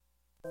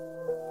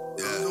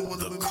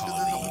I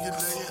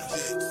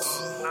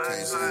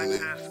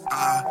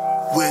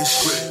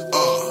wish,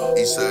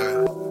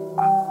 Eastside,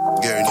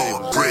 Gary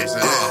Neighbors,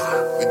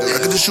 I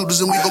got the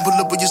shooters and we gon' pull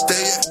up where you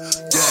stay at.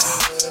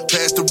 Yeah,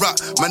 pass the rock,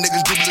 my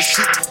niggas dribble the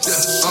shit.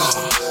 Yeah,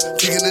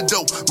 kicking the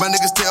dope, my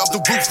niggas stay off the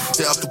roof.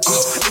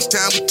 It's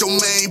time with your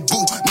main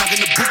boo,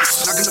 knocking the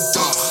boots, knocking the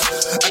bar.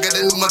 I got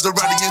that new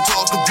Maserati and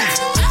off the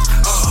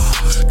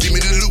roof. Give me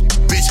the loot,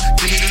 bitch,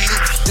 give me the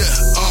loot. Yeah,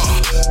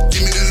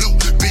 give me the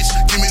loot, bitch,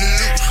 give me the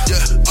loot. Yeah,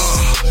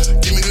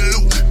 give me the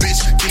loot, bitch,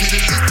 give me the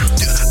loot.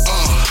 Yeah,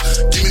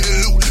 give me the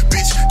loot,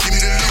 bitch, give me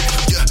the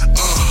loot. Yeah,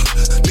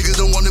 niggas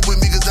don't want it with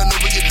me cause I know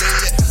where you stay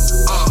at.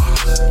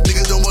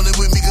 Niggas don't want it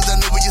with me cause I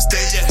know where you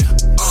stay at.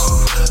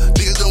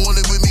 Niggas don't want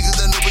it with me cause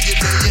I know where you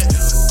stay at.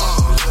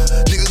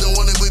 Niggas don't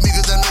want it with me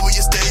cause I know where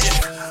you stay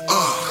at.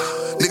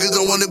 Niggas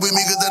don't want it with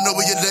me cause I know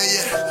where you stay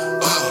at.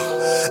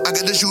 I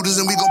got the shooters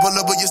and we gon' pull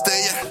up where you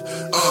stay at.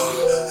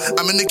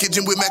 I'm in the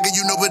kitchen with Mac and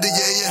you know where the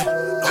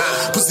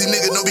yeah. Pussy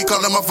nigga don't be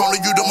calling my phone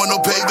and you don't want no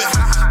payback.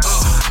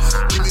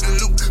 Give me the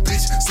loot,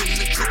 bitch, send me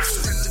the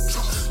troops.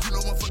 You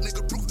know my fuck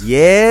nigga proof.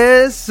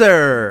 Yes,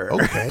 sir.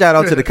 Okay. Shout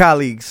out to the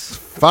colleagues.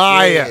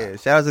 Fire. Yeah,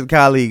 shout out to the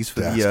colleagues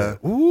for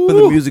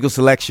the musical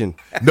selection.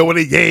 Know where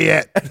the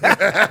yeah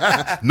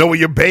at. Know where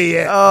your bay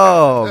at.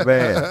 Oh,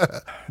 man.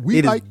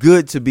 It like- is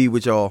good to be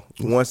with y'all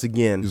once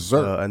again. Yes,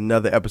 sir.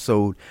 Another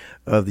episode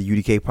of the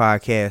UDK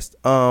podcast.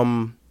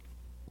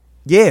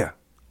 Yeah.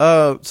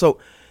 So,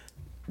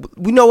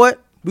 we know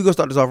what? We're going to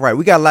start this off right.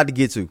 We got a lot to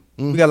get to.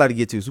 So we're going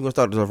to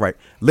start this off right.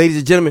 Ladies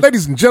and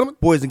gentlemen,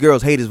 boys and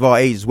girls, haters of all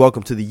ages,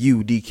 welcome to the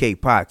UDK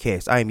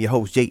podcast. I am your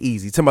host, Jay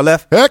Easy. To my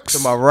left, X. to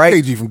my right,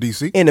 KG from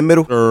DC. in the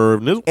middle,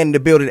 in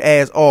the building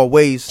as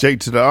always. J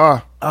to the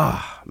R.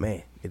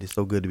 Man, it is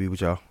so good to be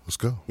with y'all. Let's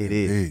go. It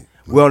is. Hey.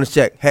 We're on this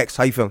check. Hex,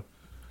 how you feeling?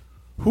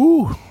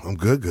 Whew, I'm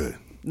good.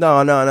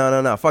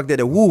 No. Fuck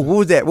that. Woo,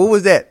 what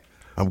was that?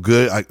 I'm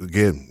good.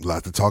 Again, a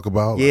lot to talk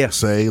about. Yeah. Lot to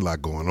say, a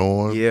lot going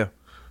on. Yeah.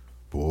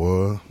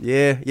 Boy.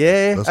 Yeah.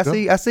 Let's I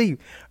go. see you.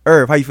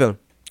 Irv, how you feeling?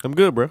 I'm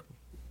good, bro.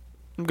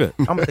 I'm good.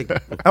 I'm gonna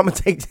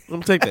take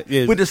that.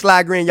 Yeah. With the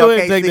slide grin, y'all Go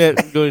ahead can't and take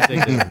see. that. Go ahead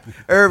and take that.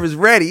 Irv is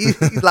ready.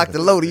 He's locked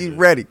and loaded. He's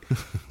ready.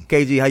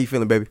 KG, how you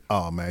feeling, baby?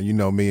 Oh, man, you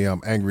know me. I'm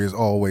angry as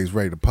always,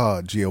 ready to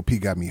pod. GOP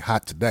got me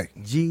hot today.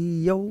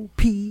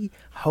 GOP,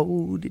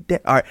 hold it down.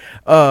 All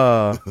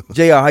right.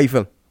 JR, how you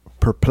feeling?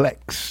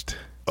 Perplexed.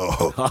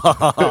 Oh.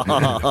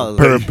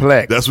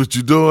 Perplexed. That's what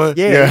you doing?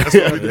 Yeah.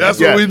 That's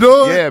what we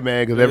doing? Yeah,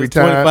 man, because every It's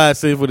time, 25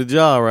 cents for the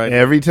job, right?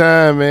 every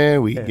time,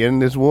 man, we get in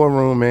this war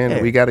room, man, Yeah.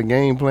 and we got a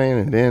game plan,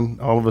 and then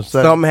all of a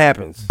sudden, Something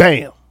happens.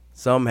 bam.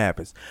 Something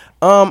happens.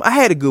 I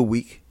had a good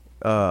week.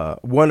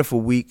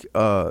 Wonderful week.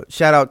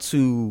 Shout out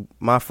to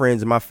my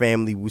friends and my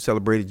family. We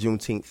celebrated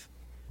Juneteenth.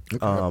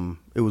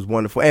 It was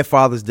wonderful, and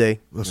Father's Day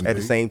Yes, at the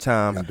indeed. same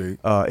time. Indeed.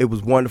 It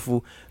was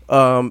wonderful.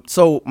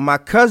 So my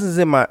cousins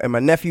and my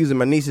nephews and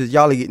my nieces,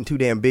 y'all are getting too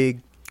damn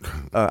big.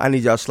 I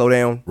need y'all to slow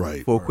down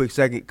Right. for a quick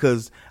second,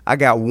 because I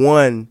got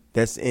one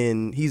he's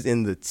in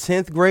the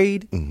 10th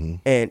grade,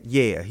 and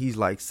yeah, he's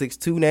like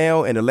 6'2"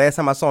 now. And the last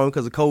time I saw him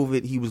because of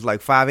COVID, he was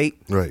like 5'8".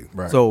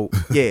 Right. So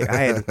yeah, I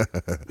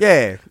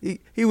had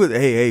he was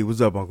hey,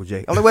 what's up, Uncle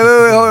Jay? I'm like,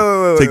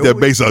 wait. Take that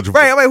bass out your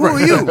Right, I'm like, who are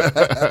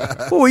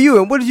you? Who are you?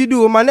 And what did you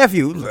do with my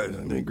nephew?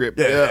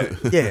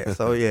 Yeah.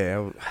 So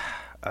yeah,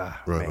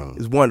 Right man, on.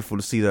 it's wonderful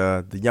to see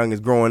the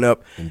youngest growing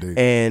up, Indeed.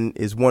 and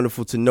it's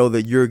wonderful to know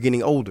that you're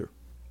getting older.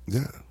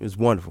 Yeah. It's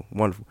wonderful.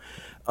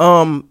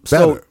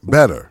 So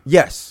Better.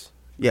 yes.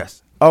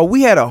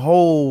 We had a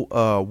whole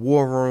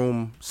war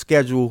room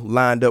schedule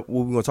lined up,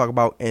 what we're gonna talk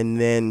about, and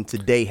then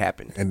today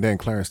happened. And then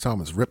Clarence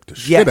Thomas ripped the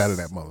Yes, shit out of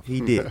that motherfucker.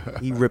 He did.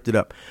 He ripped it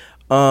up.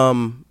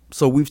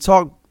 So we've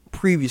talked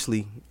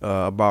previously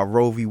about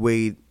Roe v.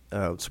 Wade,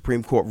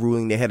 Supreme Court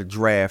ruling. They had a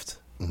draft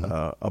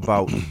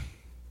about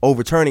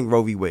overturning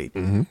Roe v. Wade.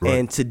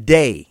 And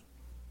today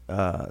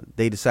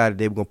they decided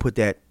they were going to put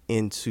that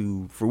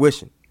into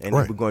fruition. And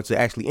Right. we're going to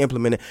actually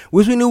implement it,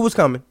 which we knew was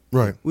coming.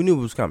 Right. We knew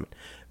it was coming.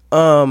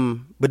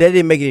 But that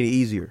didn't make it any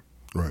easier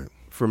Right.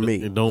 for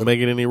me. It don't make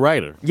it any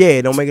righter. Yeah,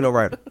 it don't make it no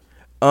righter.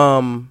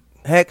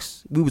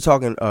 Hex, we were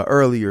talking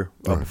earlier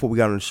before we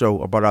got on the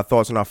show about our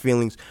thoughts and our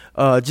feelings.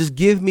 Just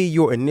give me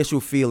your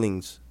initial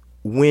feelings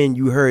when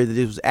you heard that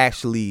this was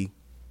actually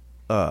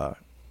a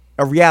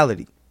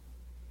reality.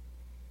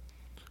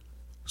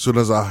 As soon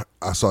as I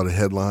saw the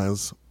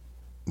headlines,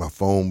 my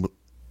phone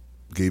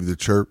gave the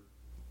chirp.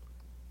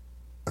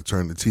 I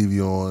turned the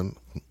TV on,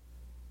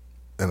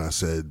 and I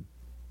said,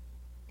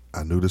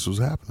 I knew this was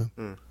happening.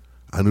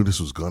 I knew this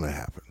was going to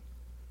happen.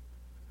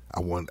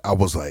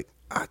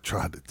 I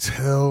tried to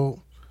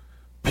tell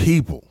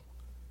people,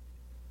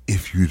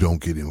 if you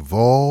don't get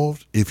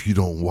involved, if you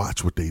don't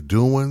watch what they're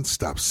doing,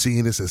 stop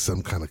seeing this as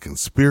some kind of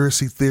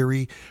conspiracy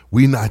theory.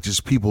 We not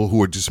just people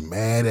who are just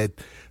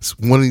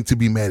wanting to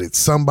be mad at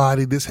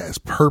somebody. This has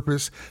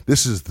purpose.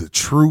 This is the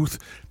truth.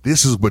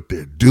 This is what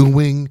they're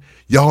doing.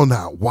 Y'all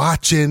not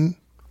watching.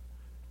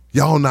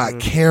 Y'all not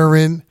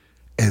caring.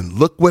 And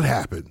look what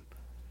happened.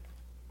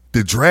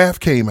 The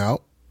draft came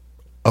out.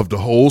 of the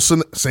whole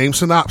same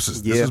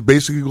synopsis. This Yeah. is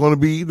basically going to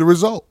be the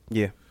result.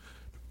 Yeah.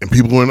 And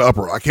people go in the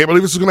uproar. I can't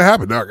believe this is going to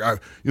happen.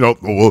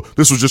 Well,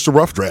 this was just a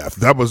rough draft.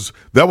 That was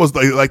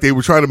like they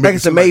were trying to make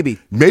It's a it seem like, maybe.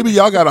 maybe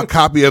y'all got a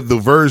copy of the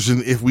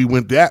version if we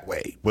went that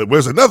way. But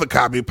there's another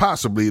copy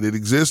possibly that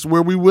exists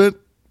where we went,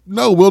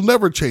 no, we'll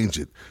never change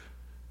it.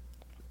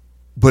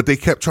 But they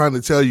kept trying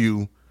to tell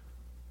you,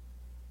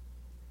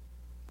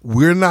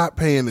 we're not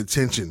paying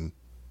attention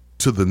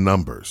to the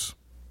numbers.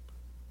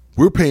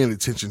 We're paying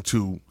attention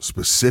to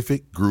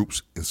specific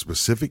groups in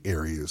specific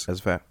areas That's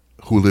a fact.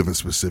 who live in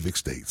specific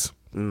states.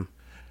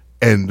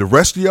 And the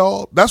rest of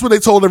y'all, that's what they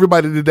told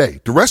everybody today.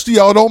 The rest of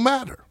y'all don't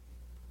matter.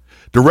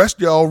 The rest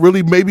of y'all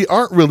really maybe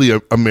aren't really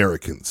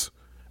Americans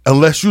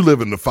unless you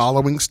live in the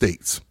following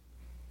states.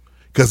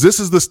 Because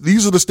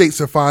these are the states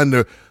that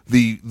find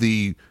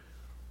the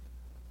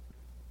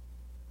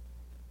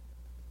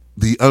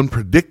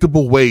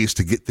unpredictable ways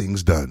to get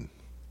things done.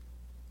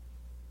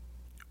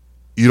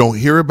 You don't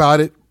hear about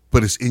it,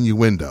 but it's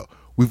innuendo.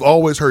 We've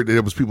always heard that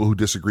there was people who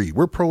disagreed.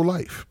 We're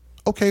pro-life.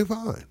 Okay,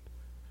 fine.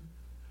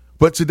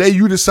 But today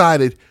you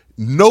decided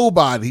nope,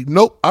 I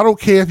don't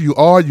care if you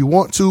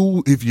want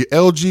to, if you're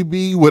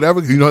LGB,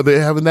 whatever,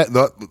 they're having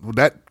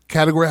that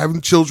category, having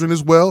children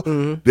as well.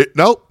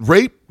 Nope,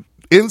 rape,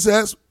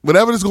 incest,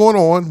 whatever is going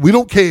on, we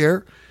don't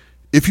care.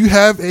 If you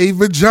have a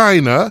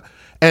vagina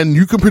and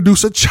you can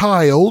produce a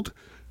child,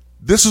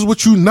 this is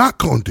what you're not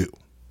going to do.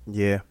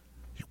 Yeah.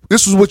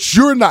 This is what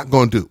you're not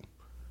going to do.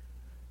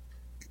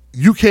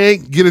 You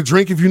can't get a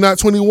drink if you're not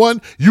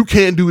 21. You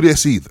can't do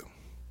this either.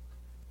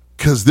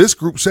 Because this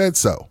group said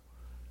so.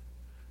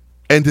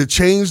 And to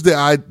change the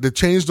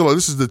law,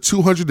 this is the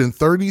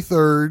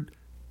 233rd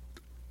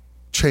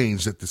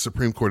change that the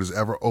Supreme Court has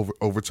ever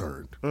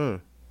overturned.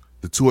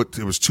 It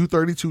was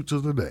 232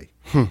 to today.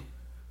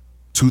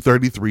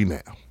 233 now.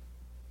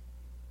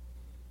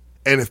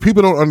 And if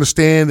people don't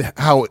understand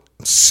how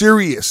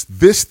serious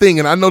this thing,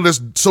 and I know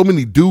there's so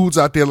many dudes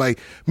out there like,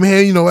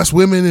 man, that's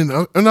women, and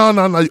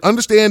no.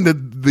 Understand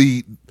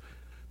the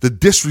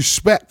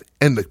disrespect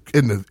and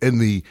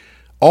the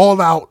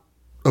all out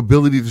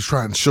ability to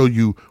try and show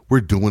you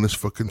we're doing this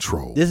for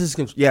control. This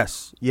is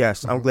yes.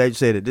 I'm glad you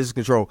said it. This is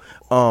control.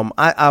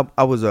 I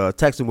was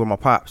texting with my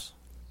pops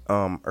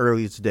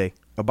earlier today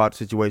about the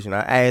situation.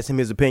 I asked him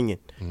his opinion,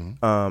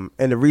 and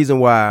the reason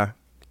why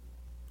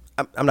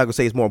I'm not gonna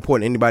say it's more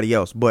important than anybody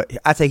else, but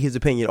I take his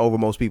opinion over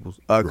most people's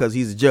because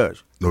he's a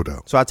judge. No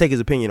doubt. So I take his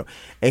opinion,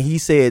 and he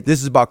said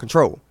this is about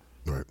control,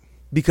 Right.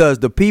 because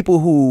the people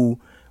who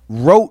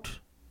wrote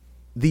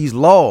these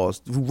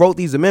laws, who wrote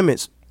these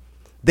amendments,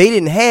 they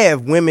didn't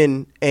have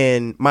women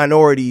and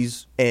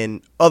minorities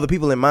and other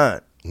people in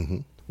mind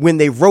when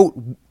they wrote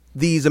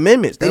these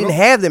amendments. They didn't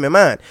have them in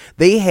mind.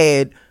 They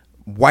had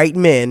white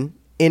men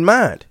in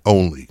mind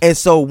Only. And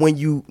so when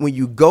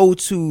you go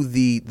to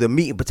the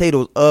meat and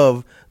potatoes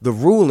of the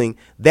ruling,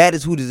 that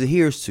is who this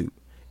adheres to.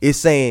 It's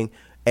saying,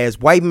 as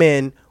white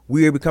men,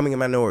 we are becoming a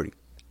minority.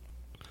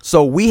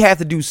 So we have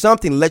to do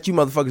something to let you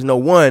motherfuckers know,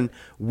 one,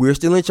 we're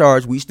still in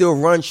charge, we still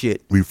run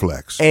shit. We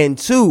flex. And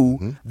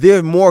two,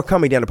 there's more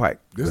coming down the pipe.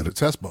 This is the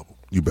test bubble.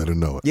 You better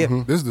know it. Yeah.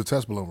 This is the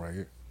test balloon right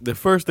here. The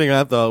first thing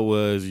I thought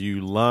was,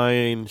 you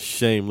lying,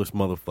 shameless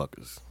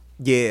motherfuckers.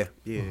 Yeah.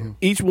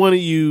 Each one of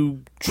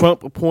you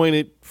Trump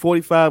appointed,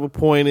 45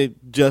 appointed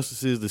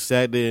justices that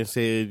sat there and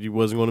said you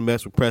wasn't going to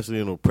mess with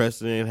precedent, or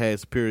precedent had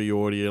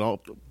superiority, and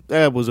all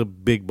that was a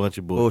big bunch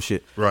of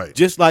bullshit. Right.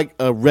 Just like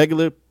a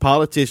regular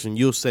politician,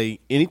 you'll say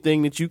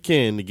anything that you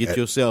can to get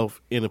yourself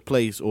in a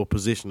place or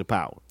position of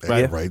power.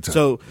 Right. Right time.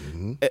 So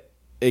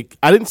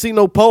I didn't see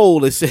no poll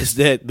that says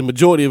that the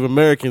majority of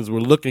Americans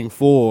were looking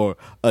for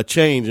a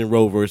change in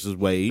Roe versus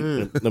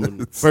Wade.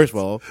 First of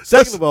all.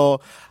 Second of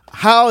all,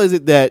 how is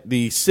it that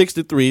the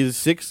 6-3, the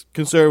 6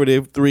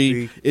 conservative,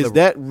 3, is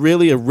that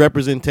really a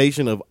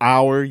representation of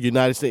our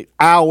United States?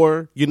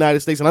 Our United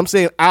States. And I'm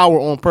saying our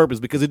on purpose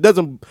because it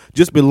doesn't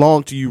just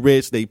belong to you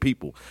red state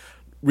people.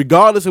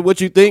 Regardless of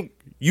what you think,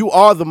 you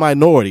are the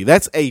minority.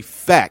 That's a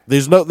fact.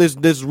 There's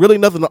really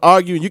nothing to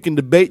argue. You can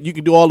debate. You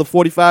can do all the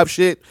 45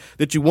 shit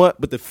that you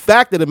want. But the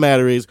fact of the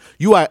matter is,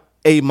 you are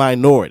a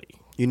minority.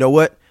 You know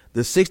what?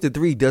 The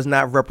 6-3 does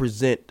not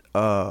represent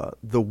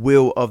the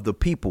will of the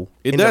people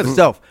It in doesn't.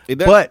 itself. It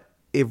doesn't. But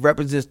it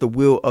represents the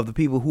will of the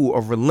people who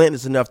are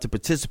relentless enough to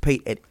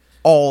participate at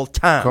all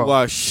times. Who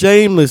are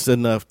shameless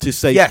enough to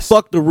say, Yes.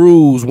 fuck the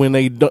rules when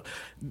they don't.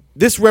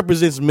 This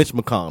represents Mitch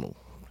McConnell.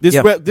 This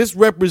Yeah. this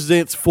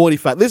represents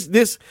 45.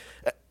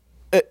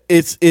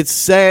 It's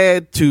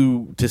sad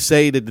to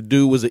say that the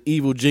dude was an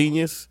evil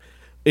genius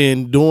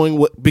in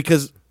doing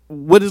because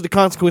what is the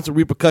consequence and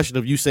repercussion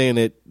of you saying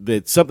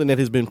that something that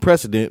has been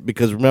precedent?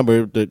 Because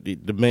remember,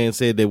 the man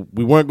said that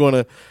we weren't going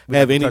to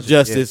have any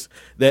justice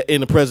that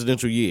in the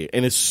presidential year,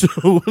 and as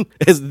soon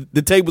as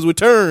the tables were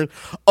turned,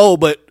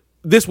 but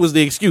this was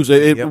the excuse.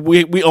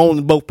 We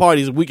own both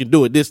parties, and we can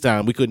do it this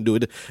time. We couldn't do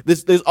it.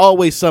 There's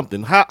always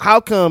something.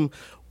 How come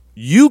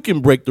you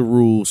can break the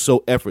rules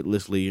so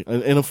effortlessly.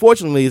 And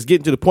unfortunately, it's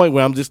getting to the point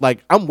where I'm just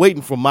like, I'm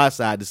waiting for my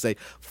side to say,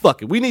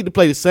 fuck it, we need to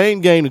play the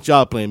same game that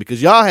y'all playing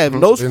because y'all have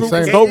no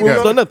scruples, no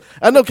rules, no nothing.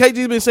 I know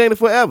KG's been saying it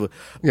forever.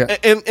 Yeah.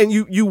 And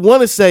you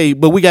want to say,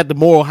 but we got the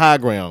moral high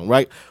ground,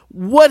 right?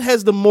 What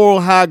has the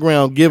moral high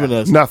ground given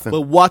us? Nothing.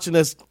 But watching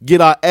us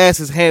get our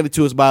asses handed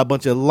to us by a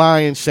bunch of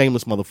lying,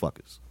 shameless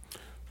motherfuckers.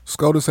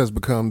 SCOTUS has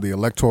become the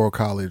Electoral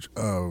College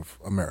of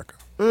America.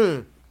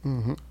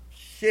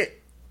 Shit.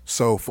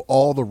 So for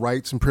all the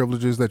rights and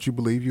privileges that you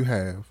believe you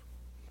have,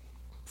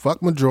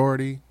 fuck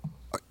majority.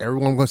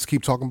 Everyone wants to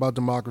keep talking about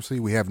democracy.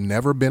 We have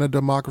never been a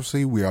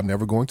democracy. We are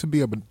never going to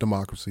be a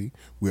democracy.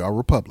 We are a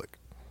republic.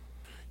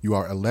 You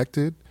are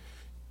elected.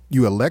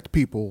 You elect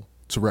people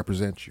to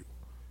represent you.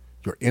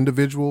 Your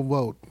individual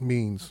vote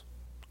means,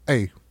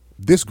 hey,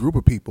 this group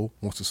of people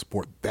wants to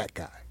support that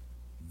guy,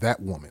 that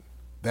woman,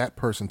 that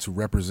person to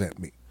represent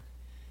me.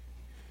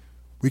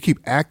 We keep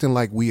acting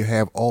like we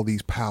have all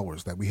these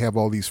powers, that we have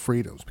all these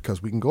freedoms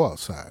because we can go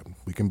outside,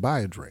 we can buy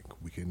a drink,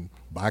 we can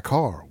buy a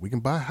car, we can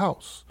buy a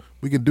house.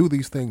 We can do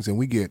these things and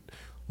we get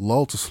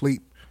lulled to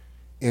sleep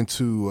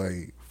into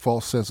a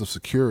false sense of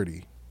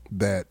security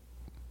that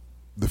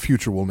the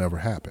future will never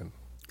happen.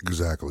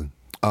 Exactly.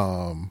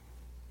 Even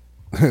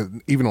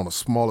on a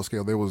smaller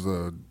scale, there was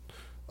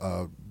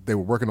they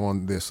were working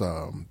on this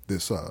I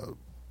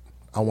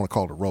want to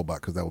call it a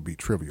robot because that would be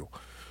trivial.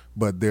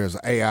 But there's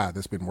AI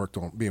that's being worked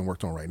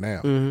on right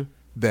now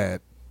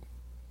that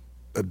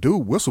a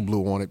dude whistle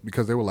blew on it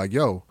because they were like,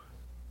 yo,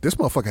 this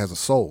motherfucker has a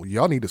soul.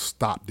 Y'all need to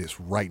stop this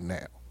right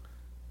now.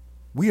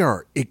 We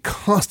are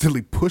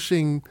constantly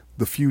pushing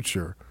the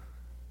future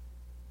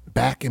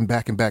back and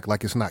back and back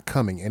like it's not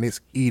coming, and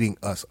it's eating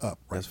us up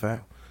right That's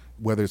fact. now.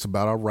 Whether it's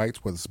about our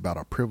rights, whether it's about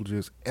our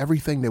privileges,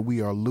 everything that we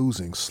are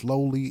losing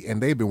slowly,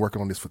 and they've been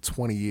working on this for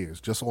 20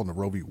 years, just on the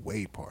Roe v.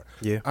 Wade part.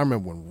 Yeah. I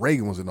remember when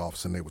Reagan was in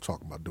office and they were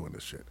talking about doing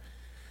this shit.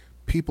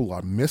 People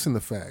are missing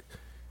the fact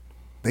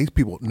these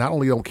people not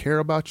only don't care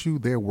about you,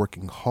 they're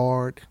working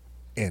hard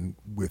and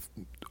with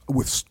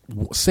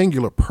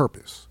singular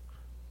purpose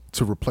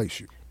to replace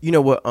you. You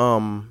know what?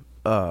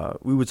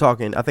 We were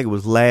talking. I think it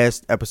was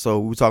last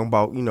episode. We were talking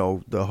about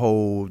the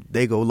whole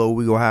they go low,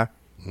 we go high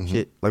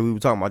shit. Like we were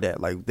talking about that.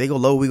 Like they go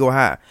low, we go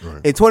high.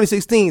 Right. In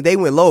 2016, they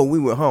went low, and we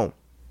went home.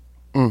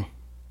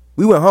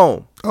 We went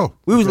home. Oh,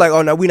 we was like,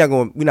 oh no, we're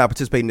not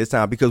participating this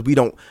time because we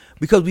don't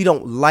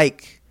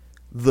like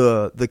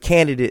the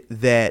candidate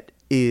that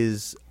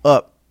is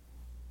up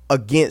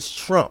against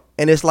Trump.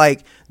 And it's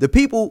like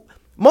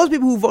most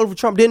people who voted for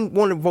Trump didn't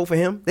want to vote for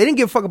him. They didn't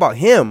give a fuck about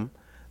him.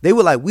 They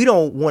were like, we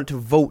don't want to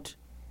vote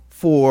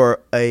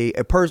for a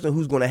person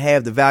who's going to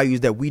have the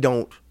values that we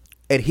don't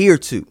adhere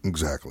to.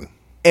 exactly.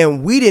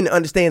 And we didn't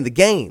understand the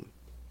game.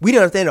 We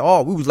didn't understand it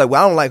all. We was like,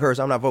 well, I don't like her,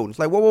 so I'm not voting. It's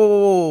like,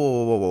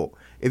 whoa.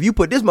 If you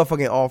put this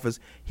motherfucker in office,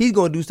 he's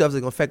going to do stuff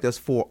that's going to affect us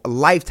for a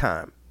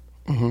lifetime.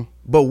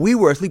 But we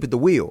were asleep at the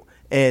wheel.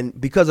 And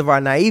because of our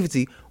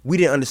naivety, we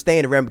didn't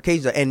understand the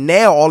ramifications. And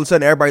now all of a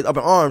sudden everybody's up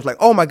in arms like,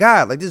 oh my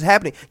God, like this is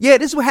happening. Yeah,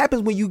 this is what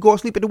happens when you go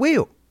asleep at the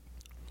wheel.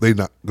 They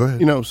not go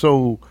ahead.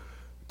 So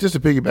just to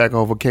piggyback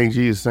off what KG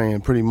is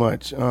saying, pretty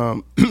much,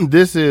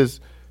 this is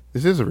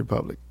a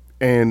republic,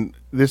 and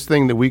this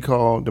thing that we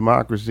call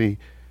democracy,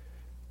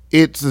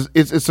 it's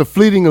a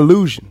fleeting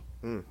illusion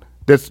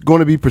that's going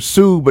to be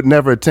pursued but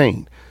never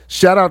attained.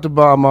 Shout out to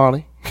Bob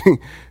Marley,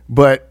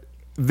 but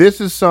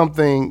this is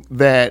something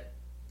that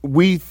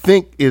we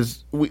think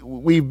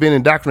we've been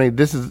indoctrinated.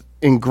 This is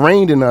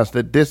ingrained in us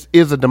that this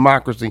is a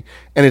democracy,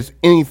 and it's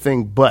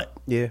anything but.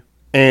 Yeah.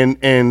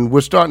 And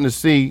we're starting to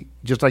see,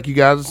 just like you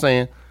guys are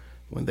saying,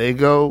 when they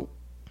go,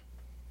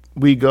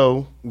 we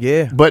go.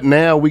 Yeah. But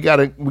now we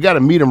gotta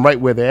meet them right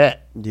where they're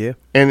at. Yeah.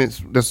 And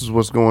this is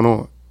what's going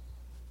on.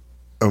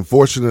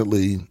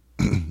 Unfortunately,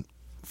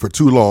 for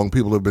too long,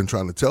 people have been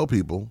trying to tell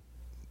people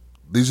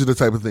these are the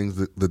type of things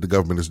that the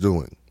government is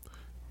doing.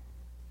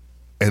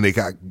 And they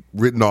got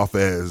written off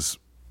as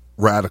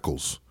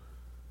radicals.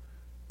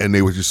 And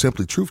they were just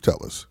simply truth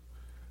tellers.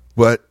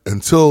 But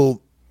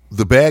until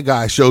the bad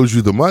guy shows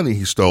you the money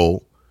he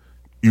stole,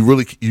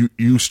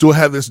 you still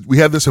have we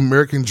have this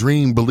American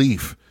dream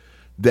belief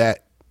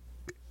that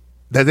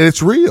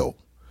it's real,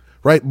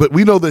 right? But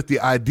we know that the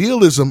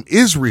idealism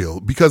is real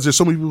because there's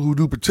so many people who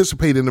do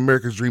participate in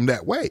America's dream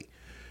that way.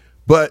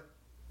 But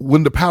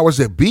when the powers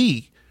that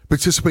be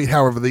participate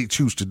however they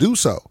choose to do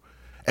so,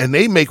 and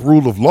they make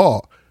rule of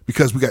law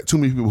because we got too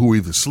many people who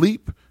either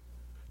sleep,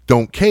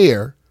 don't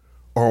care,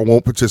 or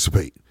won't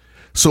participate.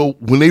 So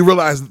when they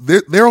realize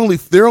they're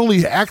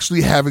only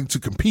actually having to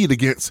compete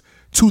against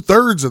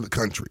 2/3 of the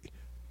country,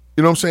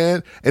 you know what I'm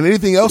saying? And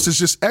anything else is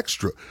just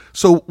extra.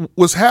 So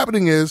what's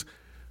happening is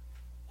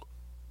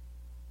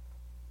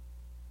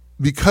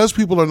because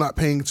people are not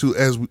paying to,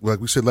 like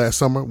we said last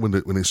summer when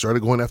they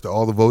started going after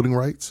all the voting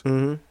rights,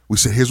 we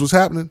said here's what's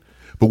happening.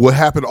 But what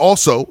happened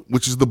also,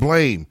 which is the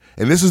blame,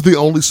 and this is the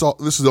only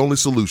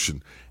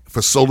solution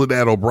for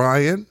Soledad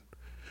O'Brien,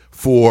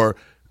 for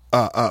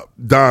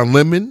Don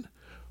Lemon,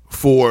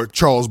 for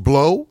Charles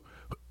Blow,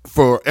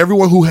 for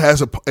everyone who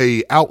has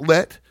a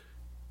outlet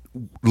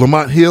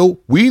Lamont Hill,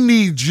 we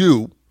need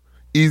you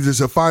either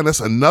to find us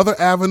another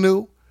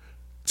avenue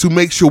to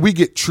make sure we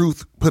get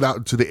truth put out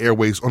into the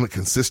airways on a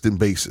consistent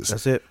basis.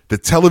 That's it. The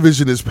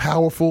television is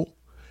powerful,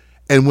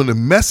 and when the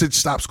message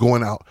stops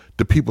going out,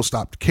 the people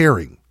stop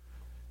caring.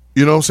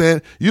 You know what I'm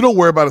saying? You don't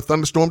worry about a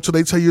thunderstorm till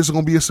they tell you it's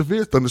going to be a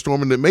severe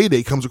thunderstorm, and then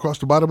Mayday comes across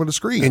the bottom of the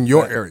screen. In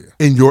your area.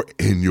 In your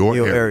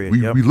area.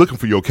 Yep. We looking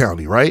for your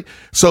county, right?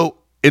 So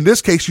in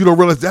this case, you don't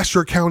realize that's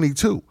your county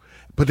too.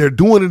 But they're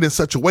doing it in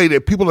such a way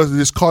that people are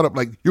just caught up.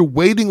 Like you're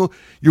waiting on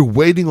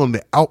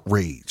the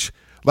outrage.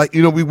 Like,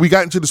 you know, we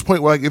got into this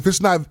point where like if it's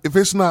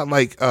not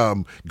like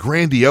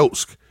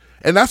grandiose,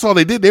 and that's all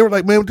they did. They were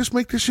like, man, just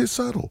make this shit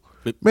subtle.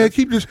 Man,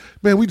 we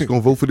just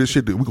gonna vote for this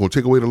shit. We're gonna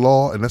take away the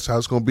law, and that's how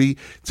it's gonna be.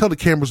 Tell the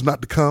cameras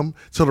not to come.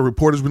 Tell the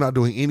reporters we're not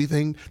doing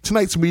anything.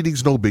 Tonight's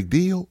meeting's no big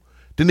deal.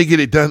 Then they get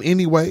it done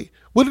anyway.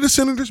 What did the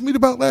senators meet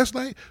about last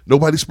night?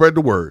 Nobody spread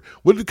the word.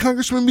 What did the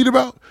congressmen meet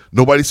about?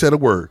 Nobody said a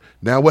word.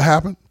 Now what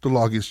happened? The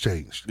law gets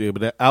changed. Yeah,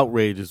 but that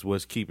outrage is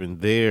what's keeping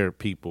their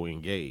people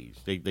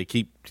engaged. They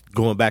keep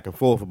going back and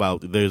forth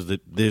about there's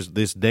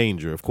this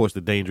danger. Of course,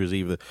 the danger is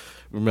either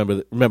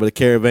remember the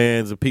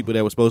caravans of people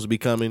that were supposed to be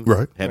coming.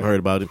 Right. Haven't heard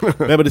about it.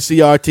 Remember the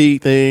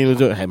CRT thing.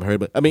 Haven't heard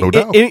about it. I mean, No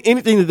doubt.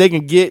 anything that they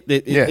can get.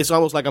 Yeah. It's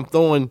almost like I'm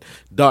throwing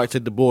darts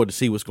at the board to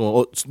see what's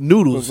going.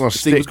 Noodles gonna to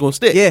see stick. what's going to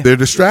stick. Yeah. They're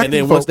distracting And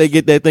then folks. once they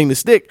get that thing to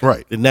stick,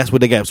 Right. then that's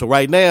what they got. So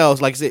right now,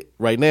 it's like I said,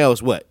 right now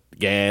it's what?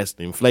 Gas,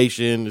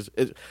 inflation.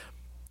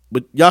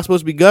 But y'all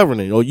supposed to be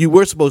governing, or you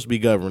were supposed to be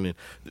governing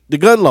the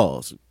gun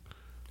laws.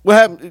 What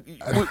happened?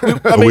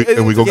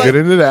 And we gonna get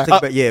into that. We're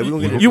gonna get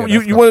into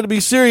that. You wanted to be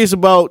serious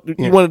about.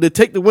 You wanted to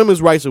take the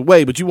women's rights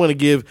away, but you want to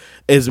give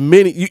as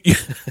many.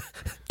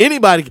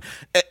 Anybody,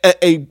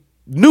 a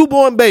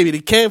newborn baby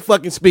that can't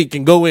fucking speak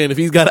can go in if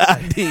he's got an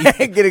ID.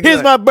 Get a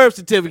Here's gun. my birth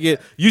certificate.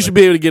 You should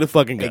be able to get a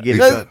fucking gun. get a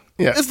gun.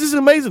 Yeah. It's just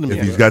amazing to me.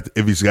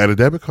 If he's got a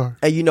debit card.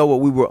 And you know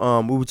what, we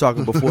were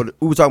talking before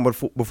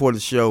before the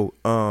show.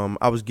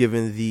 I was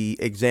giving the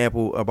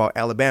example about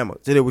Alabama.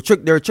 So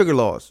there are trigger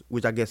laws,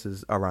 which I guess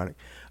is ironic.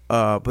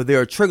 But there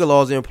are trigger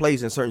laws in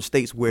place in certain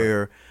states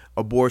where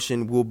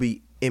abortion will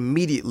be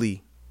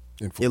immediately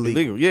illegal.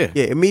 Illegal, yeah.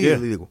 Immediately Yeah.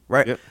 illegal,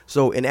 right? Yep.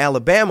 So in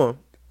Alabama,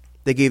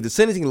 they gave the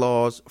sentencing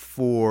laws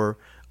for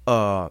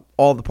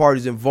all the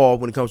parties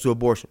involved when it comes to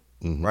abortion,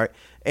 right?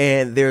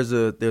 And there's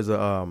a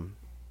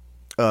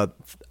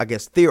I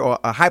guess theory or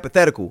a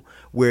hypothetical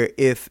where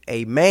if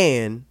a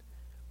man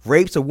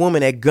rapes a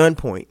woman at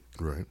gunpoint,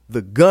 Right.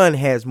 the gun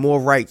has more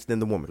rights than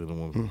the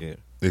woman. Yeah.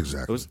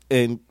 Exactly.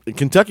 And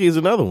Kentucky is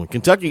another one.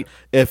 Kentucky,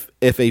 if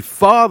a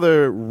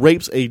father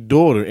rapes a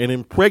daughter and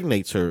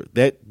impregnates her,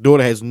 that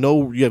daughter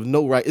you have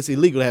no right. It's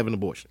illegal to have an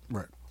abortion.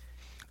 Right.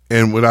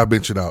 And what I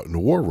mentioned out in the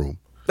war room,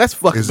 That's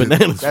fucking Is it-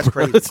 bananas. That's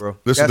crazy, bro.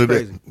 listen That's to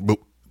crazy. this, but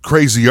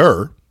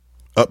crazier,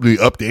 up the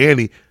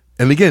ante.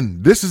 And again,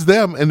 this is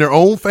them and their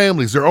own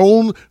families, their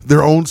own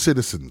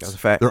citizens, That's a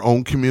fact. their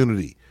own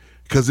community.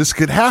 Because this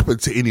could happen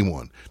to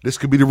anyone. This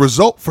could be the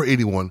result for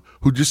anyone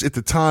who just at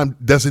the time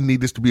doesn't need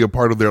this to be a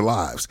part of their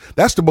lives.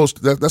 That's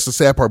that's the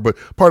sad part. But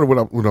part of what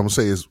I'm gonna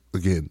say is,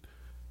 again,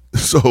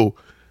 so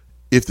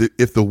if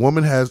the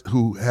woman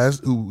who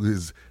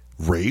is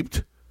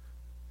raped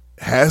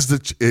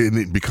and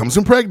it becomes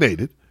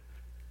impregnated,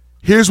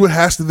 here's what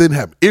has to then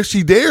happen. If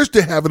she dares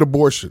to have an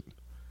abortion,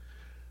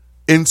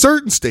 in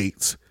certain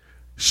states,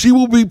 she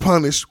will be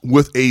punished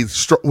with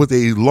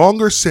a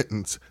longer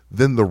sentence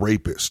than the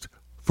rapist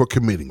for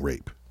committing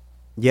rape.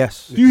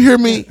 Yes. Do you hear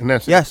me? And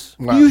that's Yes.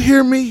 Wow. Do you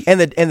hear me? And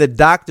the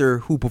doctor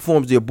who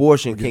performs the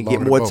abortion can get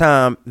longer more than both.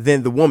 time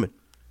than the woman.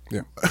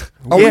 Yeah.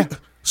 Yeah.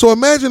 So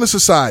imagine a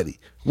society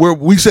where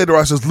we say to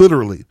ourselves,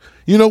 literally,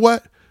 you know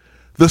what?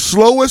 The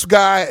slowest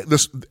guy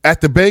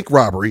at the bank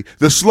robbery,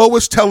 the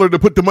slowest teller to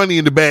put the money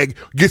in the bag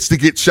gets to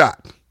get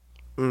shot.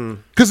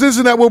 Because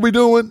isn't that what we're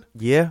doing?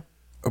 Yeah.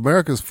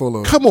 America's full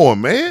of Come on,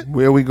 man.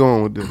 Where are we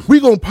going with this?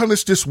 We're going to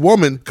punish this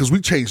woman because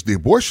we changed the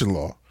abortion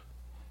law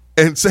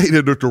and say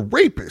that the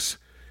rapist,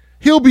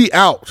 he'll be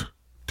out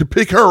to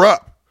pick her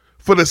up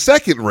for the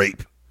second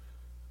rape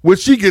when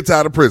she gets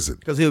out of prison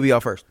Because he'll be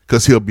out first.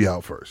 because he'll be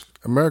out first.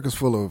 America's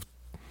full of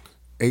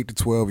 8 to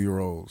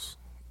 12-year-olds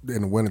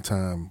in the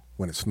wintertime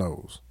when it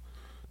snows.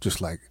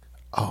 Just like,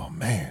 oh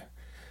man,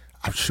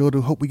 I sure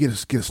do hope we get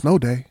a snow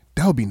day.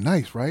 That would be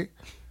nice, right?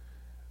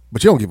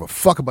 But you don't give a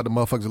fuck about the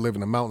motherfuckers that live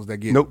in the mountains that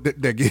get Nope.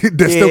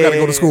 that still got to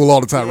go to school all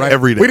the time, right?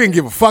 Every day. We didn't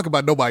give a fuck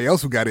about nobody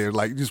else who got here.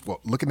 Like just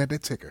looking at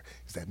that ticker.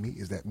 Is that me?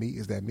 Is that me?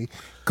 Is that me?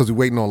 Because we're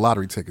waiting on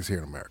lottery tickets here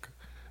in America.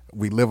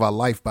 We live our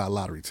life by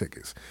lottery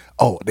tickets.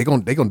 Oh, they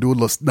gonna do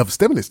another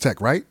stimulus check,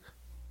 right?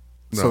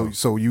 No.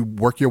 So you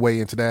work your way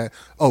into that.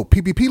 Oh,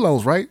 PPP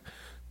loans, right?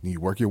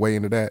 You work your way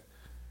into that.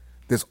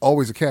 There's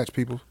always a catch,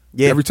 people.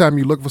 Yeah. Every time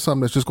you look for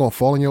something that's just gonna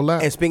fall in your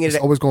lap, And speaking of it's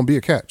that- always gonna be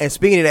a catch. And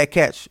speaking of that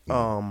catch,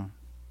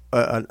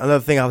 another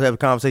thing, I was having a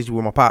conversation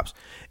with my pops,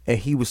 and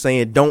he was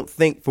saying, don't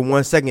think for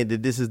 1 second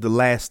that this is the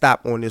last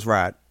stop on this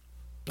ride.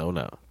 Oh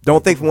no.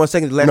 Don't think for 1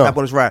 second the last No. stop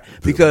on this ride.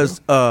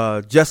 Because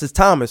Justice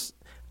Thomas,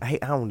 I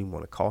don't even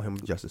want to call him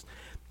Justice.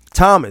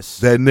 Thomas.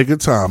 That nigga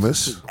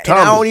Thomas. And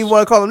I don't even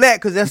want to call him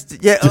that because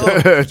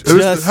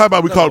that's How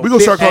about we call it? We're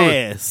gonna start calling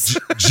ass.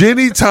 it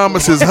Jenny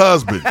Thomas's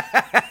husband.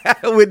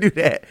 we'll do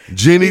that.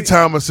 Jenny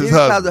Thomas's Jenny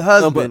Thomas' husband.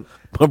 husband.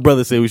 My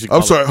brother said we should.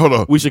 I'm sorry, hold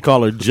on. We should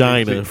call her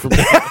Gina. From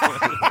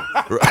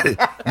Right.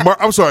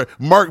 I'm sorry,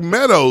 Mark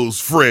Meadows'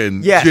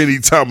 friend, Yes. Jenny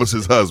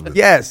Thomas's husband.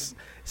 Yes,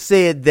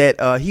 said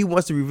that he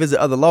wants to revisit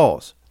other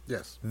laws.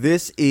 Yes.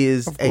 This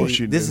is course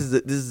you this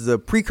do. is a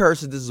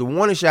precursor. This is a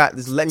warning shot.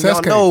 This is letting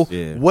Test y'all know case.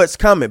 Yeah. what's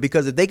coming.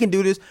 Because if they can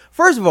do this,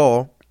 first of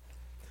all,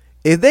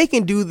 if they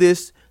can do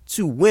this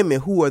to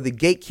women who are the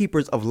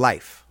gatekeepers of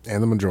life,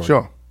 And the majority.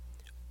 Sure.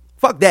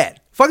 fuck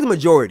that. Fuck the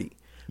majority.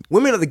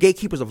 Women are the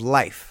gatekeepers of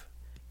life,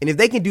 and if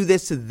they can do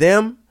this to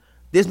them,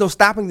 there's no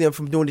stopping them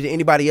from doing it to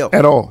anybody else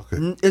At all.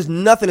 There's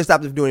nothing to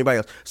stop them from doing anybody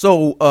else.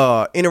 So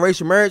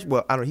interracial marriage.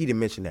 Well, I don't. He didn't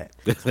mention that.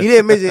 He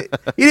didn't mention.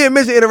 He didn't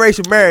mention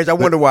interracial marriage. I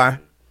wonder why.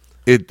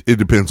 It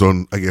depends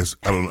on, I guess,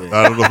 I don't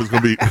know if it's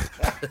going to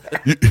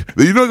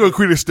be, you're not going to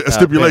create a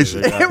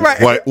stipulation.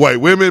 Right. White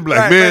women,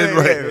 black Right, men, right,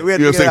 right? yeah, You we know what have to I'm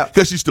figure it saying? out.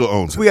 Because she still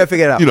owns it. We gotta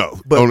figure it out. You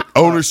know, But-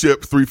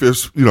 ownership,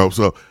 3/5, you know,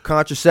 so.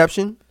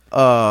 Contraception.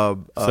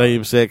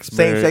 same sex.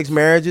 Same sex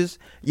marriages.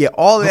 Yeah,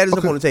 all of that is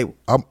up on the table.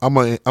 Let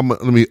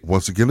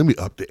me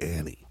up the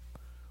ante.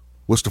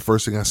 What's the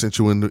first thing I sent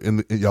you in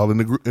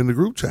the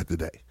group chat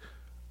today?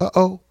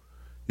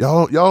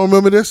 Y'all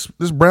remember this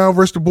Brown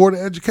versus the Board of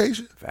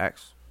Education?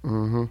 Facts.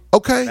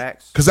 Okay,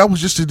 Facts. because that was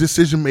just a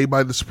decision made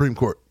by the Supreme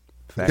Court.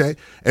 Facts. Okay,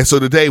 and so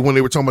today when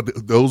they were talking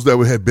about those that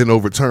had been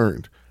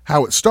overturned,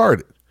 how it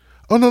started.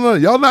 Oh no,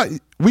 y'all not.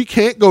 We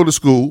can't go to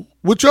school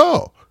with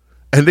y'all,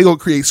 and they're gonna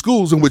create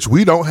schools in which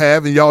we don't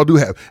have and y'all do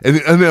have, and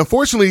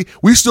unfortunately,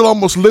 we still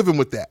almost living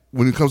with that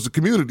when it comes to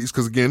communities.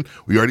 Because again,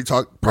 we already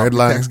talked property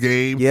Redlining. tax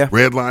game, Yeah.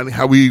 redlining,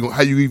 how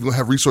you even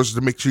have resources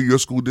to make sure your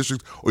school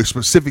districts or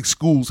specific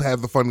schools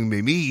have the funding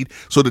they need,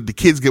 so that the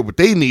kids get what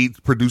they need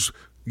to produce,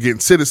 getting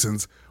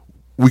citizens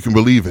we can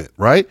believe in,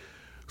 right?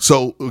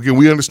 So again,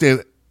 we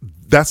understand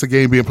that's a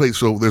game being played.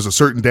 So there's a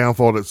certain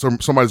downfall that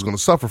somebody's going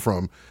to suffer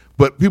from,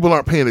 but people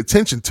aren't paying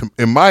attention to.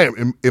 In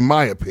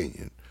my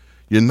opinion,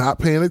 you're not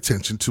paying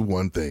attention to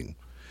one thing.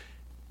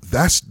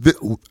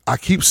 I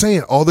keep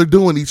saying all they're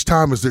doing each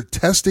time is they're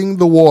testing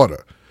the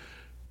water.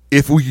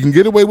 If we can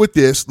get away with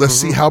this, let's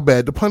see how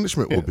bad the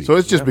punishment will be. So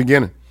it's just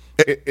beginning.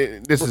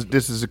 This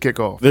is a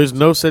kickoff. There's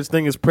no such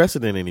thing as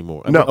precedent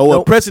anymore. No.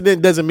 A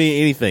precedent doesn't mean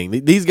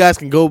anything. These guys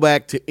can go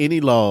back to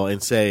any law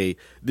and say,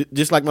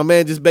 just like my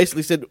man just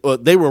basically said,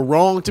 they were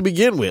wrong to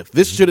begin with.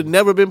 This should have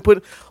never been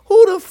put.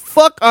 Who the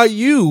fuck are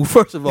you?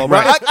 First of all,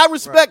 right? I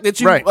respect that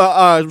you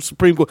are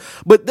Supreme Court,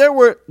 but there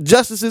were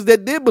justices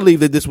that did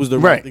believe that this was the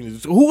right thing.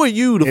 So who are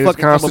you to And it's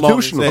fucking come along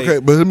and constitutional. say, Okay,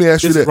 but let me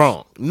ask you this this. is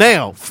wrong?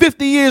 Now,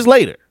 50 years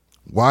later.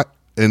 Why?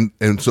 And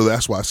so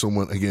that's why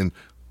someone, again,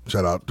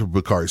 shout out to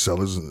Bakari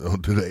Sellers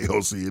today on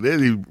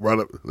CNN. He brought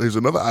up, there's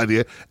another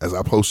idea, as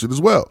I posted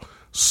as well.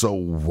 So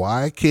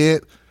why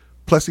can't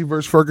Plessy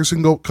versus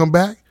Ferguson come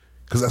back?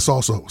 Because that's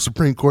also a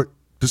Supreme Court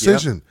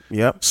decision.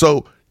 Yep.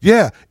 So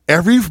yeah,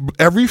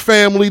 every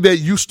family that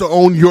used to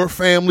own your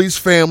family's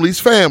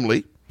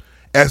family,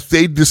 as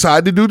they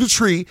decide to do the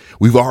tree,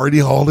 we've already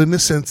hauled in the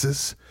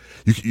census.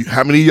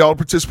 How many of y'all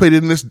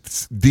participated in this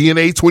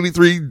DNA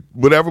 23,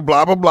 whatever,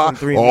 blah, blah, blah,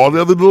 23. all the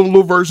other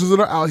little versions that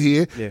are out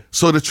here. Yeah.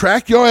 So to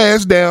track your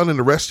ass down and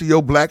the rest of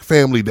your black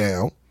family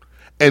down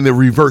and to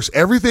reverse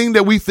everything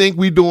that we think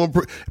we doing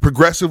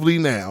progressively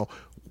now,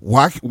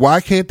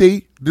 why can't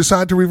they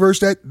decide to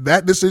reverse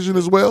that decision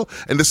as well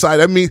and decide?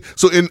 That means,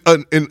 so in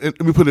let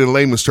me put it in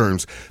layman's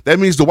terms, that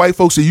means the white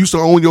folks that used to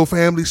own your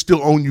family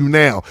still own you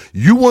now.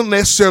 You won't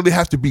necessarily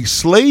have to be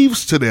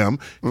slaves to them,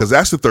 because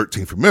that's the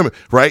 13th Amendment,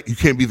 right? You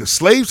can't be the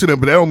slaves to them,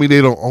 but that don't mean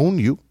they don't own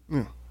you.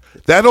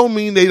 That don't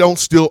mean they don't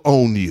still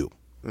own you.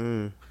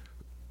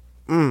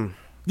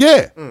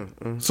 Yeah.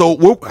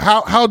 So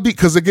how deep?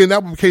 Because again,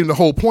 that became the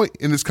whole point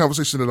in this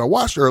conversation that I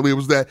watched earlier,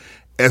 was that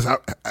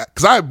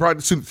because I brought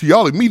it to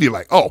y'all immediately,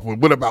 like, oh, well,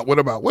 what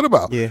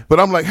about? Yeah.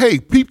 But I'm like, hey,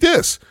 peep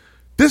this.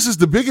 This is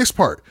the biggest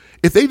part.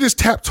 If they just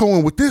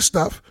tap-toeing with this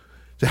stuff,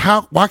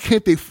 why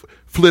can't they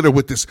flitter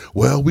with this?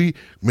 Well, we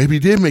maybe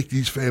did make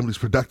these families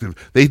productive.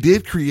 They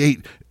did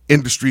create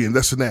industry and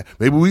this and that.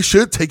 Maybe we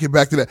should take it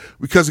back to that,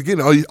 because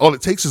again, all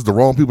it takes is the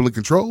wrong people in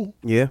control.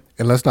 Yeah.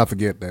 And let's not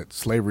forget that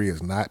slavery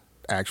is not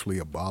actually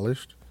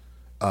abolished.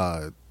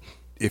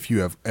 If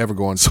you have ever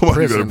gone to Somebody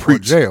prison better or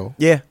preach. jail,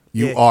 Yeah.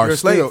 you Yeah. are You're a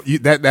slave.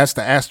 still that's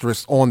the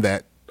asterisk on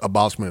that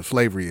abolishment of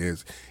slavery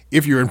is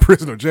if you're in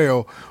prison or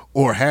jail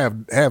or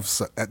have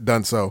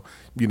done so,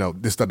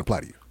 this doesn't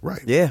apply to you.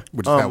 Right. Yeah.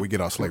 Which is how we get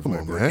our slave come on,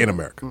 labor man. in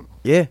America.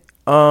 Yeah.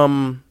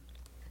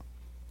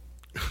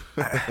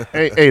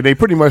 Hey, they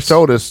pretty much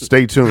told us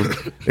stay tuned.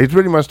 They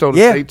pretty much told us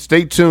Yeah.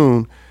 stay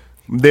tuned.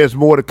 There's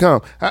more to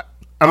come.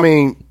 I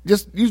mean,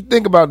 just you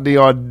think about the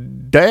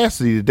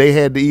audacity that they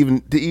had to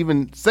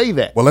even say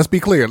that. Well, let's be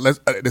clear. This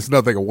is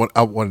another thing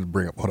I wanted to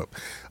bring up. Hold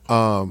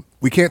up.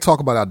 We can't talk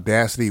about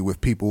audacity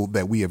with people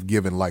that we have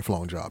given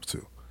lifelong jobs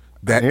to.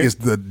 That is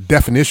the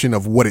definition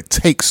of what it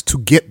takes to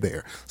get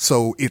there.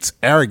 So it's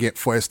arrogant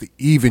for us to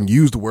even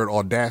use the word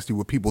audacity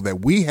with people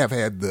that we have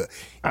had the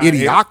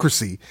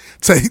idiocracy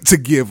to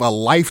give a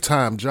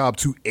lifetime job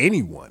to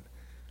anyone.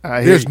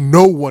 There's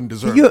no one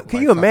deserving.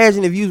 Can you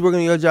imagine if you was working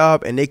on your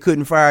job and they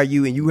couldn't fire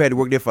you and you had to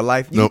work there for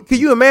life? No. Can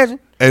you imagine?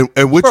 And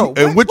what Bro,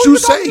 you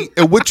say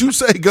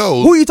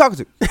goes Who are you talking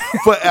to?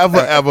 forever,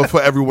 ever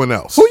for everyone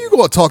else. Who you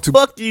going to talk to?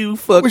 Fuck you.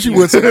 Fuck Wish you. you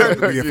would say that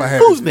to me if I had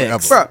Who's it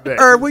next? forever.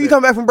 Bro, when you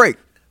come back from break?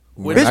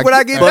 Bitch, when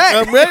I get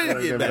back. I'm ready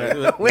to get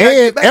back. When I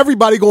get And back.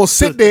 everybody going to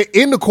sit there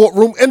in the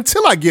courtroom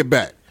until I get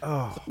back.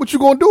 What you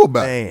going to do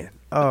about it? Man.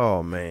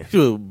 Oh, man.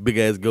 You a big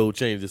ass gold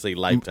chain to say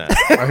lifetime.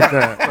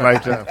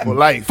 Lifetime for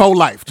life. For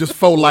life. Just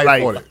for life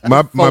life. for it.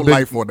 My For big-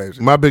 life for that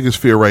shit. my biggest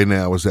fear right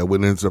now is that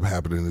what ends up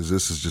happening is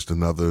this is just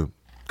another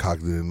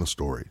cognitive in the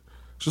story.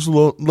 It's just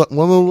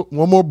one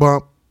more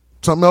bump.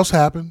 Something else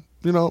happened.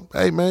 You know,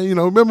 hey man,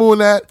 remember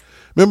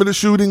remember the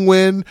shooting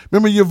when?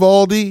 Remember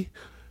Uvalde?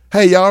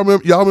 Hey, y'all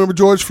remember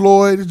George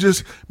Floyd?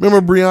 Just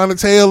remember Breonna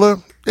Taylor?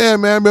 Yeah,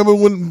 man, remember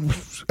when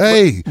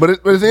But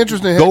it's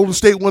interesting. Golden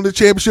State won the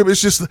championship?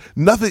 It's just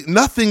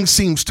nothing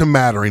seems to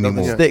matter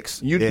anymore.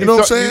 Sticks. You, Yeah. You know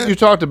what I'm saying? You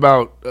talked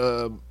about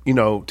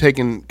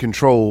taking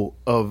control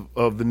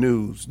of the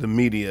news, the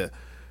media.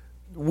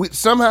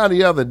 Somehow or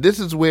the other, this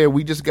is where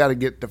we just got to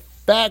get the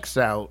facts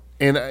out.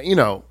 And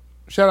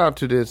shout out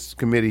to this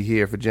committee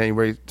here for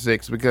January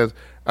 6th, because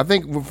I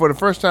think for the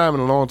first time in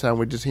a long time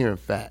we're just hearing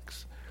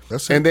facts.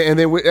 That's it. And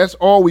then that's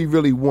all we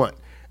really want.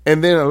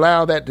 And then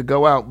allow that to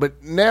go out.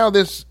 But now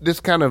this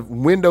kind of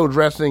window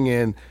dressing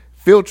and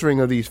filtering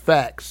of these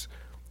facts,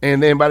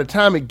 and then by the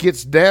time it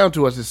gets down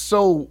to us, it's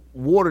so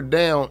watered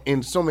down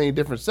in so many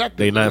different sectors.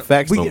 They not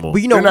facts no more.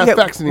 But you know, They're not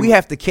facts anymore. we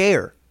have to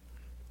care.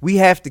 We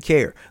have to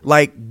care.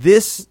 Like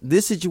this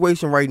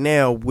situation right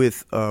now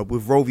with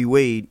Roe v.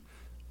 Wade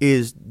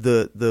is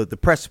the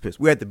precipice.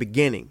 We're at the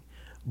beginning,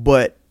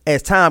 but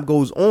as time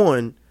goes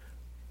on,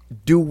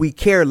 do we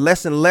care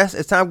less and less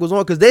as time goes on?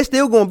 Because they're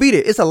still going to be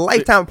there. It's a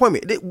lifetime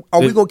appointment. Are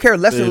we going to care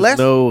less and less? There's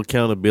no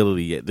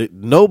accountability yet.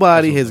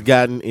 Nobody has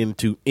gotten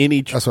into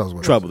any That's what I was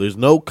gonna trouble. say. There's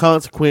no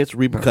consequence,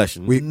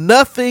 repercussion. We-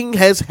 Nothing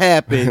has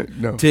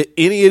happened No. to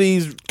any of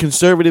these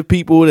conservative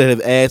people that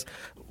have asked.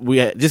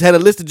 Just had a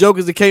list of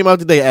jokers that came out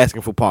today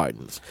asking for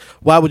pardons.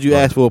 Why would you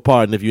ask for a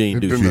pardon if you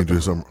ain't do If you shit? do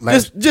something.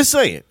 Just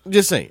saying.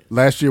 Just saying.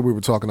 Last year we were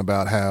talking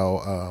about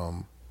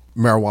how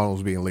marijuana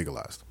was being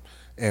legalized,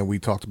 and we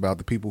talked about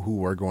the people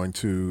who are going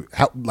to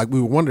we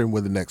were wondering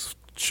where the next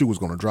shoe was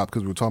going to drop,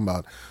 because we were talking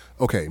about,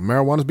 okay,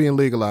 marijuana's being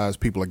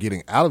legalized, people are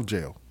getting out of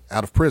jail,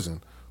 out of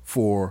prison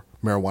for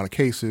marijuana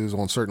cases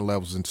on certain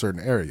levels in certain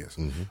areas.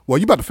 Well,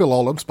 you're about to fill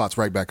all them spots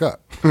right back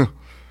up.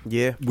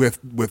 Yeah. with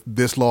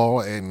this law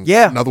and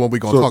Yeah. another one we're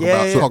going to talk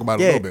about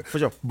a yeah, little bit for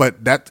sure.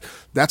 But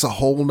that's a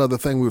whole nother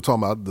thing. We were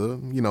talking about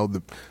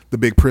the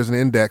big prison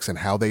index and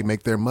how they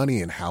make their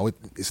money and how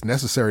it's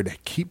necessary to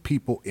keep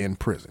people in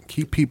prison,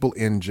 keep people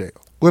in jail.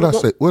 What I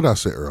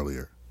said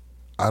earlier,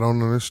 I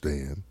don't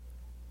understand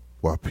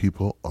why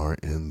people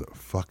aren't in the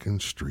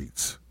fucking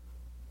streets.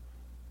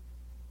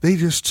 They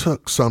just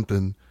took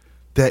something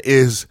that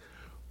is,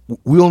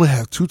 we only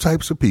have two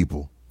types of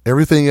people.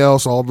 Everything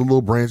else, all the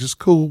little branches,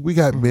 cool. We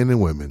got men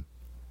and women,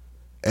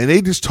 and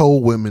they just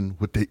told women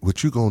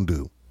what you gonna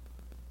do,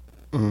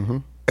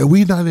 and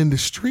we not in the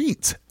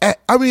streets.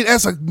 I mean,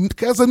 as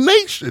a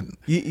nation,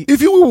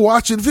 if you were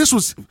watching, if this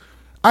was,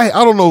 I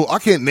don't know, I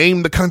can't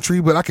name the country,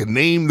 but I can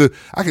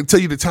tell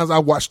you the times I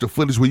watched the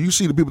footage where you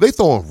see the people, they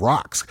throwing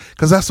rocks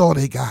because that's all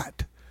they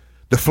got,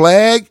 the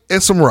flag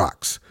and some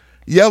rocks,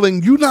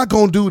 yelling, "You not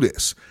gonna do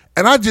this."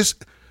 And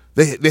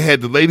they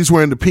had the ladies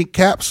wearing the pink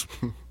caps.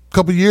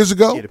 Couple years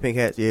ago, Yeah, the pink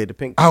hats. Yeah, the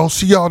pink. I don't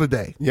see y'all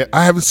today. Yeah.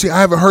 I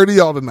haven't heard of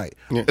y'all tonight.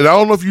 And I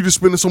don't know if you just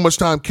spending so much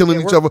time killing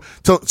each other,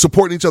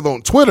 supporting each other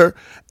on Twitter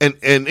and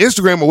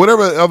Instagram or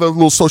whatever other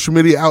little social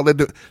media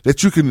outlet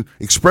that you can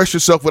express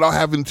yourself without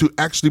having to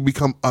actually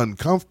become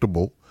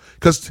uncomfortable.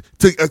 Because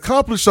to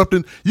accomplish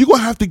something, you're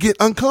gonna have to get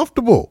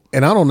uncomfortable.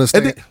 And I don't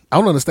understand. And I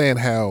don't understand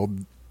how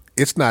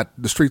it's not,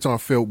 the streets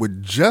aren't filled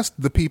with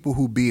just the people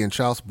who be in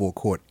child support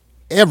court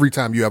every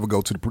time you ever go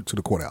to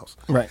the courthouse.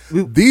 Right.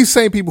 These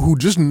same people who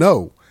just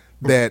know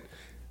that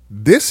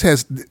this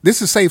has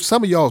saved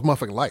some of y'all's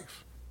motherfucking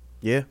life.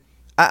 Yeah.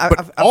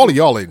 But all of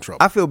y'all are in trouble.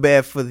 I feel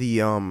bad for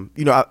the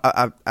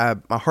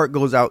I my heart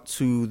goes out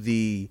to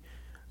the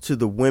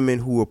women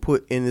who are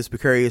put in this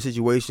precarious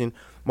situation.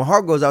 My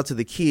heart goes out to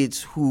the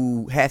kids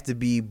who have to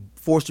be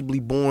forcibly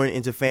born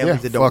into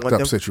families that don't fucked want up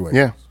them. situation.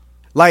 Yeah.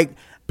 Like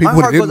People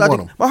my heart, didn't goes out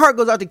want to, them. my heart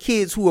goes out to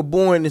kids who are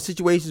born in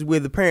situations where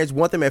the parents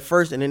want them at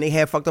first and then they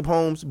have fucked up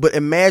homes. But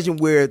imagine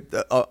where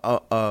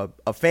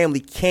a family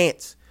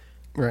can't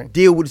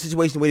deal with the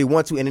situation where they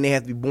want to, and then they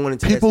have to be born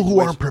into People that who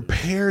aren't situation.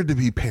 prepared to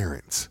be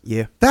parents.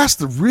 Yeah. That's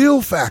the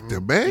real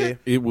factor, man. Yeah.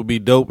 It would be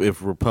dope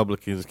if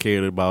Republicans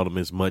cared about them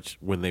as much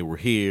when they were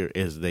here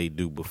as they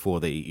do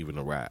before they even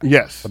arrived.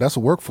 Yes. But that's a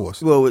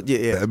workforce. Well,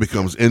 yeah. That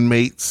becomes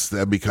inmates.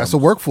 That becomes That's a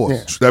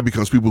workforce. That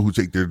becomes people who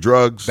take their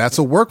drugs. That's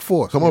a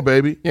workforce. Come on,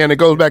 baby. Yeah, and it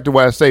goes back to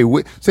what I say.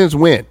 Since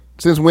when?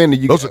 Since when do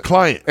you? Those are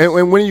clients. And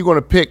when are you going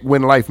to pick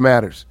when life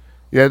matters?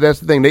 Yeah, that's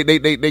the thing.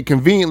 They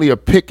conveniently are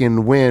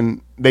picking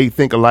when they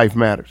think a life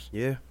matters.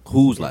 Yeah.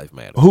 Whose life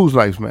matters? Whose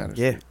life matters?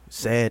 Yeah.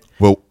 Sad.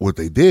 Well, what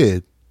they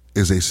did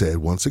is they said,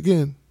 once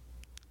again,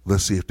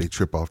 let's see if they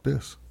trip off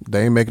this.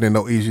 They ain't making it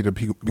no easier to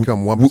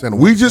become 1%.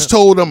 We just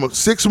told them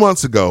 6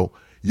 months ago,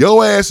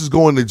 your ass is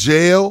going to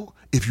jail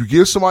if you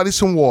give somebody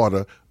some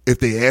water. If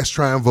they ask,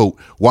 try and vote.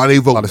 Why they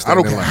vote? I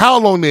don't care how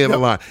long they're in the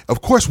line.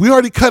 Of course, we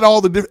already cut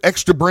all the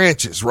extra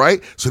branches,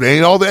 right? So there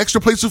ain't all the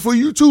extra places for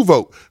you to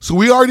vote. So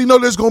we already know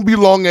there's going to be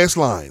long ass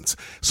lines.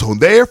 So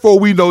therefore,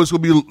 we know it's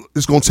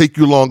going to take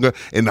you longer.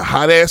 In the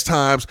hot ass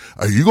times,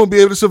 are you going to be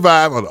able to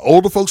survive? Are the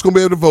older folks going to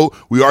be able to vote?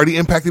 We already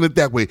impacting it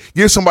that way.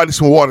 Give somebody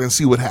some water and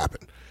see what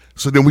happened.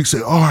 So then we say,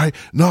 all right,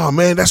 no,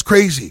 man, that's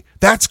crazy.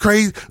 That's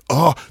crazy.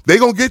 Oh, they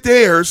going to get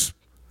theirs,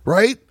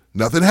 right?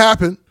 Nothing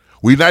happened.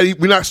 We're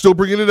not still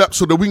bringing it up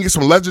so that we can get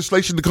some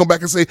legislation to come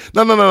back and say,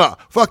 no,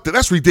 fuck that.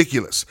 That's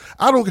ridiculous.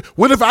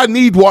 What if I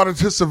need water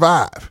to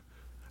survive?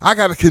 I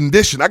got a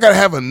condition. I got to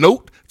have a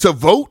note to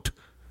vote.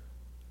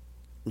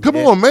 Come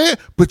on, man.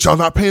 But y'all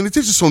not paying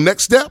attention. So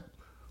next step,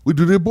 we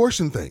do the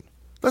abortion thing.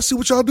 Let's see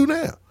what y'all do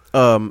now.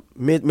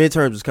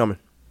 Midterms is coming.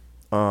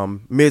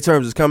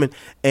 Midterms is coming,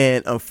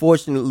 and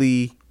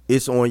unfortunately,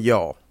 it's on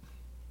y'all.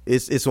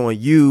 It's on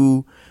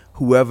you.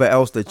 Whoever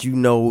else that you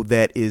know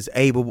that is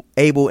able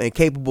and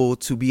capable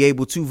to be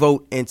able to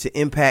vote and to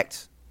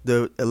impact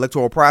the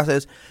electoral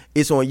process,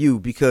 it's on you,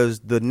 because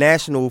the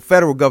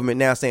federal government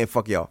now saying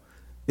fuck y'all.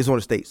 It's on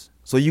the states.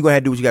 So you're gonna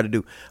have to do what you got to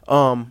do.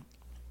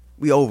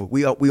 We over.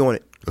 We on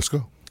it. Let's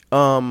go.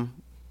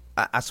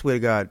 I swear to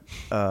God.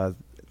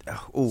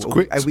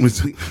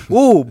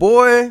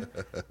 Boy.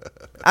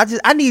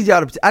 I need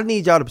y'all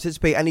to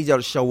participate. I need y'all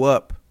to show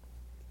up.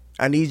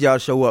 No,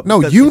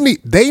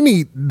 they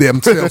need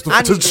themselves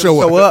to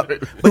show up.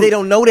 But they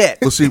don't know that.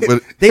 Well, see,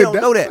 but they don't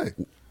know that.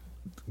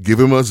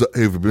 Give him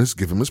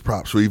his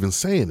props for even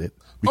saying it.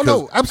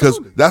 Because,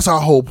 absolutely. Because that's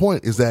our whole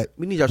point is that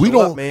we need y'all to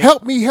show up, man.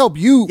 Help me help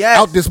you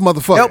out this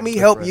motherfucker. Help me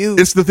help you.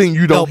 It's the thing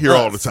you don't hear us.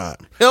 all the time.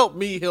 Help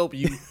me help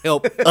you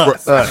help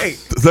us.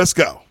 Let's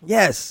go.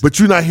 Yes. But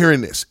you're not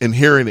hearing this and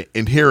hearing it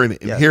and hearing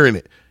it and hearing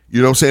it. You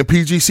know what I'm saying?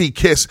 PGC,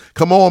 KISS.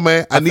 Come on,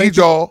 man. I need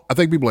y'all. I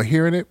think people are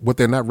hearing it. What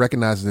they're not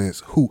recognizing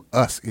is who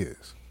us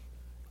is.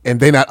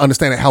 And they're not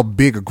understanding how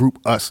big a group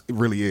us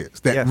really is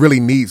that really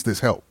needs this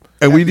help.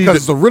 And we need because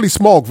it's a really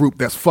small group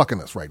that's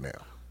fucking us right now.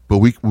 But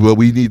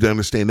we need to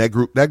understand that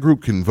group. That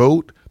group can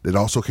vote. That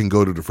also can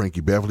go to the Frankie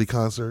Beverly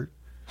concert.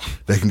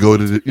 They can go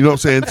to the, you know what I'm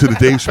saying, to the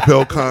Dave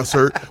Chappelle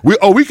concert. We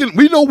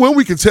know when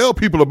we can tell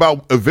people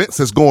about events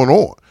that's going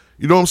on.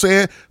 You know what I'm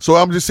saying? So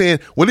I'm just saying,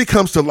 when it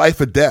comes to life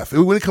or death,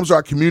 when it comes to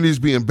our communities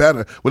being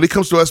better, when it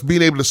comes to us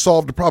being able to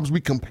solve the problems we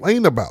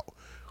complain about,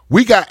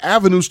 we got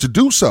avenues to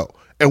do so,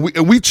 and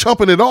we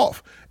chumping it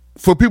off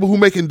for people who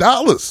making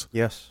dollars.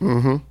 Yes.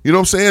 Mm-hmm. You know what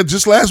I'm saying?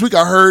 Just last week,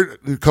 I heard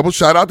a couple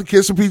shout out to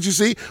kids from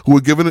PGC who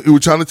were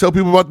trying to tell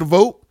people about the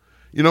vote.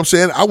 You know what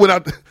I'm saying? I went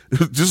out.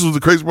 This was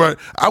the crazy part.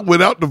 I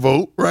went out to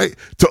vote, right?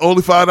 To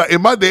only find out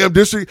in my damn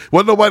district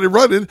wasn't nobody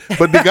running,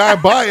 but the guy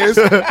Byers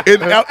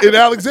in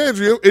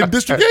Alexandria in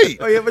District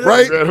 8,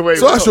 right?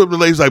 So I showed up the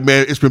ladies like,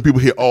 man, it's been people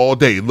here all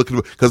day looking,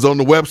 because on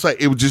the website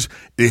it was just.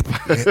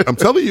 I'm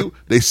telling you,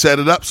 they set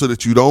it up so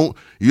that you don't.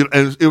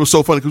 And it was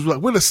so funny because we're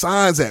like, where the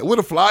signs at? Where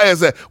the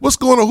flyers at? What's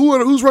going on?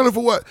 Who's running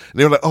for what? And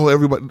they were like, oh,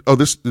 everybody. Oh,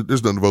 there's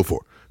nothing to vote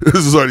for.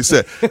 This is already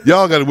set.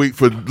 Y'all got to wait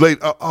for late.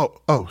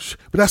 But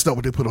that's not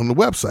what they put on the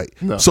website.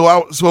 No.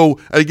 So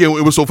again,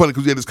 it was so funny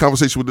because we had this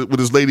conversation with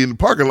this lady in the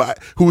parking lot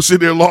who was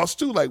sitting there lost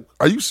too. Like,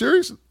 are you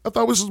serious? I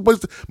thought this was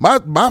supposed to.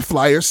 My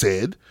flyer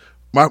said,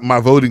 my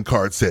voting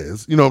card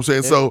says. You know what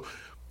I'm saying?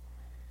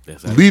 Yeah.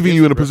 So leaving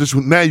you in a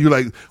position now you're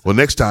like, well,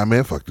 next time,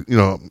 man, fuck it. You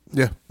know,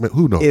 yeah, man,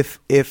 who knows? If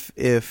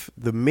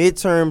the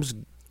midterms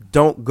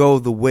don't go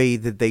the way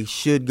that they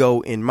should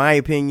go, in my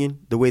opinion,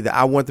 the way that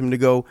I want them to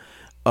go.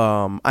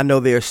 I know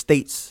there are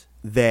states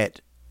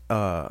that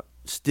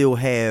still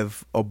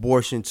have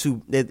abortion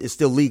it's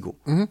still legal,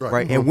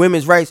 right? And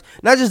women's rights,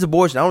 not just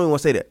abortion, I don't even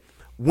want to say that.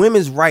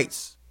 Women's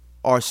rights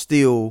are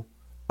still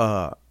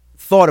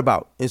thought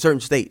about in certain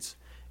states.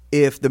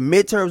 If the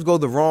midterms go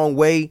the wrong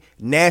way,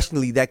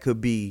 nationally that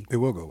could be. It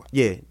will go away.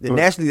 Yeah,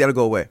 nationally that'll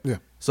go away. Yeah.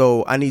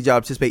 So I need y'all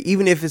to participate,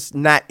 even if it's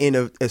not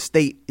in a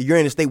state. You're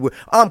in a state where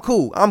I'm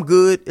cool, I'm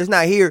good. It's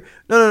not here.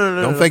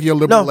 No. Don't think your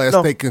liberal ass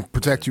state can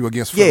protect you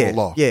against federal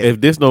law. Yeah. If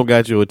this don't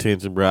got your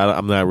attention, bro,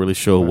 I'm not really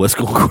sure what's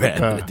going to grab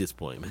it at this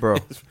point, man. Bro.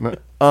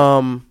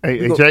 Hey,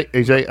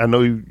 AJ, I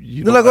know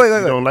you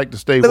don't like to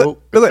stay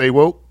woke. Stay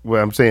woke.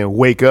 Well, I'm saying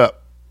wake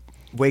up.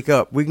 Wake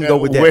up. We can go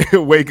with that.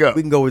 Wake up.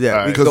 We can go with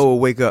that. We can go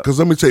with wake up. Because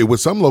let me tell you,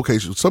 with some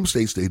locations, some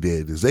states they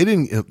did is they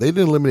didn't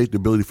eliminate the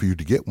ability for you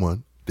to get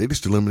one. They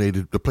just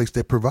eliminated the place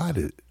that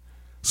provided it.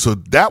 So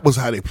that was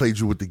how they played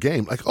you with the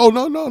game. Like, oh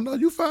no,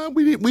 you fine.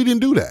 We didn't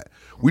do that.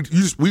 We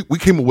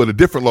came up with a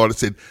different law that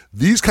said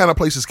these kind of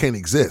places can't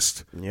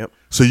exist. Yep.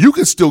 So you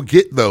can still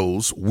get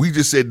those. We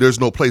just said there's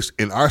no place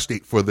in our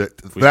state for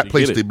that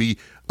place to be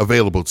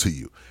available to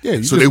you.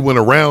 Yeah. So they went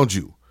around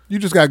you. You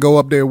just got to go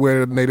up there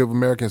where Native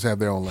Americans have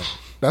their own land.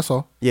 That's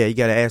all. Yeah, you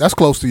gotta ask. That's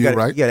close to you, gotta-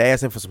 right? You gotta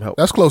ask them for some help.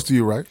 That's close to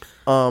you, right?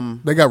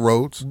 They got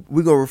roads.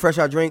 We're gonna refresh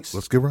our drinks.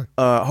 Let's get right.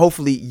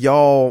 Hopefully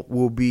y'all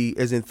will be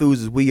as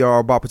enthused as we are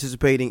about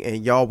participating,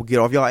 and y'all will get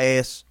off y'all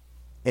ass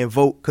and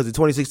vote, because in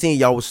 2016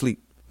 y'all was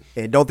asleep.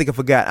 And don't think I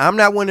forgot. I'm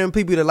not one of them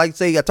people that like to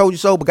say I told you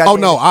so, but Oh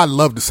no, I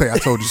love to say I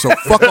told you so.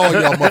 Fuck all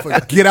y'all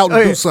motherfuckers. Get out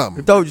and do I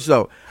something. told you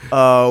so.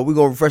 We're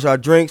gonna refresh our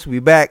drinks. We'll be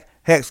back.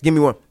 Hex, give me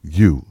one.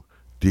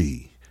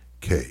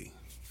 UDK.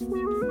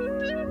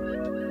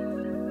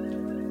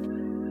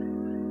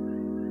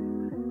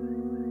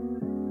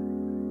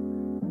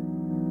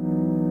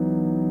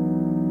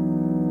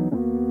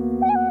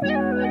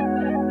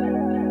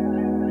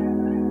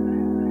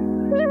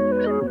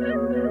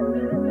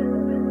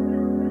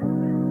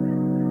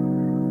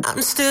 I'm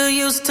still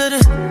used to the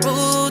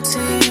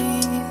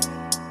routine.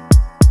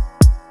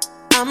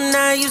 I'm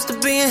not used to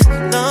being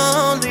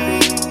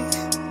lonely.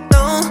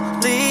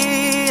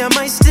 I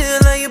might still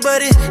love you,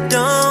 but it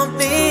don't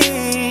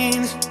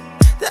mean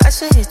that I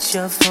should hit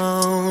your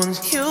phone.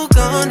 You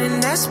gone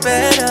and that's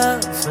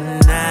better for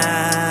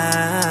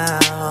now.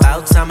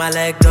 About time I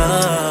let go,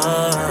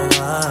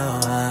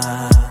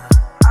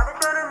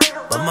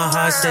 but my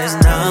heart says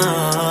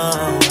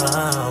no.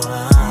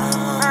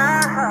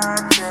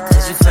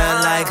 You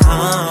felt like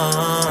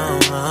home.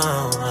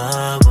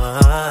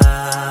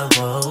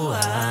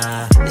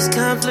 It's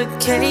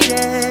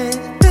complicated,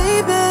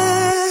 baby.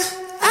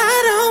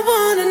 I don't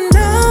wanna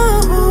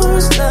know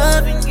who's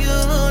loving you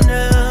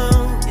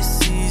now.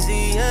 It's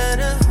easier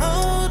to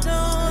hold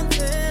on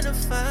than to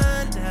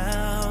find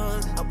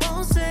out. I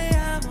won't say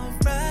I'm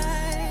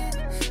alright,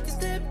 'cause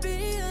there'd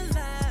be a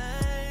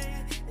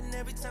lie. And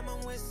every time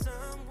I'm with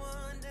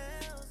someone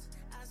else,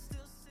 I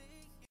still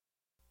see you.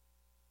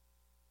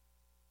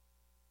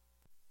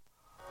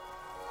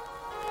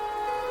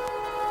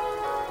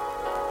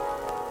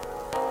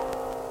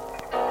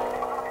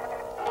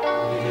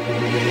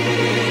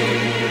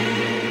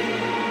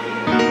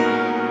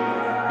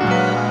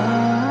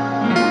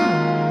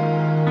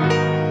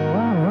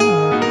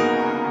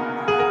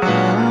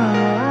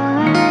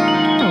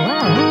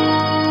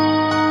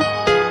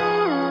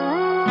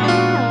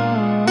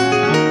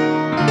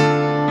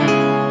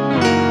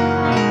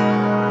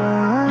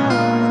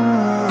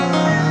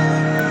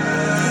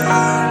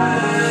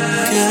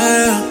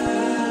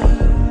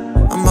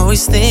 I'm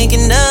always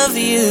thinking of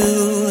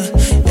you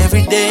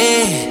every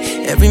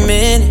day, every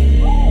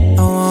minute.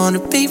 I wanna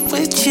be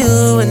with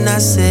you, and I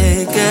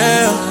say,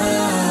 girl,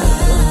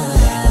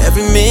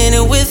 every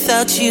minute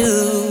without you,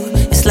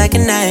 it's like a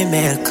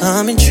nightmare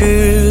coming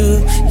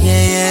true.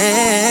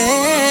 Yeah.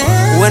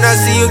 When I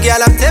see you,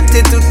 girl, I'm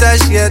tempted to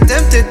touch, yeah,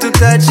 tempted to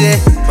touch it.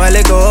 While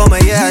I go home,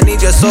 yeah, I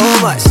need you so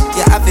much.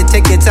 Yeah, I feel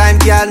take your time,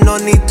 girl, no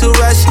need to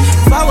rush.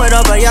 Forward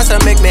over, yes, so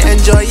make me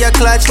enjoy your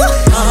clutch. Oh,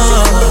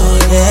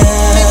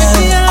 yeah. Make me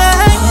feel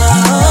like,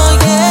 oh,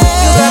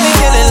 yeah. You got me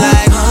feeling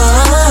like,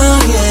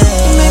 oh,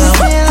 yeah. You make me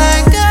feel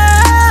like,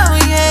 oh,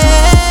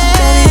 yeah.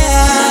 Baby,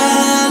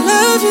 I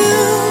love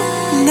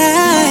you. Now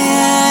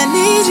I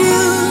need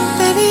you.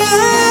 Baby, I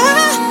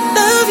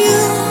love you.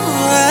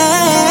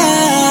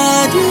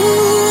 I do.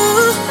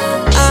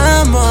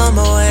 I'm on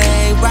my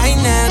way right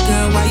now,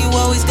 girl. Why you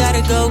always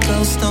gotta go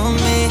ghost on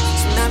me?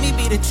 Tsunami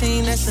be the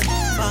team that's a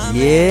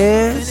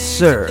Yes,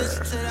 sir.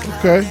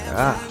 Okay.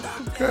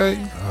 Okay.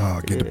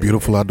 Get the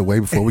beautiful out the way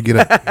before we get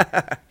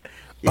up.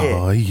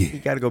 Oh, yeah. You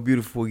gotta go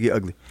beautiful before we get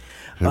ugly.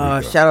 we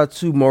go. Shout out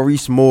to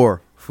Maurice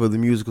Moore for the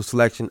musical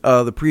selection,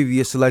 the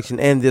previous selection,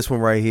 and this one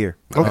right here.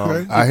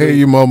 Okay. I hear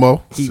you,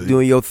 Momo. Keep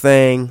doing your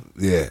thing.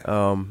 Yeah.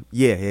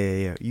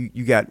 Yeah.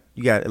 You got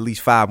at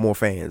least 5 more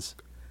fans.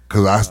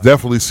 Because I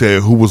definitely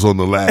said who was on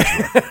the last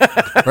one.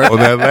 On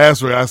that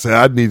last one, I said,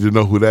 I need to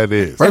know who that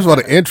is. First of all,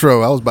 the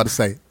intro, I was about to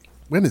say,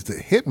 when is the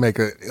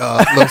Hitmaker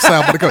little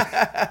sound?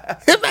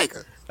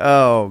 Hitmaker.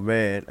 Oh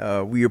man,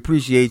 we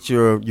appreciate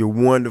your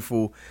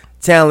wonderful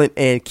talent,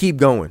 and keep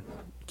going.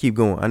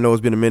 I know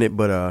it's been a minute,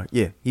 but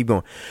yeah, keep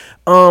going.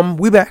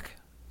 We back.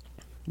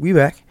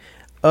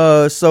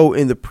 So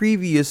in the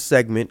previous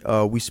segment,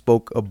 we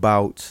spoke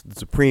about the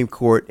Supreme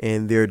Court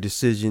and their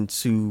decision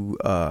to,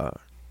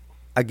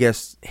 I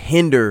guess,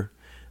 hinder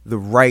the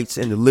rights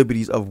and the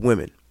liberties of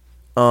women.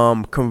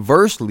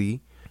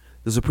 Conversely,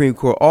 the Supreme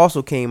Court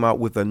also came out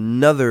with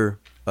another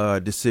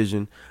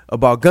decision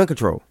about gun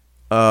control.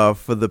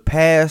 For the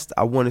past,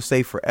 I want to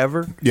say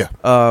forever. Yeah.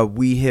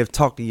 We have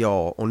talked to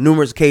y'all on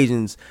numerous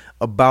occasions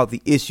about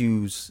the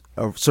issues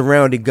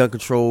surrounding gun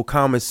control,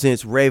 common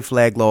sense, red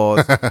flag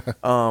laws.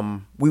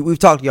 We've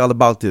talked to y'all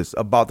about this,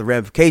 about the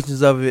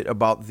ramifications of it,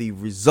 about the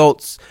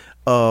results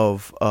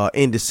of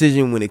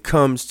indecision when it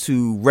comes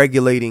to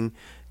regulating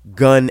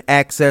gun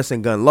access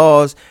and gun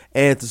laws.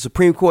 And the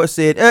Supreme Court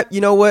said, you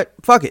know what?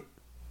 Fuck it.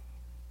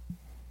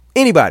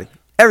 Anybody,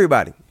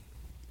 everybody.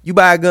 You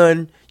buy a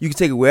gun, you can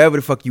take it wherever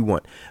the fuck you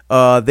want.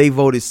 They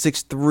voted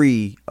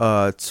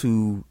 6-3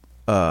 to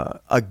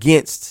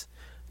against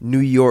New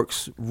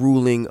York's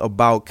ruling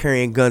about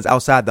carrying guns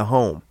outside the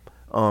home.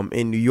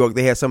 In New York,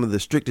 they had some of the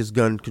strictest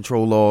gun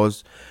control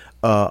laws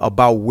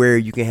about where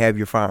you can have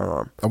your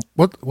firearm.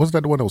 What was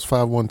that? The one that was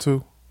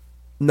 512?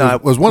 No,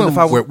 was one of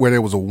them where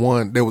there was a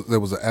one. There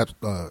was a.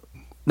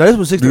 No, this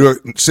was 6'3". New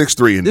York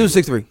 6'3". And This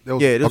was 6'3".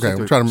 Yeah, this okay. was 6'3".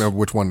 I'm trying to remember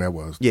which one that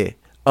was. Yeah.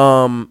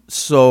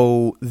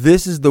 So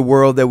this is the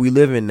world that we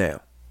live in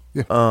now.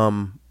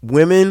 Yeah.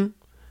 Women,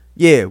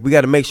 yeah, we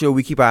got to make sure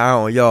we keep our eye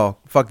on y'all.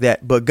 Fuck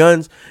that. But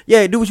guns,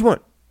 yeah, do what you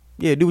want.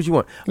 Yeah, do what you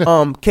want.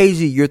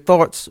 KG, your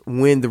thoughts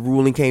when the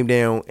ruling came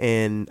down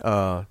and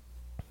for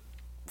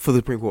the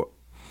Supreme Court?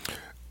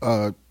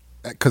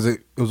 Because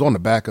it was on the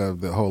back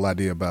of the whole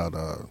idea about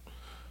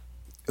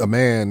a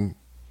man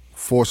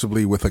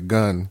forcibly with a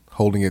gun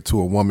holding it to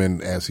a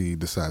woman as he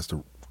decides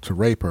to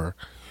rape her,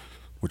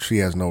 which she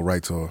has no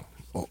rights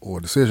or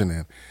decision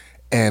in.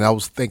 And I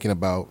was thinking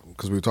about,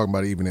 because we were talking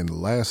about it even in the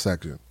last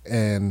section,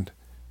 and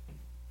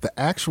the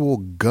actual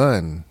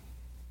gun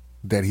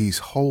that he's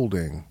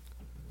holding,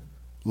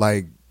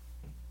 like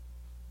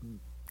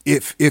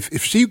if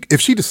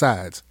she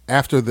decides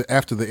after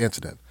the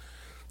incident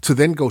to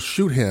then go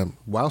shoot him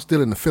while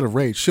still in the fit of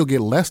rage, she'll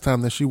get less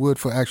time than she would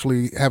for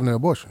actually having an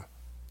abortion.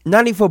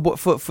 Not even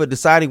for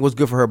deciding what's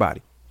good for her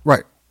body.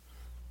 Right.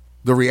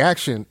 The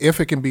reaction, if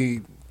it can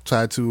be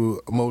tied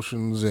to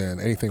emotions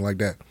and anything like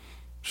that,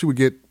 she would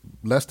get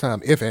less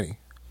time, if any,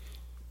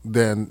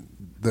 than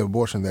the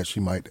abortion that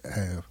she might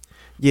have.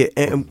 Yeah,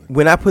 and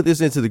when I put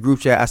this into the group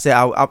chat, I said,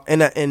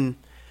 in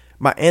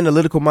my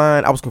analytical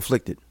mind, I was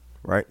conflicted,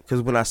 right?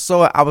 Because when I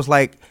saw it, I was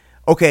like,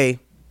 okay,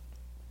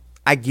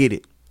 I get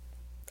it.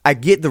 I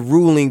get the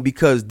ruling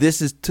because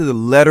this is to the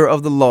letter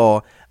of the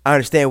law. I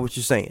understand what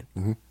you're saying.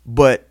 Mm-hmm.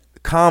 But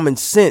common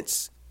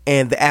sense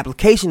and the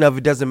application of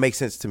it doesn't make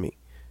sense to me.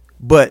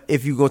 But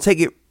if you're going to take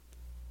it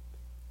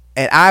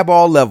at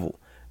eyeball level,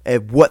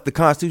 at what the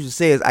Constitution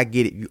says, I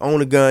get it. You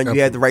own a gun, Absolutely.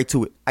 You have the right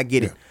to it. I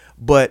get it.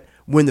 But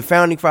when the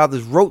Founding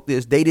Fathers wrote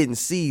this, they didn't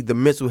see the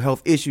mental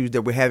health issues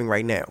that we're having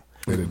right now.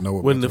 They didn't know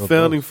what when the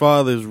Founding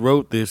Fathers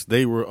wrote this,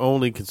 they were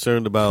only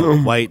concerned about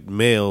white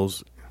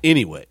males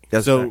anyway.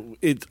 That's so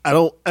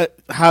right.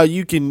 How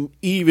you can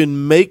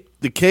even make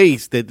the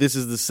case that this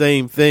is the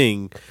same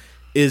thing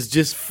is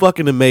just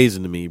fucking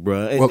amazing to me,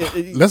 bro. Well,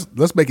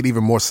 let's make it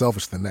even more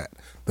selfish than that.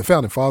 The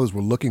Founding Fathers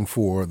were looking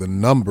for the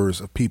numbers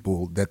of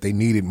people that they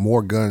needed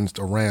more guns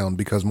around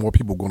because more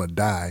people were going to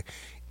die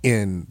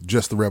in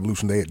just the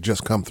revolution they had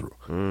just come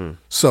through.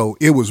 So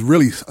it was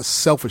really a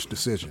selfish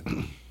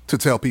decision to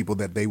tell people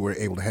that they were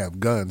able to have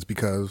guns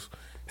because,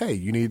 hey,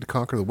 you needed to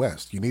conquer the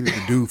West. You needed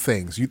to do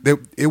things.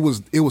 It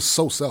was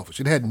so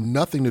selfish. It had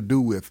nothing to do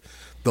with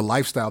the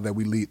lifestyle that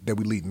we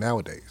lead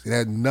nowadays. It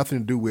had nothing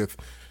to do with.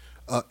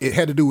 It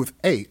had to do with,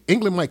 hey,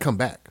 England might come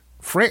back.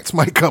 France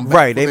might come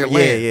back for their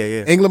land.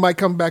 Yeah. England might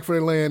come back for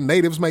their land.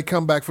 Natives might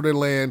come back for their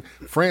land.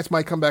 France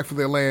might come back for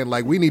their land.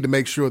 Like, we need to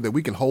make sure that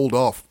we can hold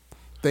off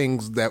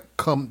things that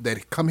come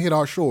hit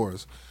our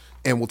shores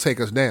and will take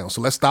us down. So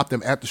let's stop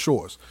them at the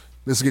shores.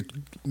 Let's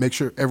make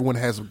sure everyone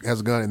has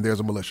a gun and there's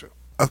a militia.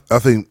 I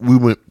think we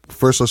went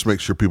first. Let's make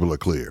sure people are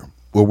clear.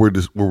 What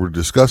we're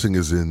discussing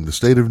is in the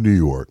state of New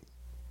York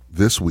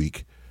this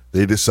week.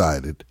 They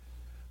decided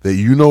that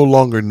you no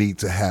longer need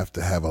to have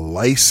a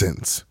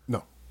license.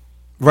 No.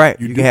 Right.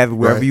 You can have it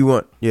wherever you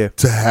want. Yeah.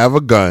 To have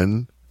a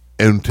gun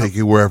and take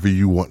it wherever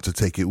you want to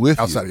take it with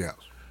you. Outside of your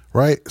house.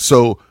 Right.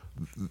 So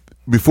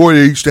before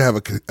they used to have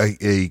a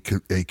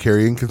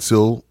carry and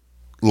conceal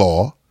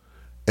law,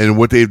 and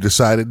what they've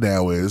decided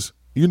now is,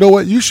 you know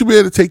what, you should be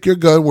able to take your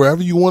gun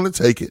wherever you want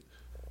to take it,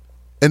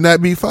 and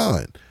that'd be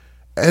fine.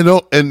 And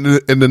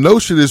the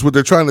notion is what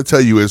they're trying to tell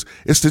you is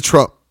it's the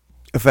Trump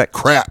effect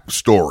crap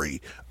story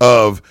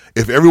of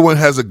if everyone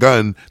has a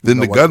gun, then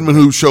the gunman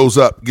who shows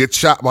up gets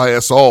shot by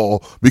us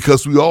all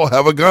because we all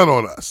have a gun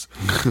on us.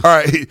 All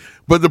right.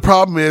 But the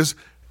problem is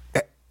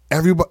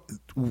everybody,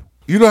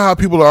 you know how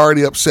people are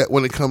already upset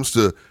when it comes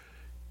to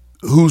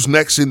who's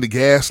next in the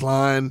gas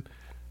line,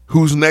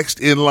 who's next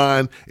in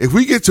line. If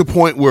we get to a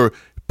point where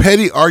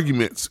petty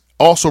arguments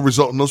also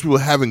result in those people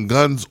having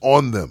guns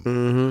on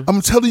them, I'm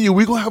telling you,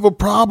 we're going to have a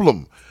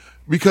problem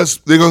because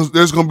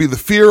there's going to be the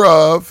fear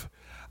of,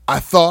 I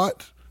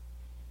thought,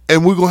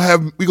 and we're gonna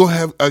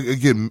have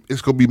again.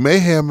 It's gonna be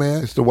mayhem,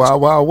 man. It's the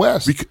Wild Wild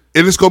West, and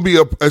it's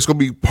gonna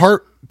be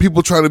part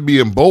people trying to be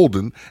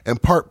emboldened,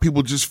 and part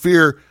people just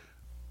fear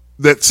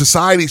that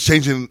society's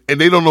changing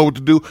and they don't know what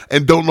to do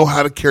and don't know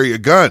how to carry a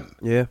gun.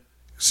 Yeah.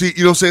 See,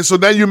 you know what I'm saying? So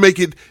now you make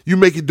it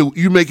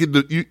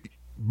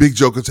big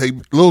joker take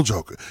little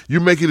joker.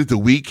 You're making it the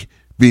weak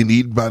being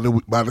eaten by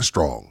the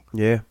strong.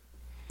 Yeah.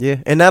 Yeah,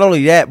 and not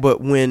only that,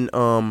 but when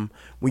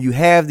you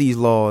have these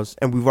laws,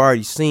 and we've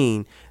already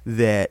seen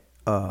that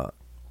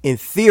in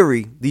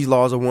theory these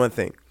laws are one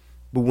thing,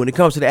 but when it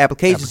comes to the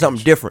application,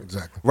 something different.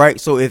 Exactly.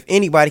 Right? So if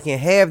anybody can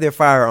have their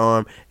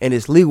firearm and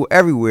it's legal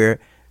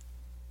everywhere,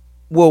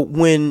 well,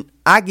 when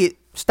I get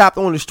stopped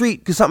on the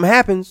street because something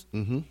happens,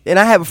 and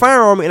I have a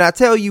firearm, and I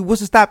tell you,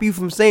 what's to stop you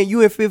from saying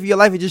you in fear for your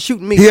life and just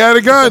shooting me? He had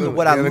a gun.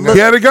 He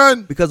had a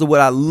gun because of what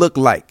I look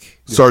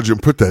like.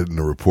 Sergeant, put that in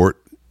the report.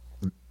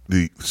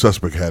 The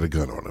suspect had a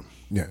gun on him.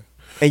 Yeah.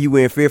 And you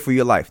were in fear for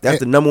your life. That's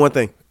the number one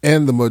thing.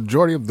 And the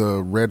majority of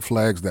the red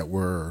flags that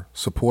were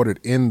supported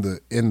in the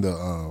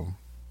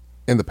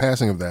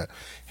passing of that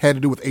had to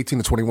do with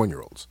 18 to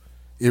 21-year-olds.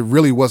 It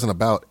really wasn't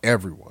about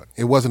everyone.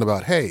 It wasn't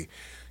about, hey,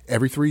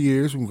 every 3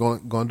 years we're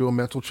going to do a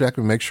mental check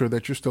and make sure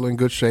that you're still in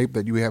good shape,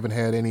 that you haven't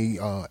had any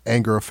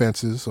anger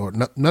offenses or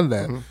none of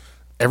that. Mm-hmm.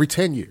 Every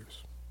 10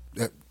 years.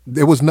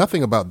 There was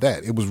nothing about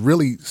that. It was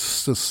really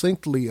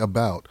succinctly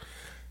about,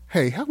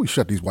 hey, how we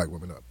shut these white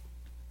women up?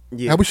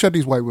 Yeah. How we shut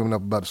these white women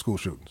up about the school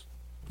shootings?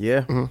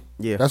 Yeah, mm-hmm.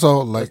 Yeah. That's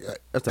all. Like,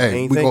 that's the hey,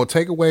 main we're thing. gonna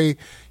take away.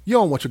 You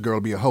don't want your girl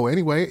to be a hoe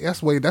anyway. That's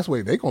the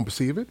way they gonna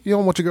perceive it. You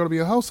don't want your girl to be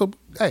a hoe. So,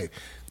 hey,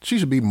 she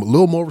should be a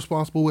little more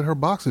responsible with her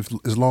box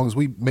as long as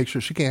we make sure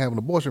she can't have an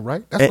abortion.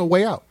 Right? That's the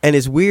way out. And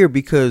it's weird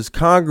because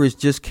Congress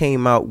just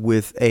came out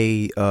with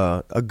a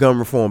gun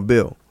reform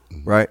bill.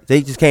 Right?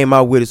 They just came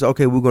out with it. So,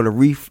 okay, we're gonna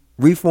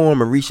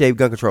reform and reshape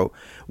gun control.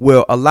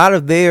 Well, a lot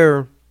of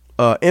their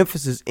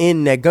emphasis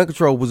in that gun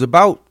control was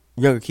about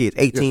younger kids,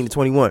 18 to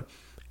 21.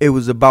 It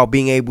was about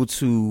being able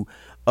to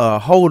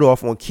hold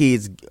off on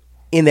kids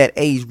in that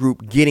age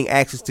group getting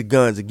access to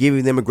guns and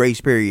giving them a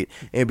grace period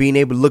and being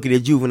able to look at their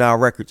juvenile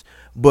records.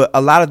 But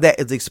a lot of that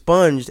is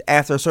expunged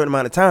after a certain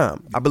amount of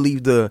time. I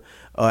believe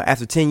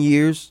after 10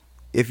 years,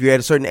 if you're at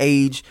a certain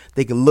age,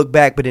 they can look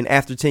back. But then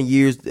after 10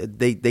 years,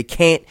 they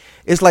can't.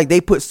 It's like they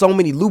put so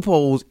many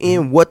loopholes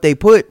in what they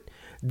put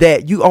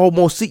that you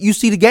almost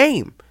see the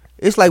game.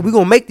 It's like we're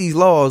going to make these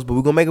laws, but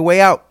we're going to make a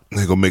way out.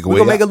 They're going to make a way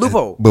out. We're going to make a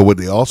loophole. But what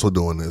they also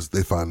doing is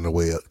they finding a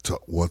way to,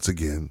 once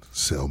again,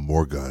 sell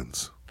more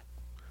guns.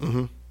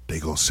 Mm-hmm.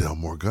 They going to sell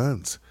more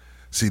guns.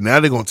 See,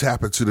 now they're going to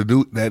tap into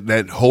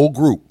that whole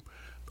group.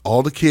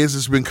 All the kids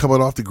that's been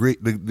coming off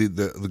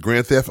the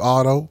Grand Theft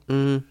Auto,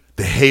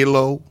 the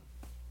Halo.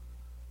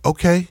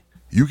 Okay,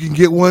 you can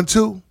get one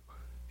too.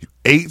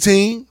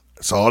 18,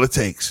 that's all it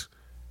takes.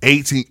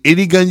 18,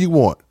 any gun you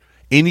want,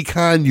 any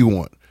kind you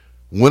want,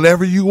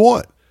 whenever you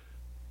want.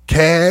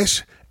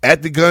 Cash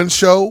at the gun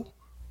show,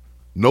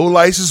 no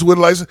license with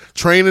license,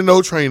 training,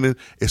 no training,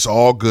 it's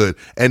all good.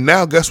 And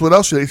now guess what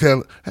else they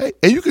tell? Hey,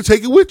 and you can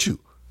take it with you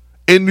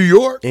in New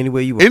York,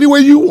 anywhere you want.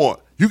 Anywhere you want,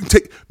 you can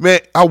take.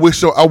 Man, I wish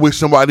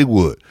somebody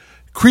would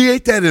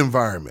create that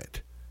environment.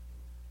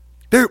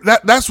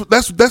 That's what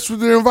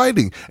they're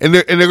inviting, and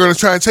they're going to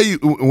try and tell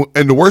you.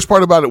 And the worst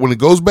part about it, when it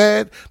goes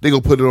bad, they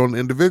gonna put it on the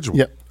individual.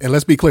 Yep. And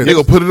let's be clear, they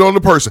gonna put it on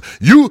the person.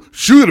 You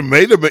should have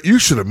made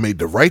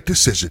the right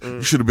decision.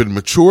 You should have been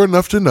mature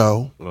enough to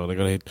know. Well, they're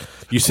gonna.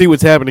 You see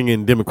what's happening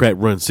in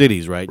Democrat-run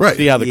cities, right? Right. You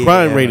see how the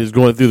crime rate is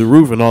going through the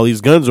roof, and all these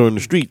guns are in the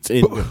streets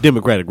in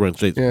Democratic-run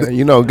cities.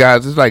 Yeah,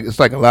 guys, it's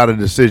like a lot of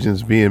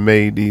decisions being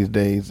made these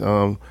days.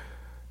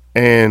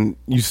 And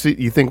you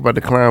think about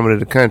the climate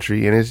of the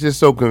country, and it's just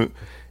so.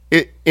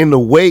 In the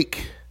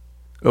wake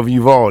of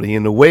Uvalde,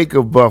 in the wake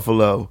of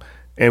Buffalo,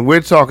 and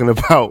we're talking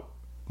about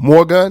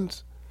more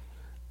guns.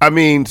 I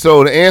mean,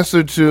 so the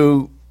answer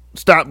to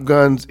stop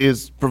guns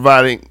is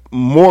providing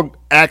more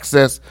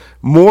access,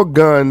 more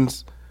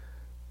guns.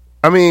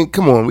 I mean,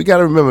 come on, we got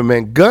to remember,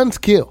 man, guns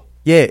kill.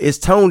 Yeah, it's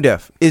tone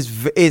deaf. It's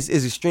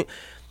extreme.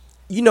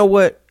 You know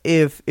what?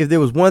 If there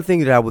was one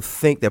thing that I would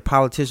think that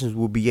politicians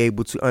will be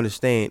able to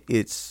understand,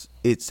 it's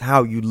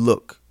how you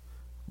look.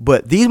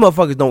 But these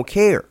motherfuckers don't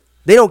care.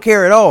 They don't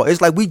care at all. It's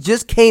like we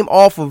just came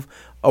off of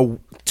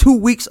 2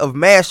 weeks of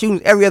mass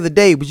shootings every other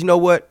day. But you know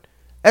what?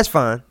 That's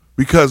fine.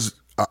 Because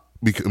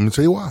let me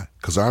tell you why.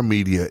 Because our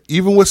media,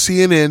 even with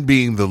CNN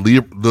being the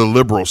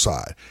liberal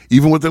side,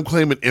 even with them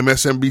claiming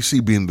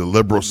MSNBC being the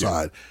liberal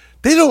side,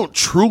 they don't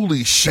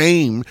truly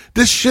shame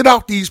this shit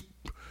out these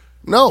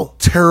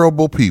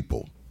terrible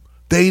people.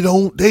 They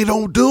don't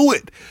do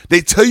it.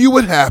 They tell you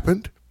what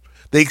happened.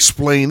 They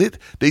explain it.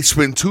 They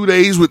spend 2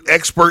 days with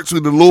experts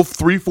with the little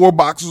 3-4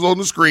 boxes on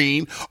the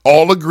screen,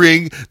 all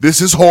agreeing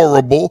this is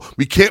horrible.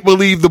 We can't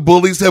believe the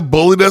bullies have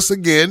bullied us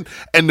again.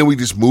 And then we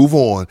just move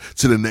on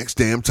to the next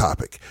damn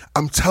topic.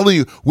 I'm telling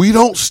you, we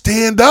don't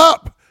stand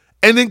up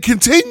and then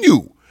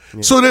continue.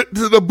 Yeah. So that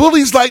the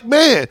bullies like,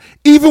 man,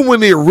 even when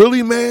they're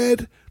really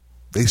mad,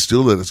 they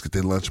still let us get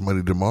their lunch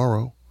money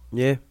tomorrow.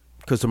 Yeah.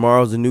 Because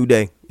tomorrow's a new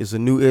day. It's a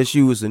new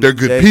issue. It's a new They're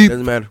good day. people,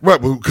 Doesn't matter. right?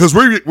 Because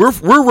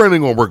we're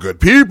running on. We're good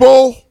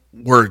people.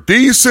 We're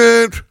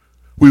decent.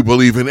 We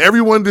believe in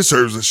everyone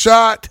deserves a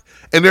shot.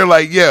 And they're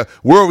like, yeah,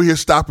 we're over here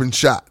stopping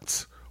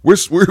shots.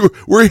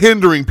 We're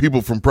hindering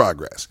people from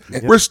progress.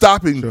 Yep. We're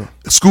stopping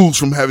schools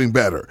from having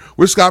better.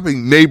 We're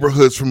stopping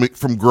neighborhoods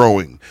from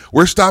growing.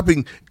 We're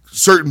stopping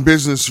certain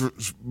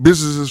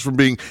businesses from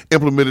being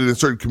implemented in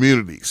certain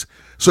communities.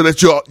 So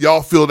that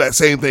y'all feel that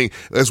same thing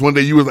as one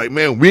day you was like,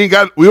 man, we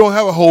don't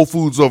have a Whole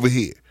Foods over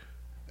here.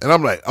 And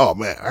I'm like, oh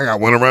man, I got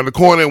one around the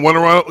corner and one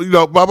around,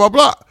 blah, blah,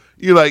 blah.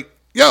 You're like,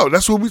 yo,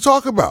 that's what we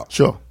talk about.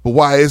 Sure. But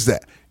why is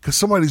that? Because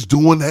somebody's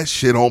doing that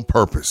shit on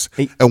purpose.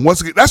 And once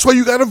again, that's why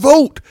you got to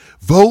vote.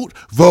 Vote,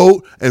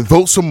 and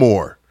vote some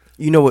more.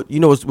 You know what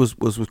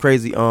was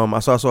crazy? I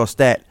saw a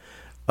stat.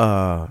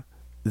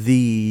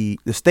 The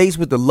states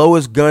with the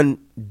lowest gun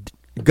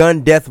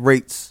death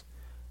rates,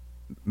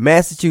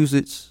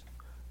 Massachusetts,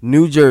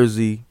 New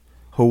Jersey,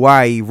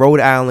 Hawaii, Rhode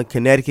Island,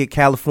 Connecticut,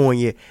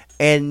 California,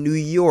 and New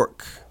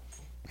York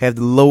have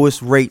the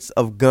lowest rates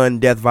of gun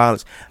death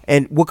violence.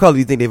 And what color do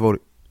you think they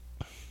voted?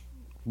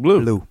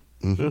 Blue.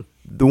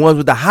 The ones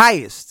with the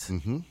highest: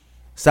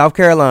 South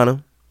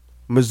Carolina,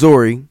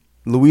 Missouri,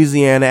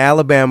 Louisiana,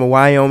 Alabama,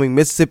 Wyoming,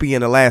 Mississippi,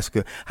 and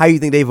Alaska. How do you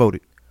think they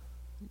voted?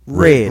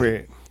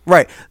 Red.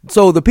 Right.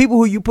 So the people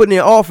who you put in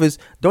office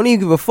don't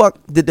even give a fuck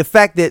that the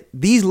fact that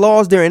these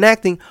laws they're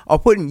enacting are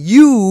putting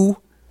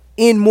you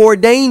in more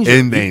danger.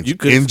 You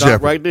could have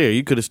stopped right there.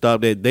 You could have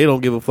stopped that. They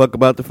don't give a fuck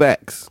about the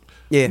facts.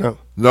 Yeah.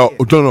 No.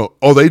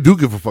 Oh, they do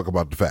give a fuck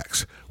about the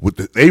facts.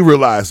 They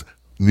realize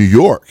New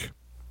York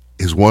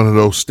is one of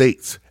those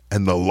states,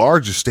 and the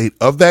largest state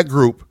of that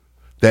group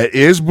that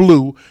is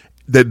blue,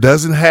 that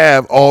doesn't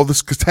have all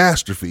this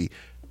catastrophe,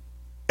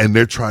 and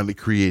they're trying to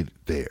create it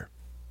there.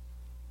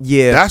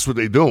 Yeah. That's what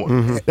they're doing.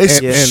 Mm-hmm. They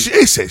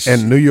say shit.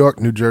 And New York,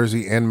 New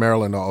Jersey, and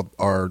Maryland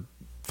are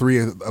three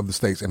of the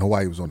states, and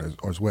Hawaii was on there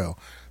as well,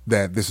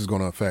 that this is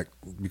going to affect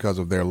because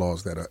of their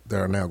laws that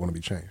are now going to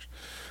be changed.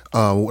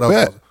 One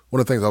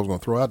of the things I was going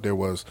to throw out there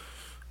was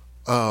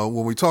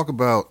when we talk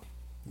about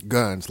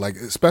guns, like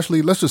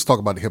especially, let's just talk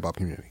about the hip hop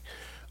community,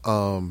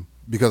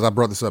 because I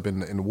brought this up in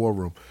the war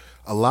room.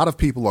 A lot of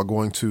people are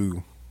going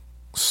to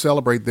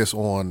celebrate this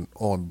on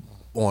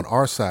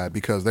our side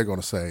because they're going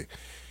to say,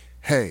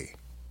 "Hey,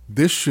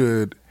 this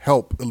should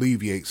help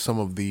alleviate some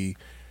of the,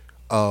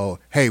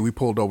 hey, we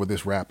pulled over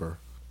this rapper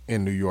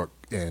in New York."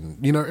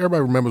 And,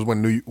 everybody remembers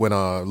when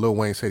Lil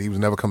Wayne said he was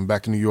never coming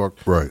back to New York,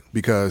 right?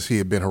 Because he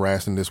had been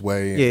harassed in this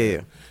way. And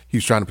yeah. He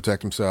was trying to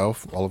protect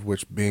himself, all of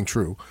which being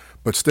true.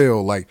 But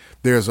still, like,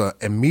 there's an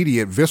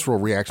immediate visceral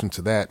reaction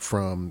to that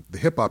from the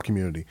hip hop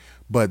community.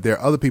 But there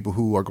are other people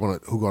who are going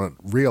to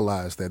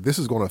realize that this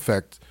is going to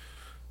affect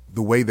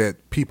the way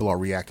that people are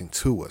reacting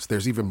to us.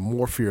 There's even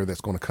more fear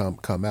that's going to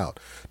come out.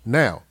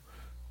 Now,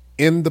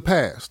 in the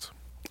past,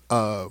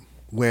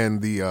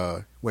 when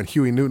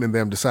Huey Newton and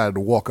them decided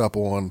to walk up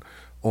on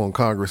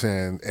Congress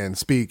and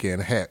speak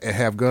and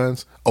have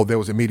guns, there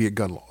was immediate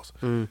gun laws.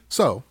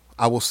 So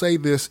I will say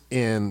this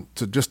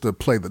to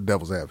play the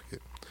devil's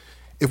advocate.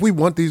 If we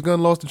want these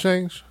gun laws to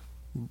change,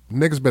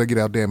 niggas better get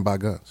out there and buy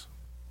guns.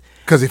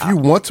 Because if you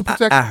want to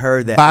protect, I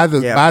heard that. buy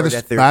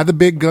the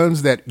big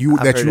guns that you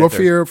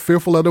are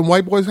fearful of them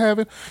white boys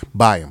having,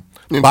 buy them,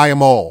 buy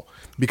them all.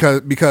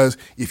 Because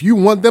if you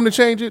want them to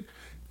change it,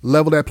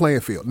 level that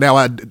playing field. Now,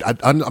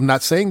 I'm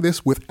not saying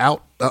this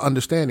without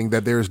understanding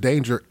that there is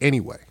danger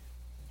anyway.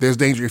 There's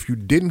danger if you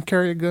didn't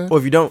carry a gun. Or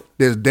if you don't.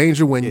 There's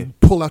danger when you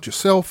pull out your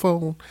cell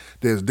phone.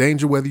 There's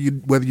danger whether you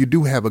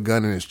do have a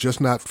gun and it's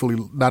just not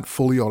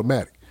fully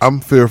automatic. I'm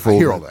fearful. I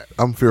hear all that.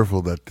 I'm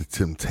fearful that the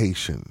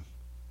temptation,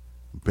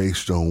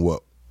 based on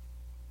what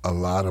a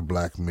lot of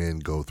black men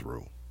go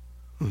through,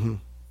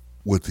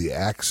 with the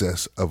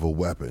access of a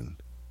weapon,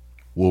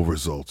 will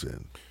result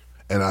in.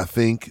 And I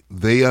think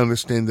they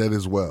understand that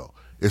as well.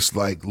 It's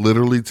like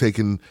literally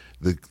taking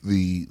the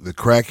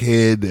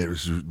crackhead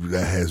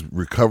that has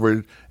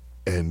recovered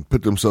and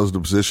put themselves in a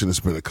position. It's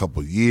been a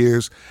couple of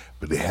years,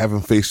 but they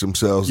haven't faced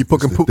themselves. You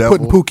putting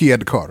Pookie at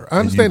the Carter. I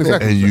understand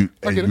exactly.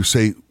 And you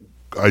say,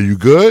 "Are you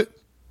good?"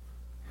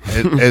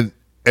 And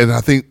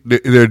I think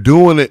they're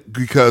doing it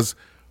because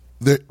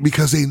they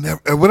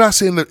never. And what I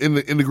say in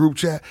the group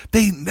chat,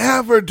 they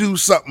never do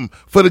something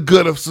for the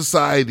good of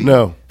society.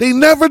 No, they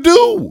never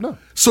do. No.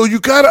 So you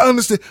got to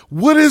understand,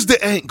 what is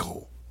the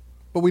angle?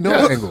 But we know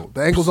the angle.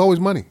 The angle's always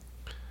money.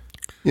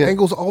 Yeah. The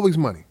angle's always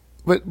money.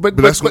 But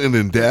that's going to end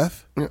in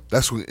death. Yeah.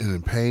 That's going to end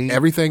in pain.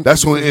 Everything.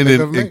 That's going to end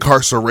in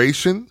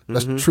incarceration.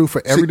 That's true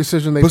for every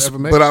decision they've ever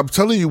made. But I'm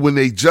telling you, when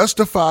they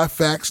justify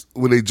facts,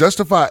 when they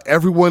justify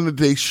everyone that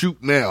they shoot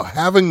now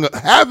having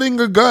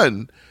a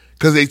gun,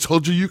 because they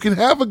told you can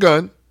have a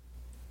gun.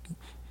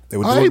 They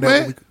were doing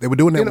that. They were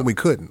doing that when we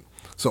couldn't.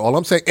 So all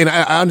I'm saying, and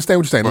I understand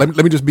what you're saying.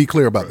 Let me just be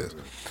clear about this.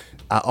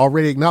 I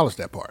already acknowledged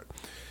that part.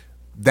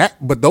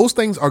 But those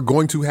things are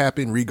going to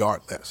happen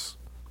regardless.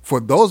 For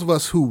those of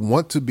us who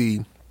want to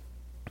be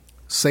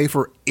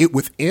safer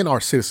within our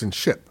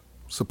citizenship,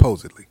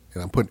 supposedly,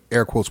 and I'm putting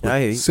air quotes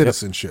with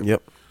citizenship,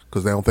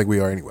 because they don't think we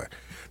are anyway.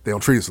 They don't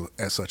treat us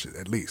as such,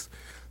 at least.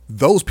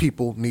 Those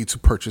people need to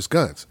purchase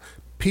guns.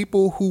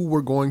 People who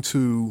were going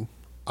to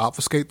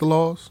obfuscate the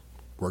laws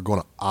were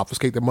going to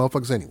obfuscate the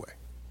motherfuckers anyway.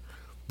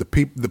 The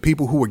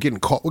people who were getting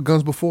caught with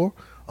guns before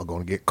are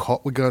going to get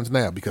caught with guns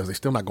now because they're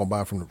still not going to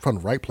buy them from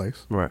the right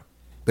place. Right.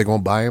 They're going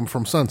to buy them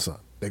from Sun.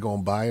 They're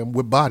going to buy them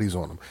with bodies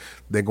on them.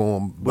 They're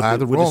going to buy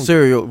the wrong.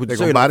 With the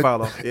cereal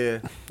file off. Yeah.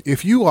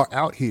 If you are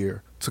out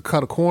here to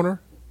cut a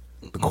corner,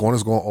 the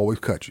corner's going to always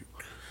cut you.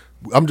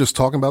 I'm just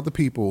talking about the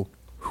people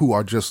who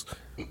are just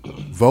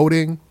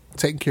voting,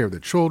 taking care of their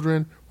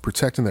children,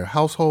 protecting their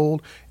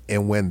household,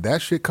 and when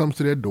that shit comes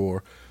to their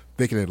door,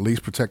 they can at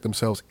least protect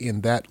themselves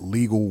in that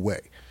legal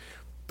way.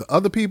 The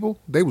other people,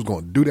 they was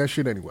going to do that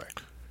shit anyway.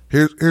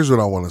 Here's what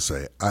I want to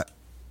say.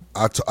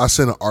 I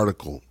sent an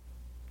article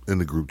in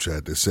the group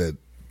chat that said,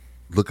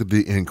 look at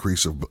the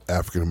increase of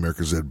African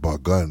Americans that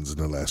bought guns in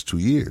the last 2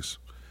 years.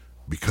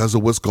 Because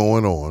of what's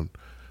going on,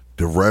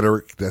 the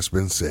rhetoric that's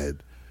been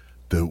said,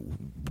 the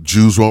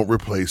Jews won't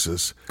replace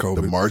us, COVID.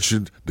 the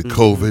marching, the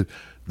COVID,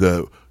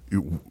 the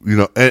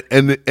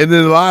and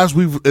the lies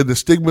and the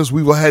stigmas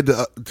we've had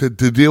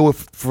to deal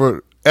with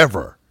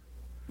forever,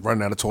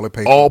 Running out of toilet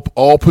paper.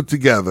 all put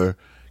together,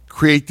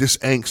 create this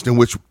angst in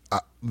which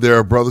there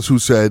are brothers who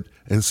said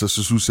and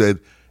sisters who said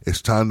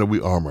it's time that we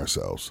arm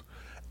ourselves,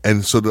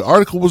 and so the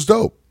article was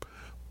dope,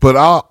 but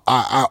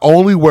I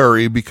only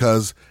worry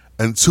because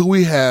until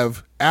we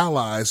have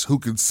allies who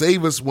can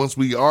save us once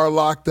we are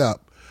locked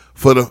up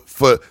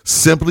for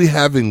simply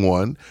having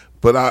one,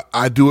 but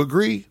I do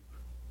agree,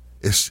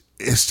 it's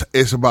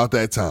about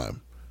that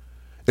time.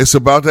 It's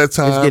about that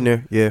time. It's getting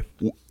there,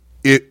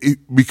 yeah.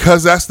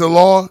 Because that's the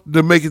law,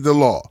 then make it the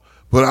law.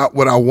 But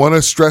what I want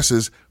to stress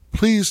is,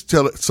 please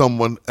tell it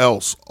someone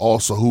else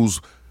also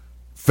who's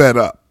fed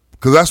up,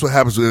 because that's what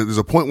happens. There's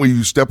a point where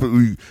you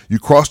you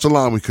cross the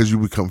line because you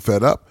become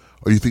fed up,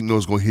 or you think no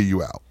one's going to hear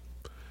you out.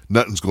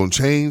 Nothing's going to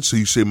change, so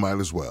you say might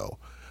as well.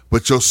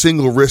 But your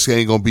single risk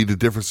ain't going to be the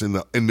difference in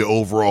the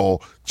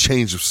overall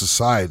change of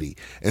society,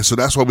 and so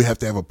that's why we have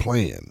to have a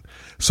plan.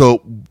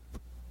 So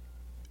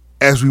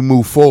as we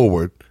move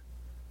forward,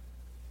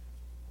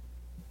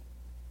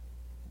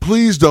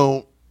 please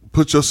don't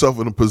put yourself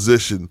in a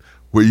position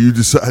where you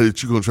decide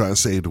that you're going to try and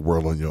save the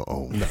world on your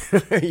own.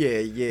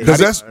 Yeah. Because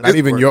that's Not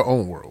even your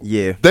own world.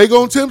 Yeah. they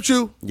going to tempt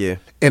you. Yeah.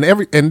 And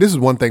this is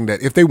one thing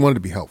that if they wanted to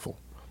be helpful,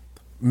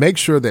 make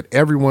sure that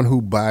everyone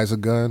who buys a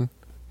gun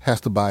has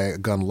to buy a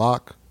gun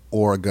lock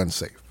or a gun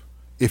safe.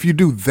 If you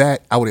do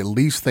that, I would at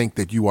least think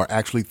that you are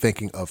actually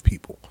thinking of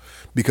people.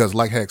 Because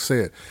like Heck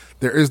said,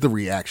 there is the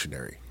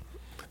reactionary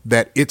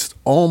that it's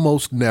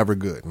almost never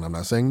good. And I'm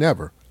not saying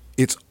never.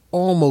 It's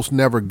almost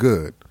never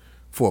good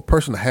for a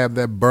person to have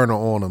that burner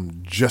on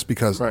them just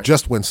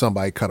when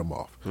somebody cut them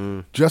off,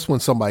 just when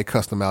somebody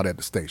cussed them out at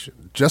the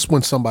station, just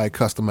when somebody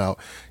cussed them out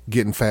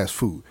getting fast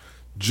food,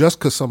 just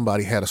because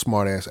somebody had a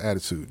smart ass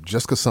attitude,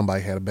 just because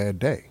somebody had a bad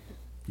day.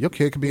 Your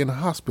kid could be in the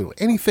hospital.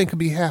 Anything could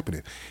be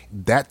happening.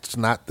 That's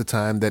not the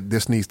time that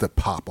this needs to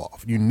pop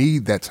off. You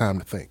need that time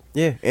to think.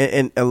 Yeah,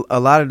 and a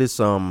lot of this,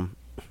 a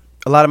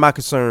lot of my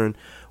concern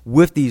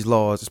with these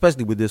laws,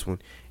 especially with this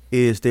one,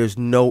 is there's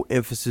no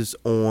emphasis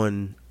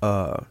on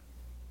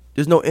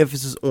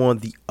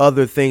the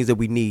other things that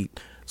we need.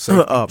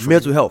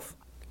 Mental health.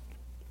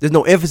 There's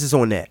no emphasis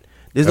on that.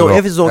 There's no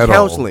emphasis on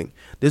counseling.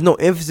 There's no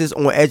emphasis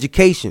on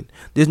education.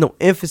 There's no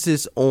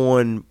emphasis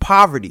on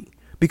poverty,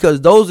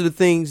 because those are the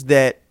things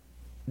that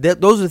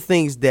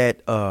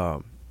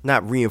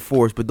not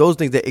reinforce, but those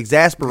things that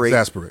exasperate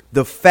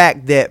the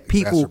fact that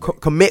people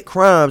commit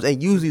crimes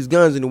and use these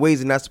guns in the ways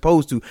they're not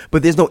supposed to.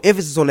 But there's no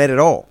emphasis on that at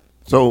all.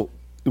 So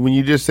when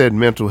you just said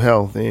mental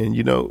health, and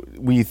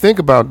when you think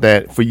about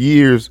that, for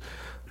years,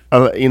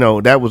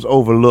 that was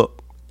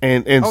overlooked,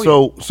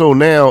 so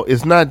now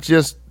it's not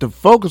just to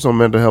focus on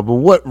mental health, but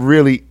what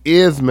really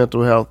is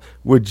mental health,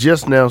 we're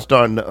just now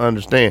starting to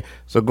understand.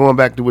 So going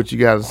back to what you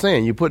guys are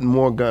saying, you're putting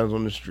more guns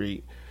on the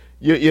street.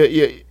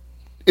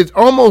 It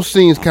almost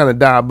seems kind of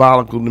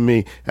diabolical to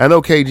me. I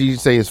know KG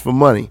say it's for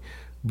money,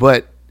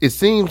 but it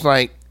seems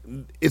like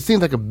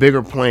a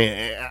bigger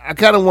plan. I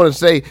kind of want to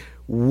say,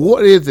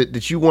 what is it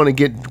that you want to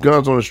get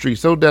guns on the street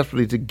so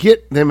desperately to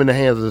get them in the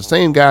hands of the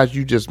same guys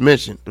you just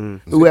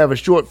mentioned who have a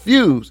short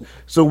fuse,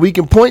 so we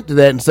can point to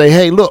that and say,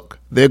 hey, look,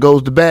 there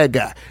goes the bad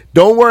guy.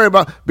 Don't worry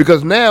about,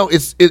 because now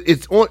it's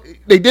on.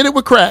 They did it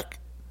with crack.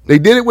 They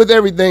did it with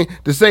everything,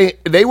 to say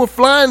they were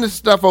flying this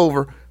stuff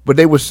over, but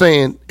they were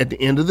saying at the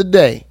end of the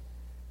day,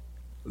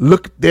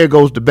 look, there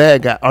goes the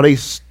bad guy. Are they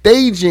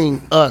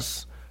staging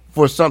us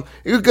for some?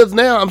 Because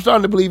now I'm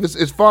starting to believe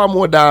it's far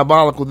more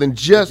diabolical than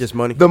just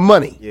money. The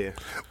money. Yeah.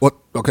 What?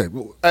 Okay.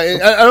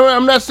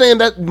 I'm not saying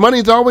that money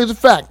is always a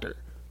factor,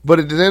 but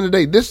at the end of the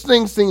day, this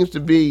thing seems to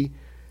be.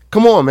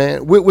 Come on,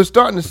 man. We're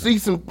starting to see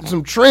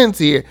some trends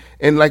here,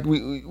 and like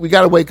we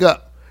got to wake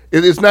up.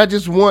 It's not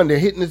just one. They're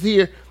hitting us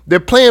here. They're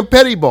playing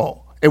petty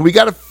ball, and we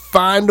got to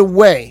find a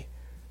way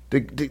to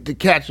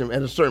catch them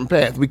at a certain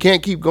path. We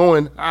can't keep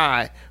going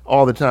high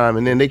all the time,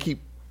 and then they keep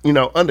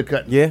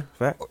undercutting. Yeah,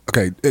 fact.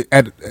 Okay.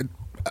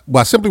 Well,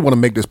 I simply want to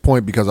make this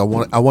point because I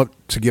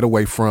want to get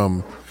away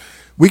from.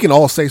 We can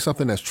all say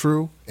something that's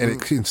true, and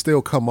it can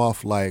still come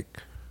off like,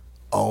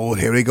 oh,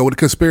 here they go with the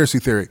conspiracy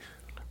theory.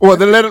 Well,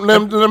 then let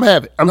them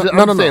have it. I'm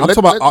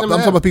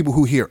talking about people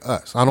who hear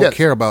us. I don't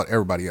care about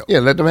everybody else. Yeah,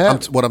 let them have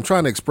it. What I'm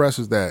trying to express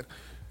is that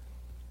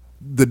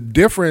the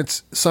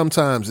difference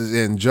sometimes is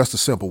in just a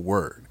simple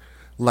word.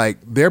 Like,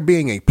 there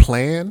being a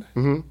plan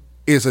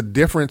is a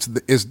difference.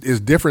 Is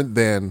different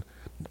than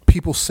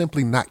people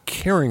simply not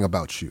caring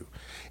about you.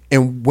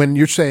 And when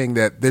you're saying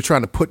that they're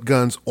trying to put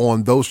guns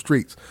on those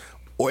streets,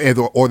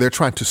 or they're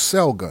trying to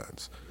sell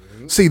guns,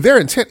 see, their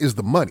intent is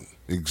the money.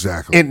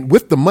 Exactly. And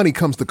with the money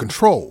comes the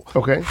control.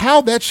 Okay. How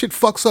that shit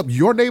fucks up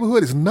your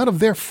neighborhood is none of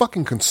their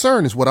fucking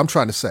concern, is what I'm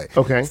trying to say.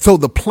 Okay. So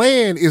the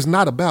plan is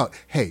not about,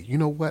 hey, you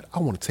know what? I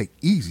want to take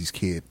Easy's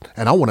kid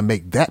and I want to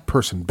make that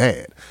person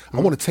bad.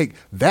 I want to take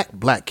that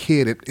black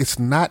kid. It's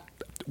not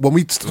when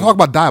we talk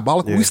about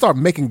diabolical, we start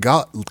making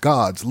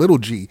gods, little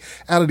g,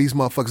 out of these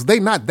motherfuckers. They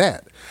not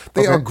that.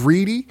 They are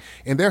greedy,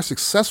 and they're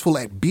successful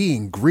at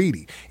being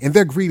greedy. And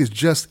their greed is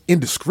just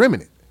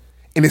indiscriminate.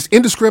 And it's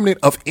indiscriminate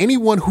of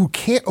anyone who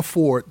can't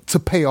afford to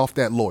pay off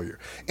that lawyer.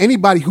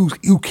 Anybody who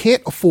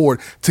can't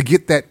afford to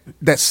get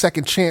that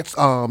second chance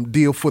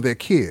deal for their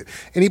kid.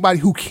 Anybody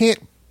who can't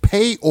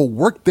pay or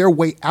work their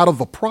way out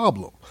of a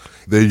problem.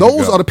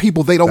 Those are the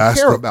people they don't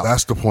care about.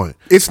 That's the point.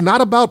 It's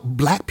not about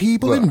black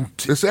people.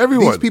 It's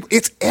everyone. These people,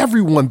 it's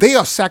everyone. They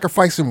are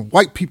sacrificing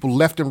white people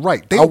left and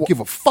right. They don't give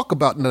a fuck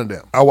about none of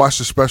them. I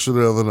watched a special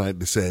the other night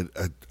that said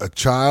a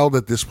child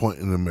at this point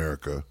in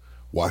America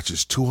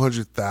watches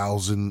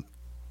 200,000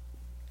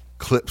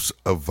 clips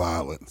of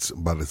violence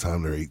by the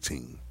time they're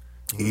 18.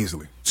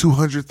 Easily.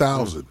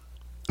 200,000.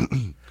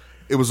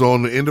 It was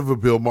on the end of a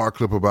Bill Maher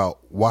clip about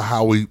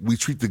how we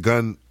treat the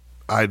gun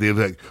idea.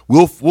 Like,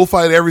 we'll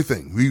fight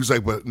everything. He was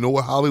like, but know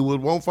what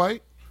Hollywood won't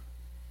fight?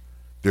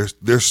 They're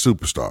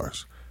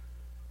superstars.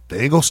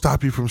 They ain't gonna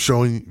stop you from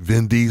showing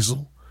Vin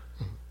Diesel,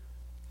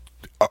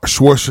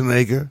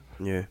 Schwarzenegger,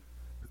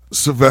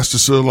 Sylvester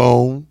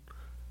Stallone,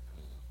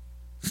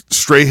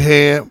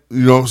 Strahan,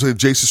 you know what I'm saying,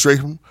 Jason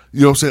Statham,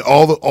 you know what I'm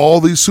saying,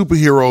 all these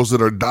superheroes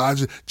that are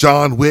dodging,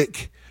 John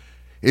Wick,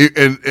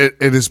 and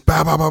it's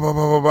bow, bow, bow, bow,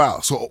 bow, bow, bow.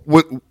 So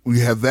what we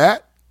have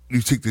that,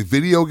 you take the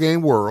video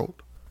game world,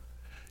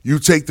 you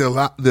take the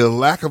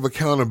lack of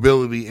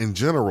accountability in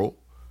general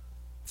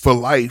for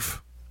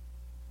life,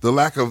 the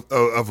lack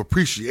of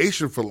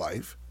appreciation for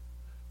life,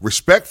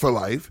 respect for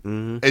life,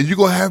 and you're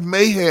going to have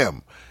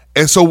mayhem.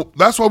 And so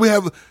that's why we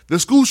have the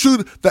school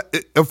shooting.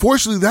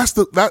 Unfortunately,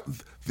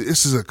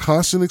 this is a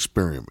constant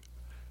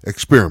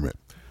experiment.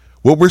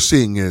 What we're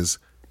seeing is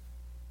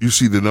you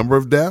see the number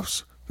of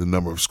deaths, the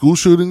number of school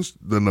shootings,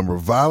 the number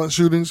of violent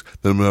shootings,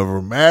 the number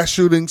of mass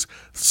shootings,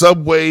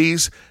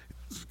 subways,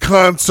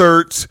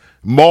 concerts,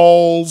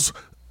 malls,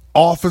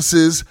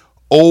 offices,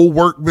 old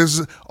work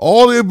business,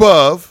 all the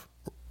above,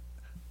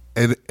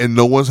 and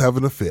no one's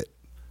having a fit.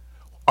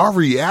 Our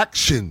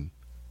reaction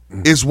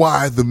is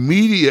why the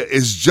media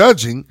is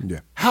judging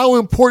how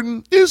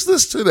important is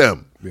this to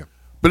them. Yeah.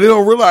 But they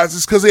don't realize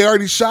it's because they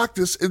already shocked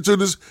us into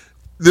this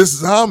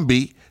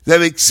zombie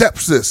that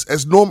accepts this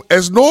as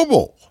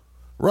normal,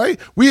 right?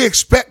 We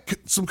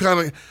expect some kind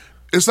of,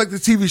 it's like the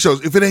TV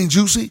shows. If it ain't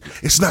juicy,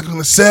 it's not going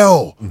to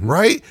sell,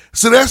 right?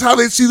 So that's how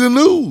they see the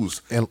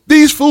news. And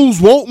these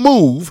fools won't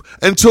move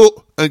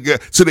until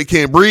they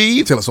can't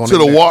breathe, until it's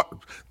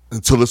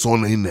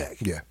on their neck.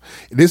 Yeah.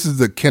 This is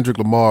the Kendrick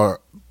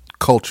Lamar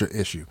culture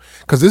issue,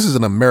 because this is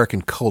an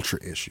American culture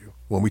issue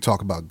when we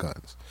talk about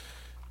guns.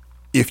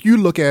 If you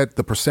look at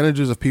the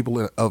percentages of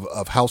people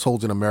of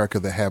households in America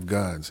that have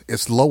guns,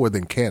 it's lower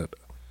than Canada.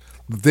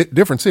 The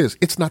difference is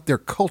it's not their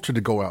culture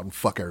to go out and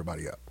fuck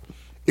everybody up.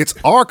 It's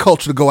our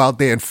culture to go out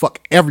there and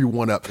fuck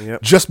everyone up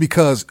just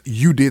because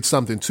you did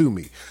something to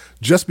me.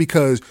 Just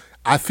because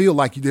I feel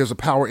like there's a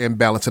power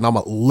imbalance and I'm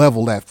going to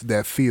level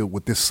that field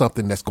with this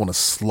something that's going to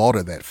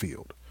slaughter that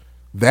field.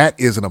 That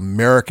is an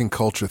American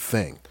culture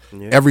thing.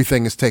 Yeah.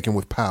 Everything is taken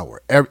with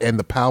power. And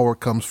the power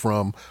comes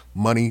from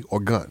money or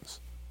guns.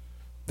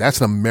 That's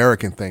an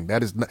American thing.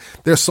 That is not,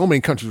 there's so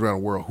many countries around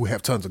the world who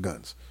have tons of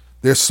guns.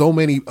 There's so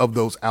many of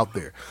those out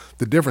there.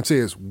 The difference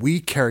is we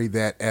carry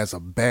that as a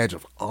badge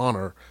of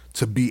honor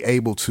to be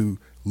able to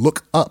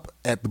look up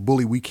at the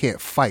bully we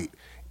can't fight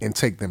and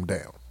take them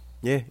down.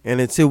 Yeah, and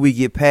until we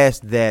get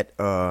past that,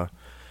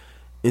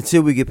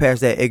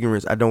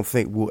 ignorance, I don't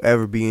think we'll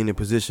ever be in a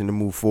position to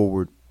move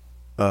forward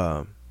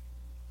as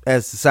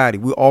a society.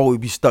 We'll always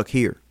be stuck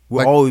here.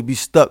 We'll always be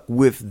stuck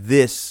with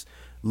this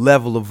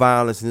level of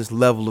violence and this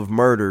level of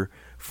murder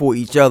for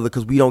each other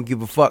because we don't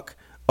give a fuck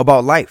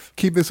about life.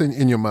 Keep this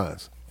in your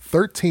minds.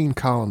 13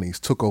 colonies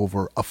took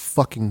over a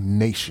fucking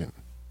nation.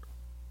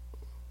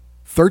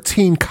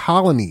 13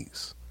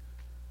 colonies.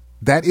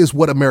 That is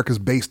what America's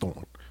based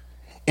on.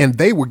 And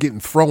they were getting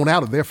thrown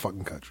out of their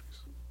fucking countries.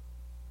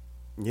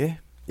 Yeah.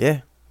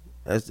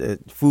 That's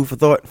food for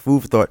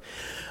thought.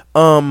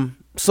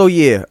 So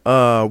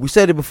yeah, we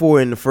said it before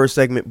in the first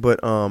segment,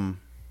 but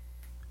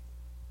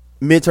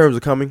midterms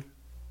are coming.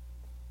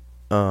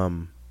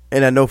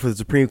 And I know for the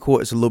Supreme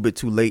Court, it's a little bit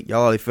too late.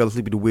 Y'all already fell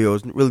asleep at the wheel.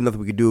 There's really nothing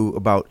we can do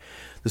about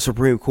the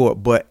Supreme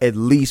Court. But at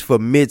least for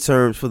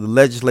midterms, for the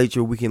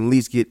legislature, we can at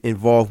least get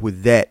involved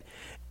with that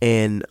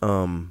and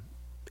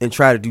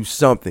try to do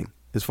something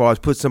as far as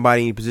put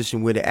somebody in a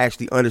position where they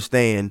actually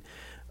understand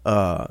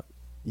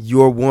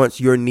your wants,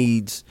 your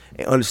needs,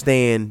 and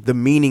understand the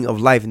meaning of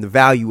life and the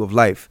value of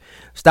life.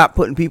 Stop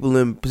putting people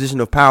in a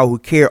position of power who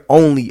care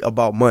only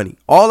about money.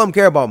 All of them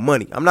care about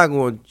money. I'm not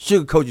going to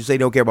sugarcoat you say they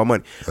don't care about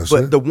money.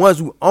 The ones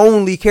who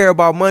only care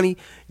about money,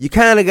 you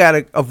kind of got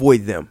to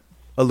avoid them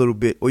a little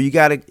bit. Or you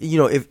got to,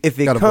 if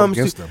it comes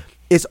to them.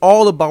 It's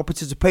all about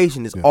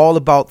participation. It's all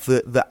about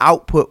the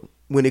output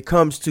when it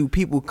comes to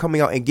people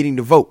coming out and getting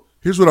the vote.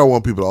 Here's what I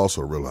want people to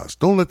also realize.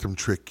 Don't let them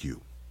trick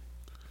you.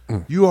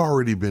 You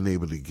already been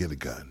able to get a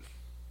gun.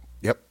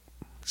 Yep.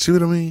 See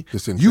what I mean?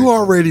 You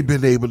already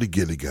been able to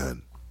get a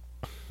gun.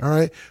 All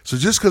right. So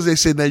just because they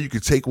say now you can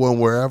take one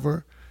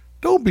wherever,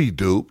 don't be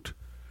duped.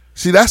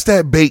 See, that's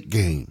that bait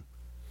game.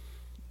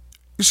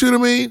 You see what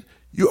I mean?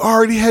 You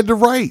already had the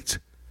right.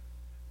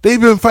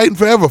 They've been fighting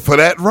forever for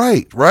that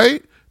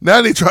right?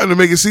 Now they're trying to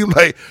make it seem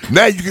like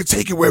now you can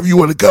take it wherever you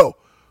want to go.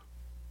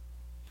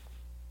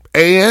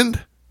 And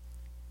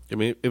I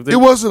mean, if it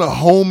wasn't a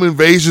home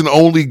invasion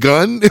only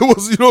gun. It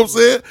was, you know what I'm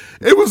saying?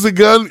 It was a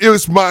gun. It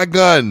was my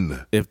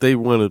gun. if they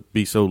want to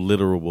be so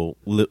literal,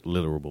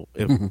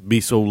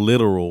 be so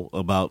literal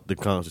about the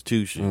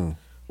Constitution,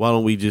 why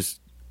don't we just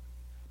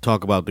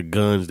talk about the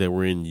guns that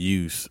were in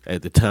use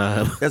at the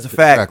time? That's a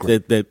fact.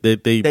 that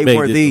they They made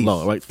weren't this these.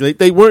 law, right?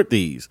 They weren't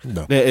these.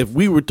 No. Now, if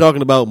we were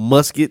talking about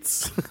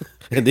muskets,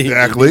 and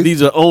Exactly.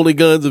 these are only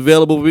guns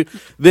available,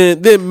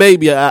 then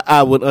maybe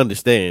I would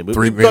understand. But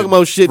we're talking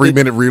about shit. 3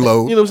 minute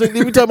reload. You know what I'm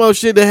saying? We're talking about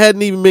shit that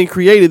hadn't even been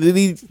created.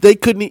 That they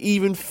couldn't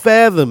even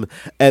fathom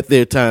at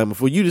their time.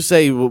 For you to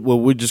say, well,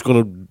 we're just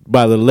going to,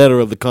 by the letter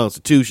of the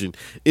Constitution,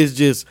 is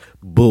just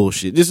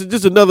bullshit. This is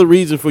just another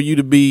reason for you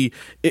to be.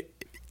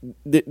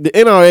 The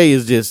NRA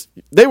is just,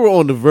 they were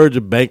on the verge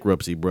of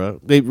bankruptcy, bro.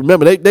 They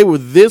they were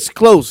this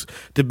close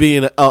to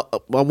being I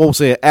won't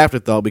say an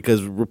afterthought,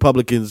 because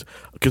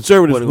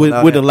conservatives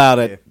wouldn't allow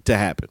that to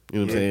happen. You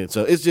know what I'm saying?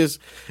 So it's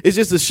just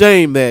a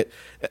shame that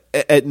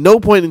at no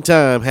point in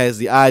time has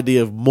the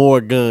idea of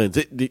more guns.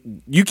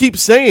 You keep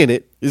saying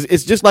it.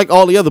 It's just like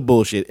all the other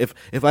bullshit.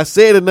 If I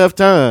say it enough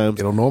times,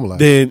 It'll normalize.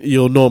 Then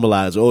you'll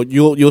normalize, or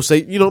you'll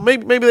say,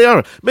 maybe they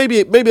aren't.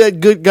 Maybe that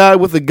good guy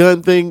with the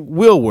gun thing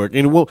will work,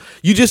 and it won't.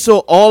 You just saw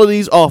all of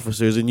these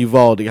officers in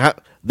Uvalde.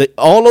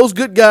 All those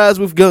good guys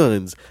with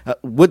guns.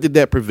 What did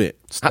that prevent?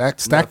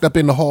 Stacked up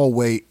in the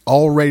hallway,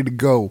 all ready to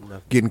go,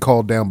 getting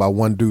called down by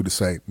one dude to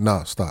say,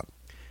 "Nah, stop."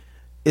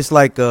 It's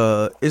like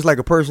a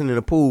person in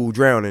a pool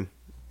drowning,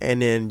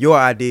 and then your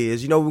idea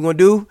is, you know what we're gonna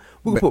do?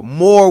 We're gonna put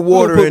more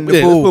water in the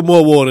Let's pool, put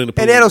more water in the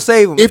pool, and that'll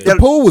save him. If the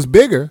pool was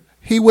bigger,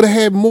 he would have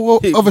had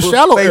more of a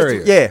shallow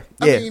area. Yeah.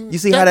 I mean, You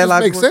see how that just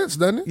logic makes works? sense,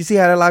 doesn't it? You see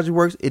how that logic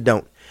works? It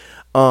don't.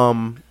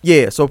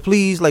 Yeah. So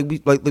please,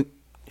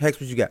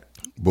 Hex, what you got?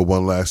 But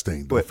one last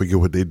thing. Don't What? forget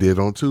what they did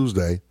on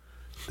Tuesday.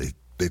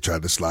 They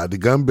tried to slide the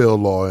gun bill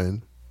law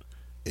in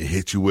and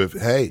hit you with,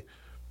 hey,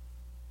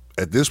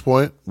 at this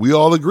point, we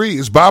all agree.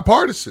 It's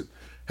bipartisan.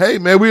 Hey,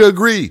 man, we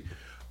agree.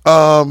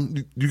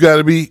 You got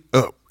to be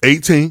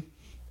 18.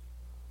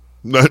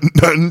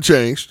 Nothing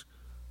changed.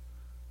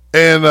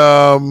 And,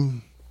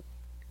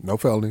 No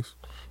felonies.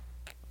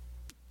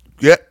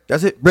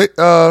 That's it.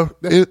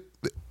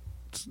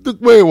 It's the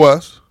way it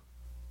was.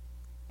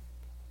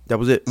 That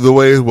was it. The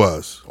way it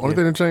was. Only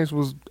thing that changed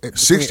was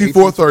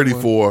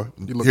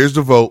 64-34. Here's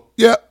the vote.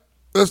 Yeah.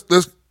 We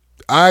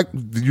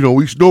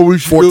should know we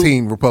should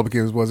 14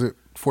 Republicans, was it?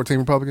 14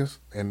 Republicans,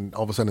 and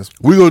all of a sudden it's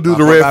We're gonna do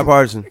the red.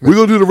 Bipartisan. We're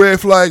gonna do the red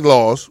flag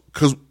laws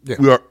because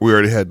Yeah. we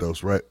already had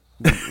those, right?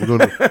 We're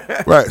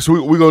gonna right. So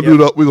we're gonna do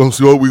that. We're gonna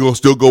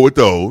still go with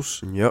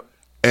those. Yep.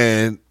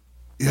 And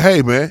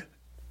hey, man,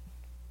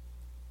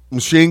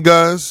 machine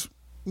guns.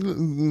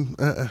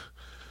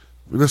 Let's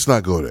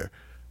not go there.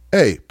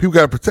 Hey, people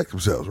gotta protect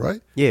themselves,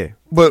 right? Yeah.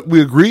 But we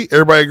agree.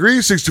 Everybody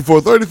agrees.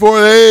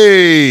 64-34.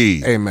 Hey,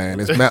 Hey man,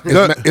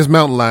 it's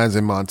mountain lions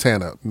in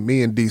Montana.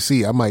 Me in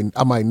DC, I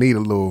might need a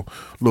little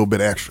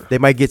bit extra. They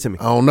might get to me.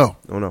 I don't know.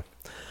 I don't know.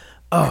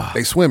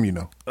 They swim, you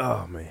know.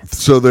 Oh man.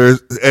 so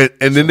there's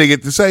and then they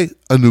get to say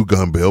a new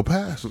gun bill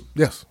passed.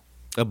 Yes.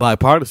 a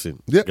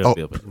bipartisan. Yeah, gun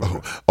bill.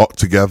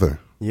 together,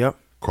 Yep.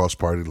 cross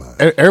party line.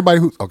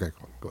 Everybody who's okay.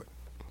 Go ahead.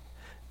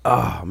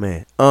 Oh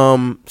man.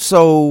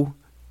 So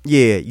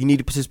yeah, you need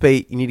to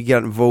participate. You need to get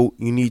out and vote.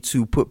 You need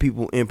to put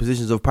people in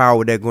positions of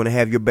power that are going to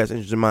have your best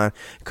interest in mind,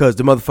 because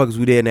the motherfuckers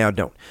we there now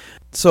don't.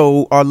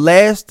 So our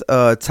last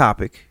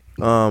topic,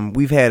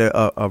 we've had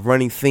a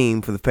running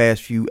theme for the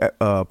past few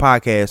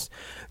podcasts.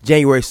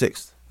 January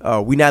 6th.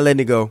 We're not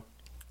letting it go.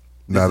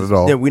 Not at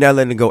all. We're not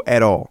letting it go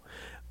at all.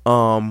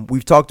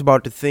 We've talked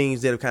about the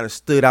things that have kind of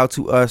stood out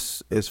to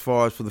us as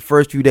far as for the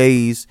first few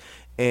days,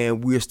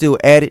 and we're still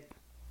at it.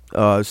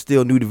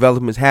 Still new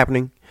developments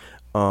happening.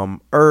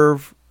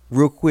 Irv,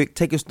 real quick,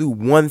 take us through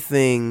one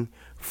thing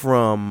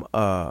from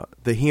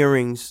the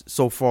hearings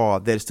so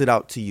far that stood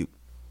out to you.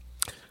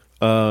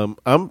 I'm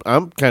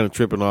kind of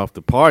tripping off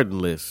the pardon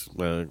list,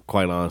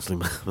 quite honestly,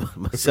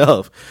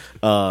 myself.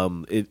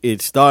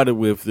 It started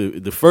with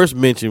the first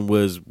mention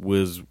was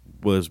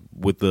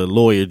with the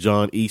lawyer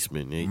John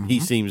Eastman. And he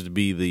seems to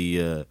be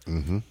the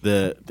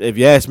if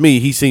you ask me,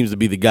 he seems to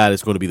be the guy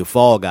that's going to be the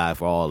fall guy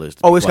for all this.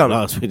 Oh, it's quite coming.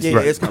 honest with Yeah, you.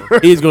 it's coming.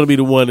 He's going to be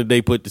the one that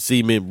they put the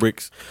cement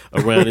bricks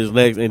around his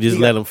legs and just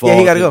let him fall. Yeah,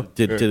 he gotta go.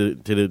 to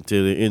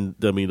the end.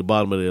 I mean, the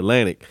bottom of the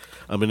Atlantic.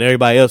 I mean,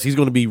 everybody else, he's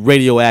going to be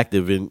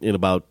radioactive in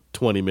about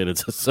 20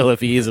 minutes or so if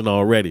he isn't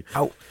already.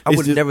 I It's would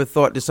have just- never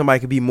thought that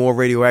somebody could be more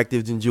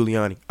radioactive than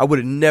Giuliani. I would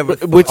have never.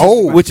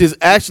 Which is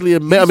actually I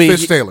mean,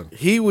 fishtailing.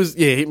 he was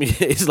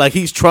it's like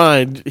he's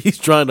trying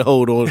to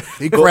hold on.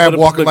 He crab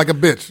walking like a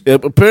bitch.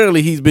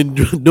 Apparently, he's been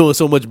doing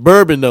so much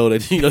bourbon though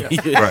that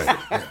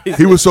Right.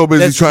 He was so busy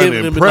that's trying to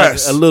giving him,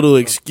 impress. like, a little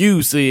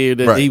excuse here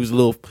that Right. he was a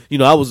little.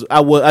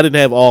 I didn't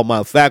have all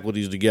my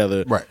faculties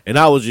together, Right. and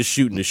I was just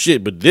shooting the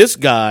shit. But this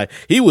guy,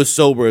 he was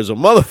sober as a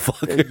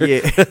motherfucker.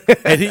 Yeah.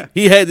 And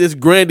he had this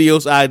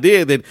grandiose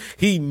idea that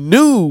he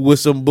knew was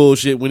some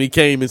bullshit when he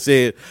came and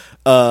said,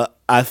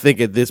 I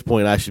think at this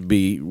point I should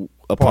be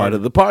a part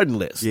of the pardon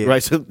list. Yeah.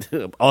 Right? So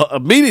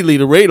immediately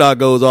the radar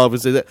goes off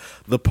and says that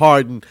the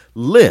pardon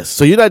list.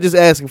 So you're not just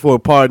asking for a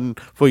pardon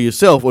for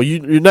yourself, or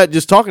you're not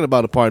just talking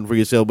about a pardon for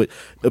yourself, but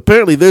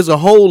apparently there's a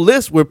whole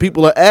list where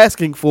people are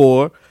asking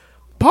for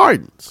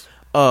pardons.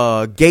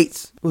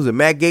 Gates, was it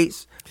Matt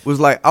Gates? Was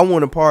like, I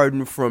want a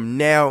pardon from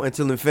now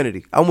until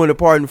infinity. I want a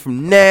pardon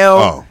from now.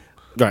 Oh.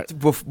 Right.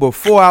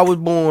 Before I was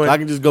born, I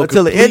can just go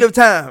until the end of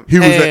time. He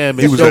was Damn, at,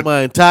 he and was show at,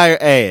 my entire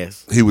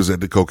ass. he was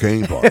at the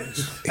cocaine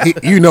parties. He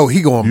going You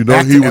know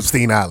back he to was-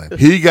 Epstein Island.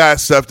 He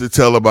got stuff to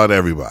tell about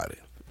everybody,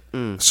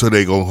 so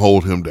they gonna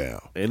hold him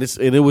down. And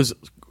it was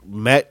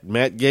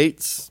Matt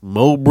Gates,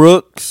 Mo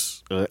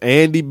Brooks,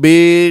 Andy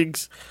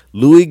Biggs,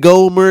 Louis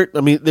Gohmert.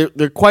 I mean, there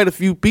are quite a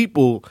few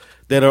people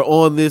that are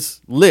on this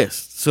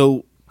list.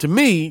 So to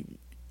me,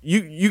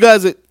 you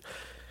guys are.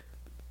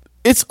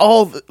 It's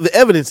all the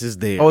evidence is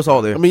there. Oh, it's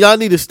all there. I mean, y'all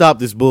need to stop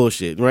this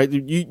bullshit, right?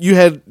 You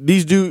had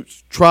these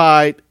dudes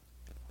tried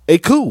a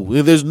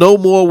coup. There's no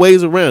more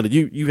ways around it.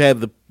 You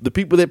have the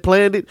people that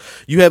planned it.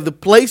 You have the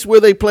place where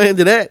they planned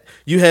it at.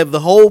 You have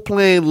the whole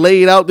plan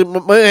laid out.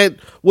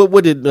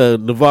 What did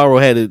Navarro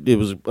had? It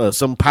was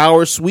some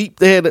power sweep.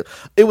 They had.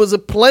 It was a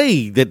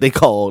play that they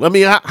called. I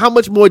mean, how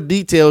much more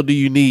detail do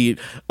you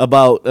need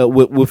about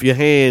with your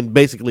hand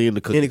basically in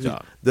the cookie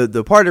jar?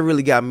 The part that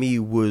really got me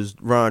was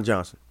Ron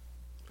Johnson.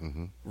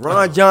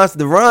 Ron Johnson,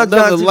 the Ron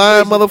Another Johnson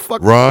lying situation-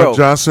 motherfucker. Ron Bro.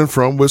 Johnson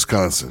from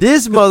Wisconsin.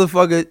 This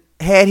motherfucker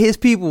had his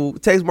people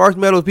text Mark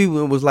Meadows' people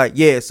and was like,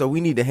 "Yeah, so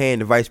we need to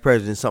hand the vice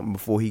president something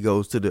before he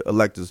goes to the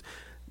electors.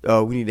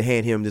 We need to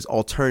hand him this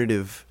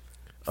alternative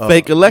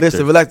Fake electors.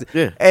 list of electors."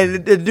 Yeah.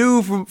 And the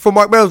dude from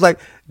Mark Meadows was like,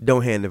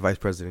 "Don't hand the vice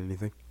president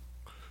anything.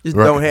 Just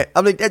Right. don't hand."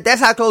 I mean,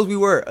 that's how close we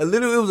were.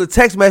 Literally, it was a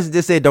text message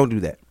that said, "Don't do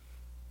that.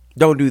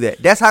 Don't do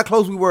that." That's how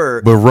close we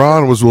were. But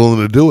Ron was willing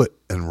to do it,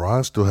 and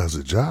Ron still has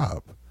a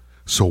job.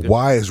 So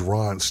why is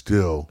Ron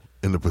still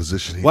in the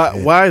position he's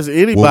in? Why is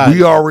anybody? Well,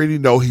 we already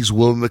know he's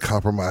willing to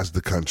compromise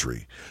the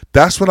country.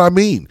 That's what I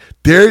mean.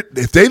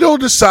 If they don't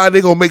decide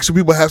they're going to make some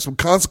people have some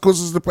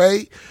consequences to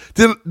pay,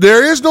 then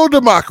there is no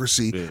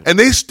democracy, and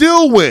they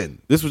still win.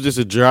 This was just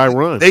a dry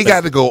run. They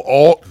got to go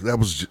all. That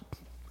was.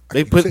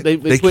 They put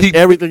put keep-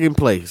 everything in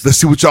place. Let's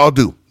see what y'all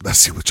do. Let's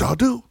see what y'all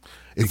do.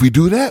 If we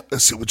do that,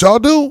 let's see what y'all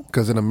do.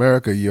 Because in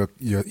America, your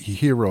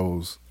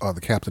heroes are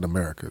the Captain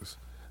Americas.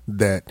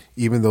 That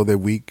even though they're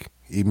weak,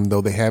 even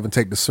though they haven't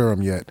taken the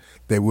serum yet,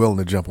 they're willing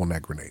to jump on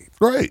that grenade.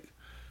 Right.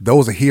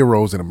 Those are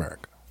heroes in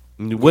America.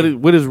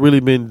 What has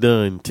really been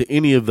done to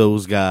any of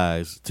those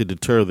guys to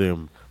deter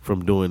them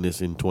from doing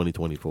this in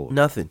 2024?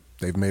 Nothing.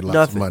 They've made lots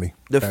Nothing. of money.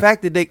 The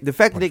fact that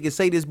they can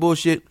say this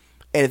bullshit,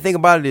 and the thing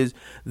about it is,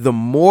 the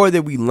more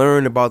that we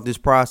learn about this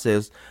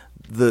process,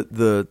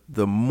 the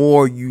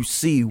more you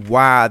see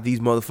why these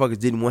motherfuckers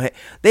didn't want.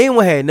 They didn't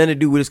want to have nothing to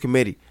do with this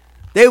committee.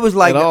 They was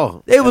like, At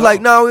all. they was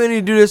like, no, we don't need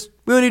to do this.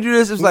 We don't need to do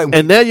this. It's like,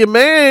 And now your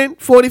man,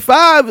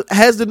 45,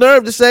 has the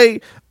nerve to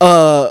say,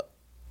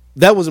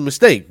 that was a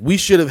mistake. We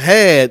should have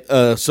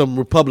had some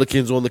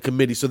Republicans on the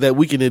committee so that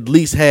we can at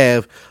least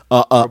have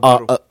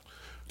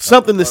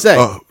something to say.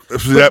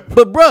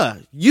 But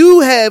bruh,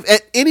 you have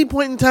at any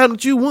point in time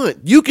that you want,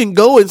 you can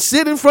go and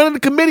sit in front of the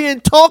committee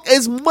and talk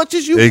as much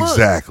as you want.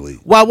 Exactly.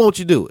 Why won't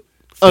you do it?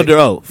 Under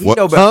oath. You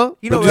know better. Huh?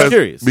 You know I'm better.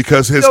 curious.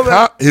 Because his You know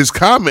what? his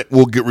comment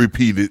will get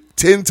repeated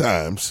 10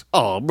 times,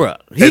 Oh, bruh.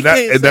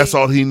 and that's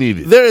all he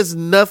needed. There is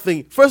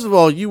nothing. First of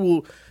all, you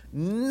will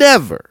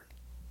never,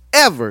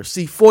 ever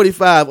see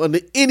 45 under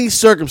any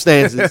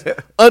circumstances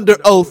under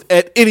oath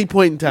at any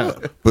point in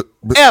time. But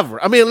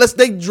Ever. I mean, unless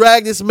they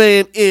drag this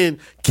man in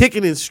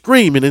kicking and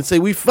screaming and say,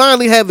 we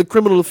finally have the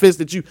criminal offense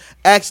that you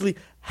actually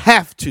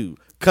have to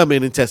come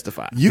in and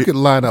testify. You could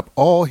line up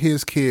all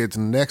his kids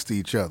next to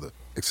each other,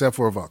 except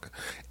for Ivanka,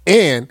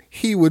 and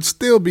he would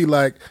still be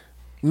like,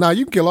 "Nah,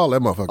 you can kill all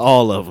that motherfucker."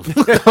 All of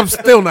them. I'm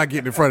still not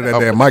getting in front of that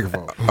damn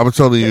microphone. I'm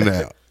telling you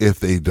now, if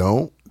they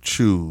don't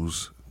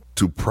choose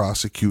to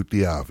prosecute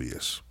the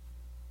obvious,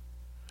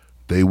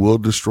 they will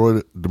destroy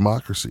the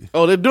democracy.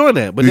 Oh, they're doing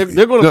that, but they're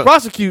going to No,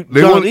 prosecute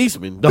they John want-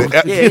 Eastman. they- Don't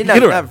Yeah, it's not-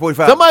 get not around.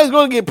 45. Somebody's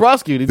going to get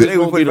prosecuted. They They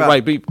won't be the 45.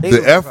 right people. They-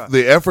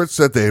 The efforts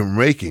that they're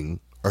making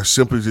are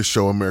simply to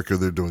show America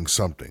they're doing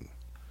something.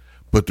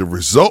 But the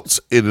results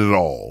in it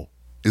all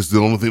is the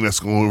only thing that's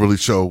going to really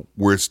show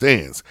where it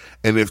stands.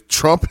 And if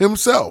Trump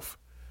himself,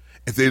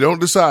 if they don't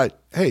decide,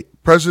 hey,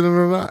 president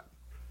or not,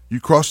 you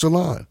crossed the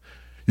line.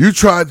 You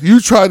tried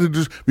to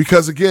do,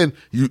 because again,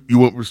 you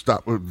want to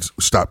stop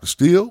the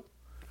steal.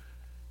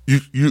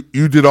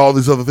 You did all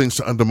these other things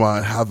to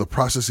undermine how the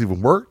process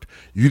even worked.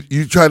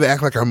 You tried to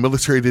act like our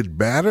military didn't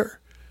matter.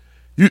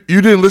 You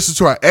didn't listen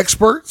to our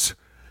experts.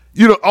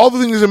 All the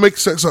things that make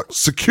sex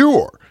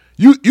secure.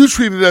 You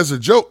treat it as a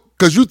joke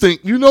because you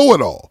think you know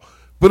it all.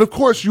 But of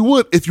course you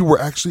would if you were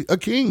actually a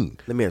king.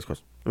 Let me ask a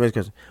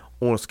question.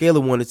 On a scale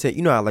of 1 to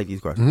 10, I like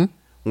these questions.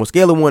 Mm-hmm. On a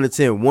scale of 1 to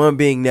 10, 1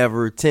 being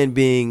never, 10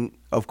 being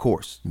of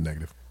course.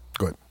 Negative.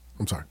 Go ahead.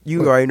 I'm sorry.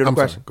 You already know the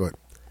question. Sorry. Go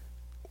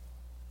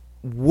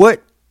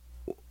What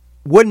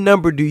ahead.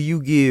 number do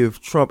you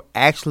give Trump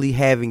actually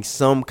having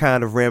some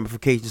kind of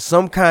ramification,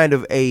 some kind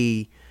of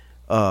a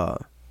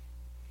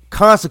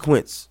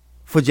consequence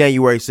for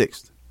January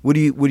 6th? What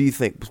do you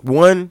think?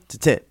 1 to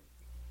 10.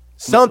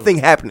 Something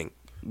happening.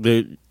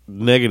 The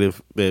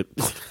negative.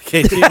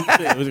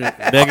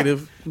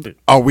 Negative.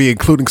 Are we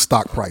including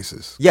stock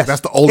prices? Yes.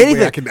 That's the only way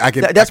Anything. I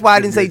can. That's why I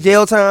didn't say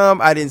jail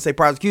time. I didn't say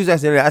prosecution.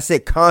 I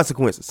said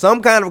consequences.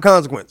 Some kind of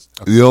consequence.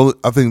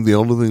 I think the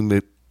only thing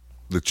that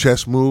the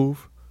chess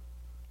move,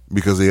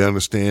 because they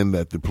understand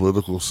that the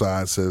political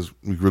side says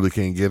we really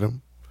can't get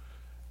him,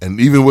 and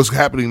even what's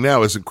happening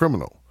now isn't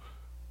criminal,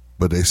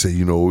 but they say,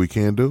 you know what we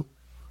can do?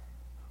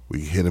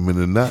 We hit him in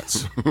the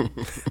nuts.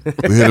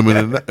 We hit him in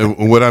the nuts.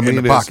 And what I mean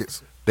in the is,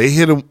 pockets. They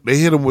hit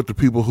him with the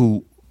people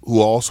who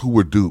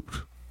were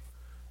duped.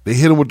 They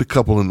hit him with the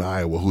couple in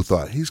Iowa who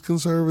thought he's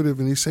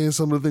conservative and he's saying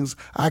some of the things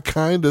I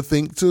kind of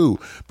think too.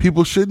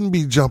 People shouldn't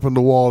be jumping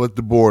the wall at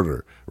the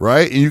border,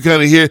 right? And you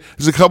kind of hear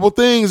there's a couple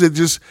things that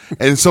just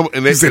and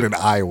they said in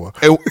Iowa.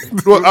 And,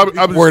 well,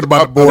 I'm worried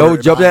about the border.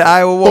 Don't jump that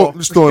Iowa wall. Oh,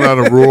 just throwing out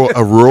a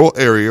rural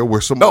area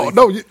where somebody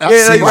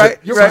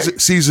You're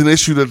right. sees an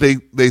issue that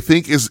they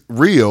think is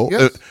real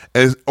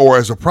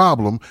as a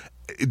problem.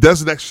 It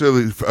doesn't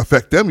actually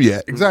affect them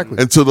yet, exactly,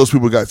 until those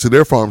people got to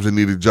their farms and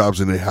needed jobs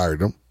and they hired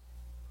them.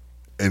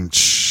 And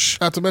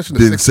not to mention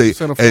didn't say of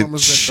farmers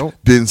that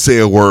don't. Didn't say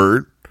a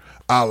word,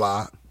 a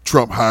la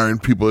Trump hiring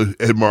people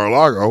at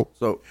Mar-a-Lago.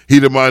 So he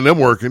didn't mind them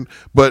working,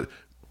 but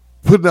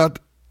putting out.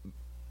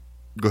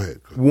 Go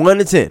ahead. 1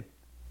 to 10.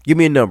 Give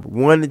me a number.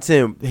 1 to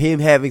 10. Him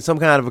having some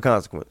kind of a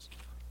consequence.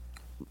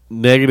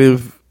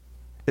 Negative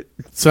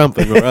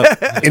something or other.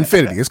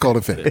 Infinity. It's called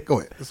infinity. Go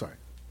ahead. Sorry.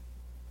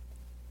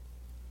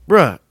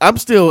 Bruh, I'm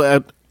still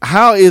at.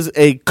 How is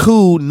a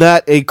coup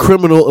not a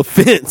criminal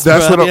offense?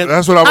 How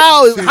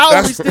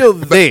are we still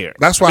there?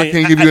 That's why I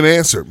can't give you an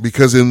answer,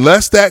 because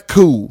unless that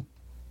coup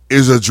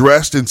is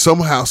addressed in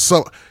somehow,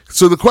 so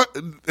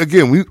the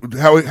again we're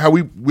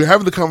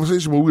having the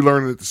conversation, but we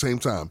learn it at the same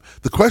time.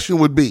 The question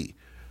would be,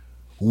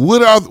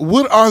 what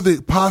are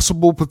the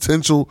possible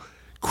potential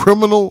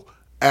criminal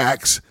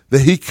acts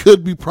that he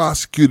could be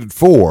prosecuted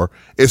for?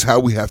 Is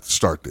how we have to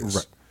start this.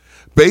 Right.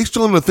 Based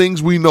on the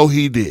things we know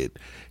he did.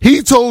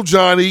 He told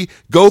Johnny,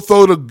 go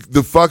throw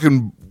the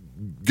fucking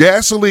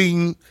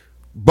gasoline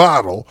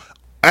bottle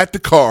at the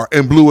car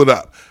and blew it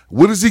up.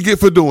 What does he get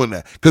for doing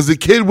that? Because the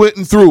kid went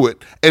and threw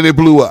it and it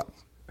blew up.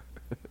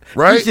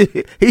 Right?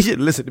 He should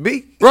listen to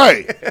me.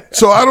 Right.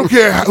 So I don't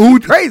care who.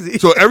 Crazy.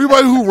 So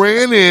everybody who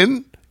ran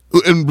in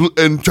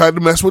and tried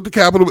to mess with the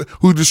Capitol,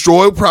 who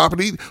destroyed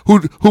property,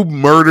 who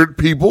murdered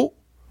people.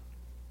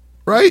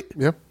 Right?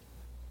 Yeah.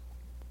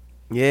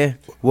 Yeah.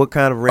 What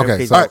kind of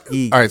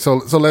ramifications? All right. So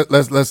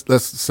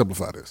let's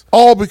simplify this.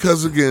 All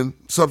because, again,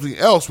 something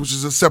else, which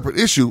is a separate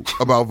issue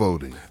about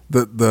voting.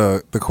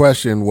 The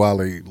question,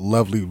 while a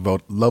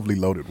lovely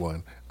loaded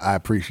one, I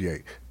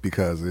appreciate,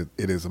 because it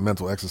is a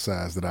mental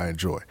exercise that I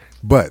enjoy.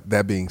 But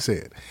that being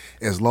said,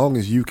 as long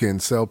as you can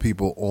sell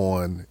people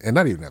on, and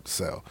not even have to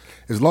sell,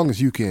 as long as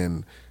you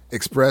can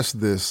express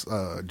this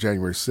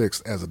January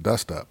 6th as a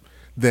dust up,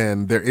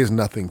 then there is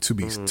nothing to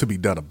be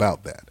done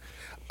about that.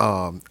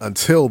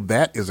 Until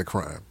that is a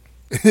crime,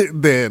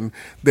 then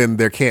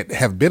there can't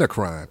have been a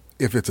crime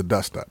if it's a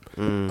dust up.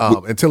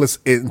 Until it's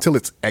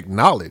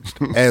acknowledged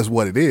as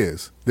what it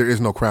is, there is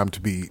no crime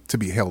to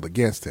be held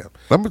against him.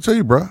 Let me tell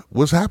you, bro,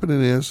 what's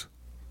happening is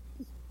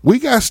we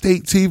got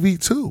state TV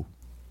too.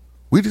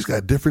 We just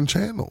got different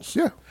channels.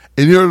 Yeah.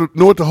 And you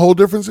know what the whole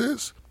difference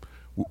is?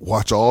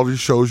 Watch all these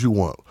shows you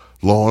want.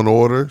 Law and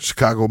Order,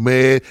 Chicago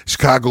Med,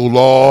 Chicago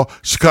Law,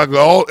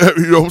 Chicago,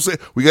 you know what I'm saying?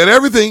 We got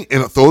everything,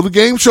 and throw the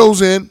game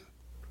shows in,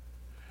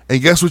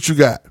 and guess what you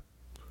got?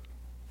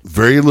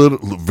 Very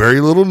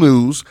little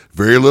news,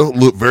 very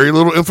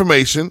little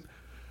information,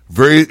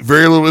 very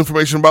little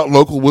information about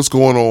local, what's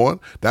going on.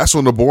 That's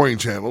on the boring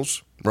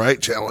channels, right?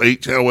 Channel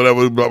 8, channel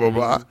whatever, blah, blah,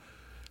 blah.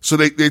 So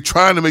they're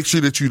trying to make sure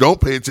that you don't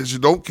pay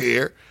attention, don't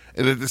care,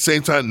 and at the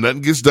same time,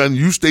 nothing gets done.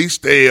 You stay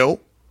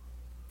stale.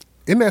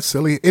 Isn't that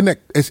silly?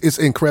 It's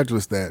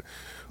incredulous that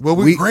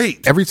we're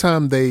great. Every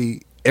time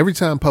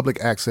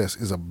public access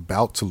is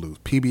about to lose,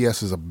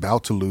 PBS is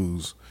about to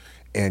lose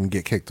and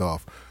get kicked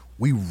off,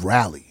 we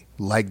rally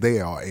like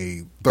they are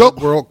a third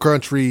world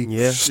country,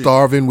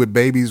 starving with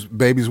babies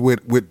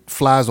with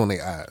flies on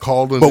their eyes.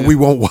 But we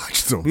won't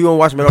watch them. We won't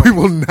watch them at all. We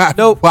will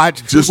not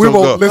watch.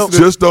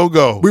 Just don't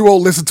go. We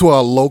won't listen to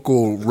our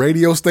local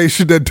radio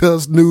station that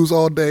does news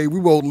all day. We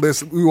won't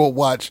listen. We won't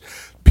watch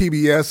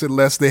PBS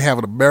unless they have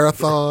a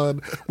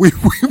marathon. We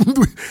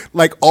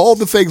like all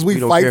the things we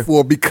don't fight care.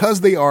 for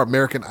because they are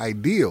American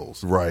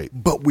ideals. Right.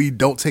 But we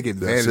don't take That's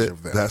advantage it.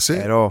 of them. That's it.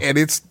 At all. And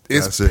it's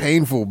That's it.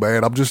 painful,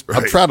 man. I'm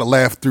Right. trying to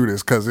laugh through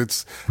this because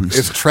it's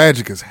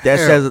tragic as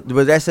hell.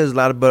 that says a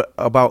lot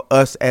about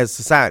us as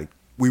society.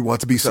 We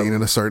want to be seen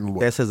in a certain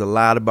way. That says a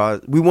lot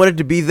about. We wanted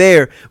to be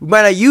there. We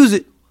might not use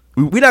it.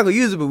 We're not gonna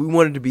use it, but we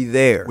wanted to be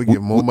there. We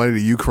give more money to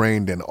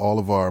Ukraine than all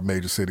of our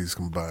major cities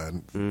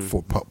combined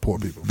for poor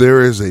people.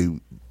 There's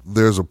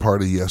a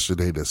party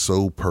yesterday that's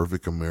so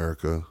perfect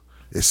America.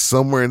 It's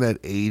somewhere in that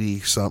 80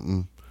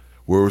 something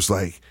where it was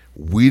like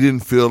we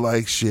didn't feel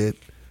like shit.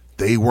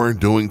 They weren't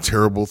doing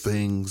terrible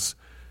things.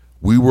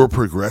 We were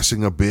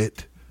progressing a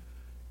bit.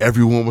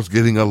 Everyone was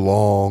getting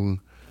along.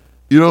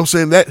 You know what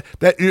I'm saying?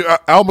 I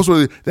almost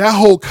that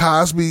whole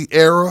Cosby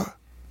era.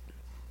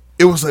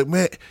 It was like,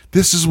 man,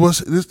 this is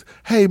what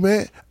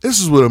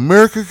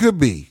America could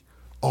be.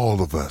 All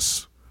of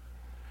us.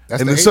 That's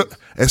And the then AIDS.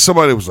 and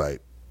somebody was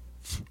like,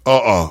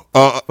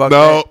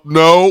 Fuck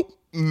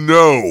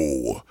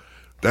no.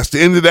 That's the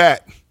end of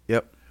that.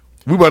 Yep.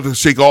 We about to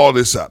shake all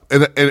this up.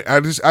 And I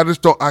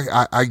just don't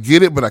I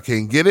get it, but I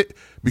can't get it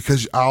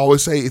because I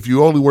always say if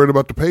you only worried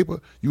about the paper,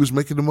 you were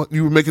making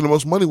the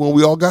most money when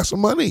we all got some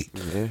money.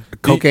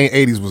 Cocaine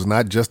 80s was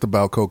not just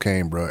about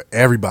cocaine, bro.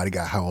 Everybody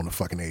got high on the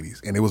fucking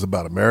 80s. And it was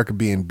about America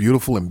being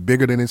beautiful and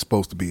bigger than it's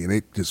supposed to be. And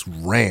it just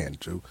ran,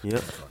 Joe.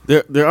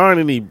 Yep. There aren't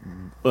any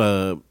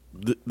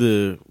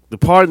the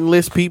pardon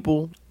list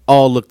people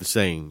all look the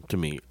same to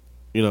me.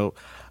 You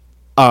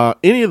know,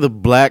 any of the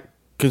black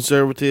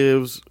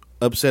conservatives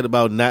upset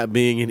about not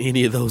being in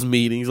any of those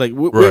meetings? Like,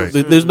 Right.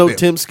 there's no Yeah.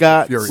 Tim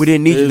Scott. Furious. We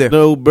didn't need you There's there.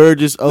 no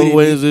Burgess didn't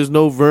Owens. need- There's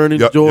no Vernon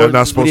Y'all Jordan.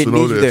 not supposed to didn't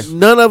know need you this. there.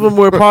 None of them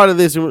were part of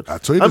this. I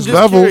tell you, I'm there's just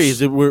levels.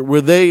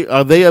 curious.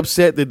 Are they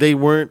upset that they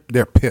weren't?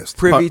 They're pissed.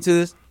 Privy to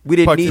this. We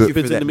didn't need you for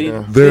participants in that. the meeting?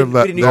 Yeah. They're We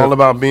la- didn't need they're- All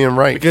about being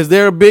right. Because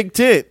they're a big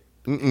tent.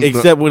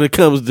 Except when it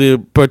comes to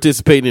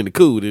participating in the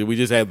coup, then we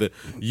just have the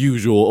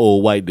usual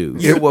old white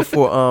dudes. Yeah, well,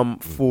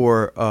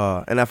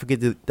 and I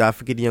forget the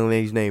young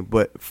lady's name,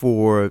 but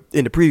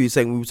in the previous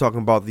segment we were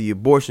talking about the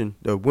abortion,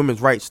 the women's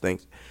rights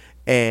things,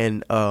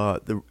 and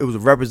it was a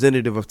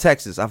representative of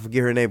Texas. I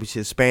forget her name, but she's a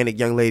Hispanic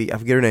young lady. I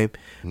forget her name,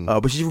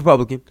 but she's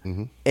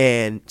Republican,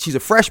 and she's a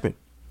freshman,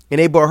 and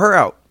they brought her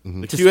out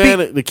to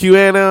speak. The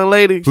QAnon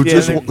lady.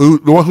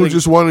 The one who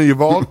just won in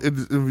Uvalde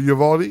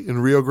in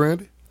Rio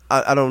Grande?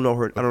 I don't know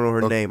her. I don't know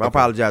her name. I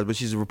apologize, but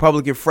she's a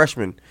Republican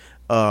freshman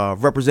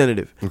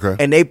representative. Okay.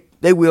 And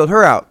they wheeled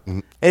her out,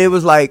 and it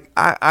was like,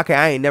 I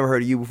ain't never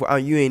heard of you before.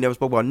 You ain't never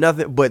spoke about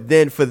nothing. But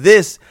then for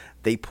this,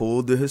 they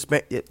pulled the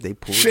Hispanic. They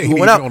pulled. She ain't who even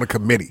went out on a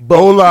committee.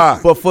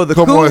 Hola. But for the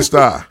Como coup,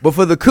 esta? but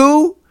for the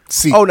coup,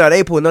 See. oh no,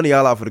 they pulled none of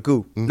y'all out for the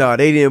coup. No,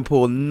 they didn't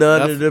pull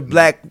none of the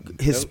black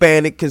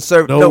Hispanic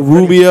conservative. No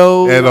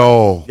Rubio. At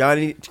all. Y'all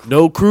need.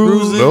 No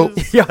Cruz. Nope.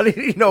 Y'all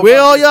need. No.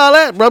 Where all y'all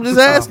at, bro? I'm just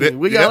asking.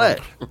 Where y'all at?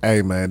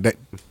 Hey, man, it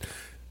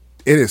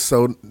is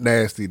so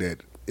nasty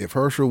that if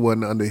Herschel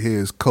wasn't under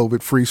his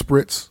COVID-free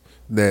spritz,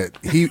 that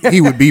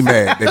he would be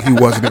mad that he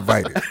wasn't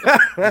invited.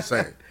 Just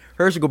saying.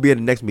 Herschel gonna be at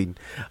the next meeting.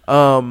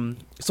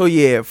 So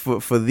yeah,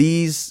 for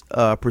these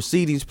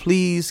proceedings,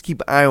 please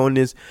keep an eye on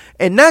this,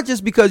 and not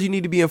just because you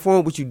need to be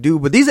informed what you do,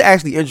 but these are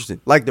actually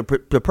interesting. Like the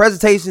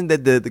presentation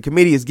that the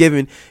committee is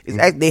giving is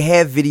they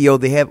have video,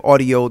 they have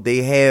audio,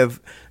 these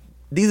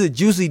are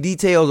juicy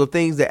details of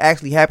things that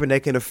actually happen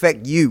that can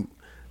affect you.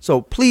 So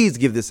please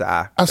give this an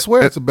eye. I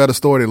swear it's a better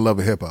story than Love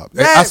and Hip Hop.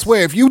 I Yes.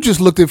 swear, if you just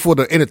looked at for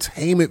the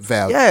entertainment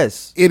value,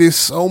 Yes. it is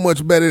so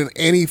much better than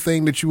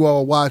anything that you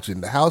all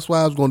watching. The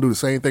Housewives going to do the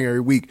same thing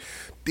every week.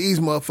 These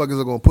motherfuckers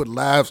are going to put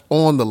lives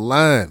on the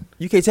line.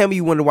 You can't tell me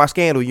you want to watch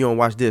Scandal, you don't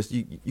watch this.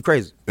 You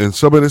crazy. And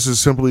some of this is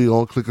simply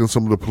on clicking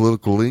some of the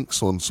political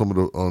links on some of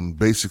the on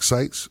basic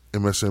sites,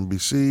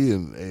 MSNBC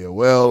and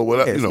AOL,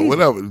 whatever Yeah, it's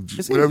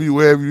easy. whatever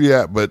wherever you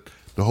at. But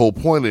the whole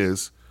point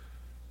is,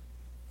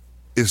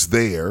 it's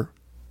there,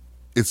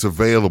 it's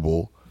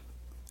available,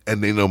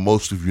 and they know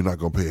most of you not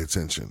going to pay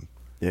attention.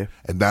 Yeah.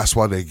 And that's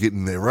why they're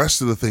getting the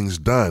rest of the things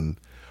done,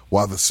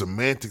 while the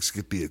semantics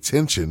get the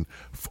attention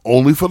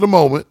only for the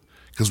moment.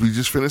 Because we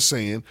just finished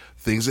saying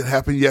things that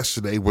happened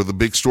yesterday were the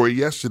big story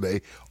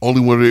yesterday,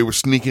 only when they were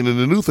sneaking in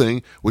the new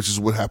thing, which is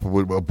what happened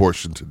with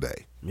abortion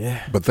today.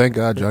 Yeah. But thank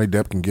God Johnny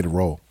Depp can get a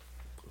role.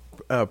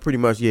 Pretty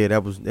much, yeah.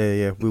 That was,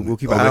 yeah. We'll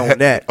keep an eye on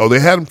that. Oh, they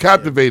had him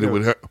captivated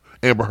with her,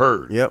 Amber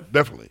Heard. Yep.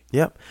 Definitely.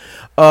 Yep.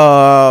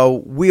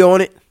 We on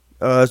it.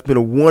 It's been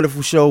a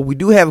wonderful show. We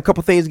do have a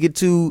couple things to get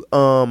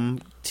to.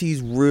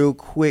 Tease real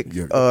quick.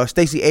 Yeah.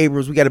 Stacey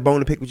Abrams, we got a bone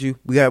to pick with you.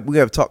 We got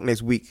to talk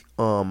next week.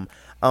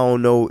 I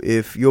don't know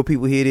if your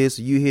people hear this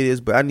or you hear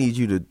this, but I need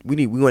you to.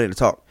 We wanted to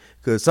talk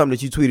because something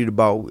that you tweeted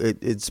about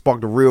it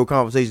sparked a real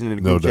conversation in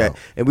the group chat,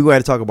 and we wanted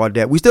to talk about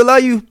that. We still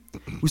love you.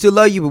 We still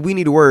love you, but we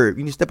need a word.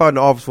 You need to step out in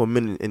the office for a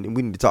minute, and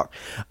we need to talk.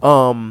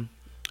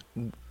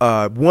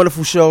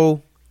 Wonderful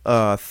show.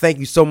 Thank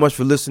you so much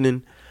for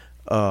listening.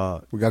 We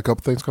got a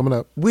couple things coming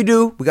up. We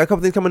do. We got a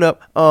couple things coming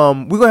up.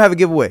 We're gonna have a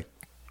giveaway.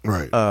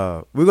 Right.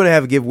 We're gonna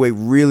have a giveaway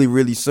really,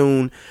 really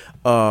soon.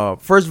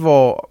 First of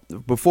all,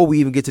 before we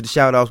even get to the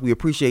shout outs, we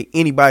appreciate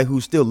anybody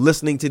who's still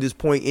listening to this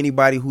point,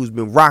 anybody who's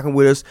been rocking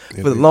with us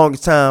for the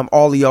longest time,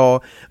 all of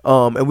y'all.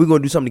 And we're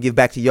gonna do something to give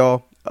back to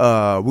y'all.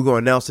 We're gonna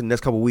announce it in the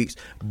next couple of weeks.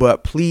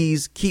 But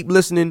please keep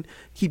listening,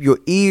 keep your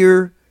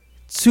ear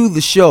to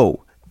the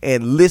show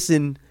and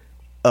listen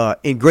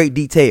in great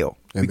detail.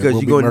 And because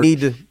there you're will gonna be need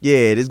to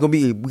there's gonna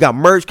be, we got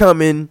merch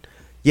coming.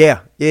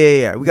 Yeah.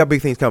 We got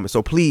big things coming.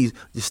 So please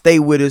just stay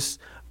with us.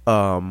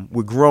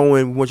 We're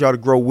growing. We want y'all to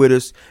grow with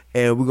us,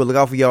 and we're gonna look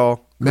out for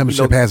y'all.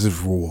 Membership has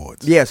its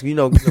rewards. Yes,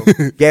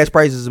 gas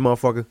prices is a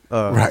motherfucker.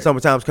 Right.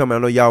 Summertime's coming. I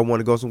know y'all want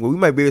to go somewhere. We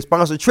might be a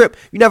sponsored trip.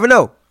 You never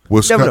know.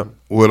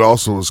 What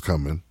also is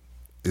coming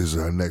is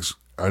our next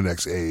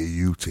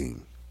AAU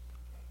team.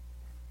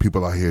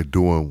 People out here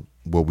doing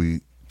what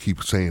we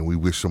keep saying we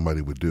wish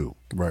somebody would do.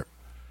 Right.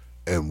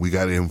 And we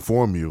got to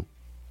inform you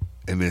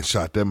and then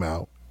shout them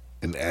out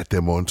and add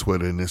them on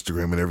Twitter and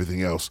Instagram and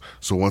everything else.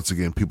 So once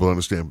again, people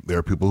understand there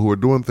are people who are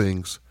doing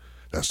things.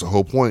 That's the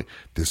whole point.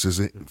 This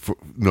isn't for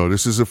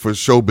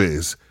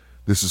showbiz.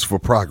 This is for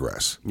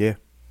progress. Yeah,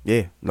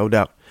 no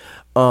doubt.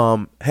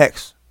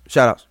 Hex,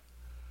 shout outs.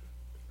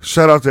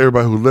 Shout out to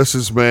everybody who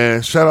listens,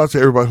 man. Shout out to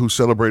everybody who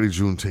celebrated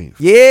Juneteenth.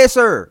 Yes,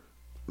 sir.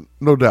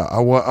 No doubt. I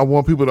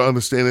want people to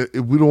understand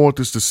it. We don't want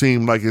this to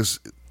seem like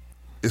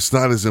it's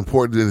not as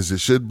important as it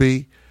should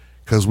be,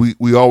 because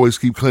we always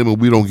keep claiming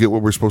we don't get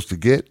what we're supposed to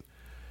get.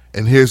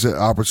 And here's an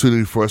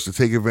opportunity for us to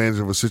take advantage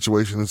of a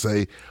situation and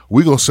say,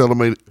 we're going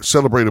to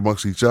celebrate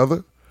amongst each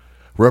other,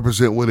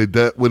 represent what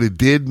it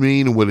did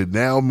mean and what it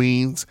now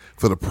means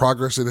for the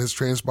progress that has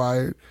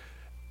transpired.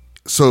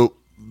 So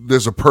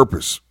there's a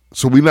purpose.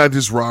 So we're not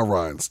just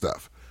rah-rah and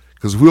stuff.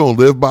 Because if we don't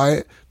live by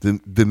it,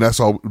 then that's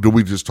all. Then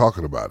we just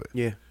talking about it.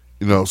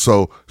 Yeah.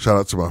 So shout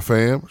out to my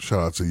fam. Shout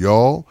out to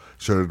y'all.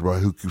 Shout out to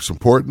everybody who keeps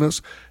supporting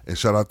us. And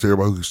shout out to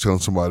everybody who keeps telling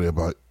somebody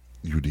about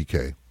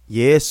UDK.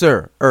 Yes,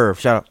 sir. Irv,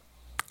 shout out.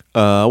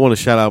 I want to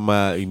shout out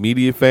my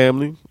immediate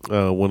family.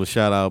 I want to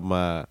shout out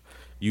my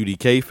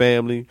UDK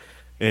family.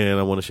 And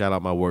I want to shout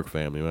out my work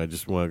family. I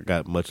just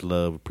got much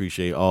love.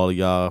 Appreciate all of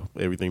y'all,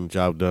 everything that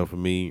y'all have done for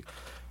me.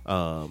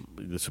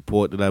 The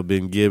support that I've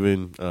been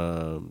given,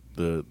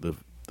 the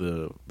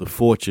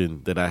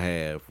fortune that I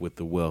have with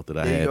the wealth that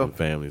I have in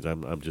families.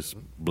 I'm just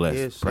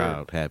blessed,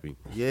 proud, happy.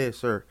 Yes,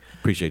 sir.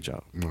 Appreciate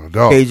y'all.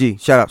 KG,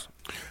 shout outs.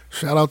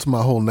 Shout out to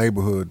my whole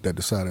neighborhood that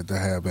decided to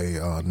have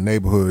a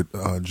neighborhood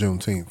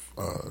Juneteenth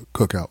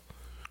cookout.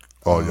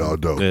 Oh, y'all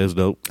dope. Yeah, it's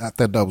dope. I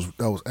thought that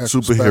was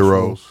extra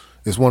Superheroes. special.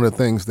 It's one of the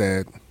things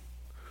that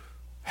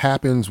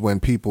happens when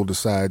people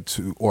decide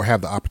to, or have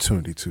the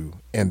opportunity to,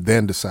 and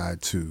then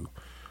decide to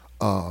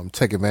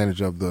take advantage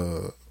of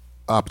the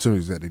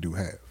opportunities that they do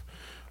have.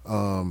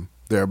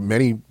 There are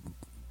many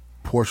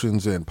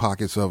portions and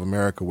pockets of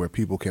America where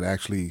people can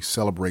actually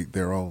celebrate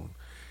their own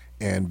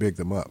and big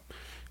them up.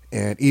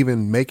 And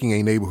even making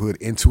a neighborhood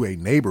into a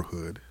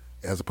neighborhood,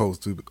 as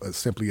opposed to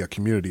simply a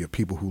community of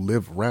people who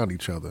live around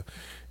each other,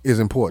 is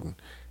important.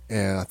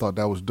 And I thought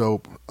that was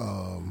dope.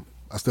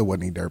 I still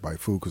wasn't eating everybody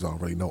food because I don't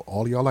really know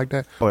all of y'all like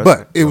that.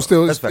 But it was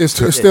still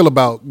it's still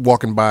about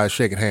walking by,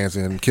 shaking hands,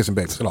 and kissing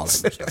babies and all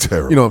that good stuff.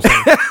 Terrible. You know what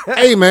I'm saying?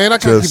 Hey man, I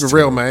can't keep it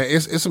real, terrible. man.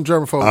 It's some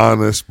germaphobe.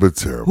 Honest but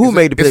terrible. Who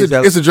made the potato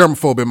salad? It's a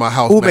germaphobe in my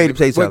house. Who man. made the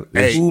potato salad?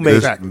 Hey, Who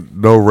made There's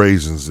no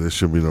raisins. There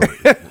should be no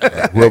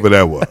whoever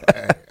that was.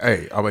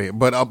 Hey, I mean,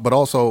 but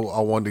also I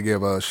wanted to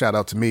give a shout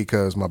out to me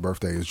because my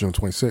birthday is June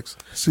 26th.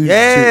 See,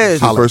 Yes.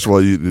 see, first of all,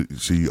 all you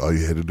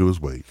had to do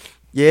is wait.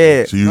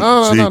 Yeah. So you, No.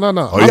 all you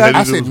had to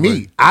I do said was me.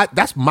 wait.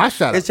 That's my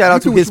shout out. It's shout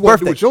out You to do his what you wanna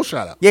do birthday. with your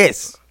shout out.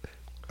 Yes.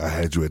 I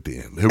had you at the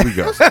end. Here we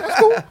go.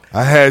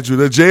 I had you.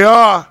 The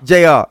JR.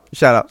 JR,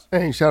 shout outs.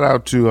 Hey, shout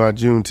out to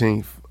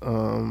Juneteenth.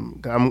 I'm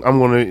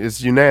gonna.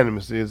 It's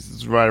unanimous.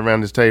 It's right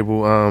around this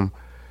table.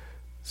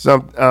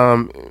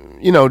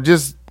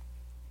 Just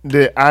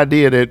the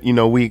idea that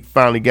we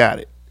finally got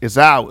it. It's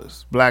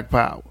ours. Black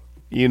Power.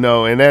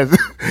 And that's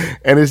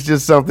and it's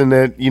just something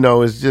that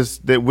it's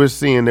just that we're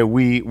seeing that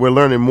we're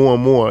learning more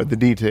and more the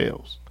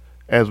details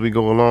as we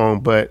go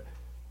along. But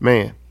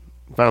man,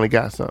 finally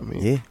got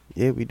something.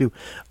 Yeah, we do.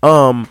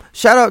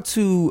 Shout out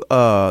to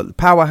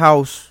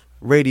Powerhouse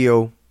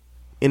Radio,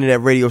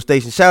 internet radio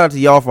station. Shout out to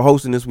y'all for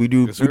hosting this. We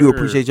do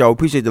appreciate y'all. We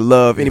appreciate the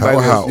love.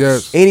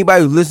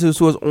 Anybody who's listening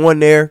to us on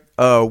there,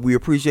 we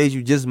appreciate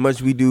you just as much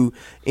as we do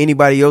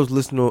anybody else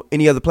listening on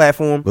any other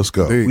platform. Let's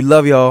go. We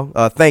love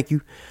y'all. Thank you.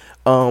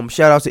 Shout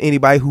out to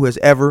anybody who has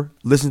ever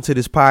listened to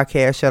this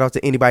podcast. Shout out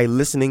to anybody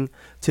listening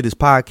to this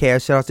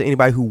podcast. Shout out to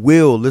anybody who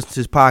will listen to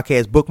this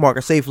podcast. Bookmark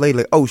or save later.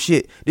 Like, oh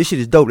shit, this shit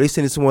is dope. They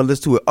sending someone to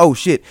listen to it. Oh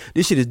shit,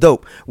 this shit is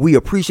dope. We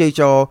appreciate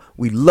y'all.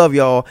 We love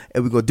y'all,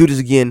 and we're gonna do this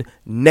again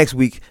next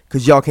week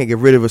because y'all can't get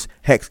rid of us.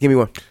 Hex, give me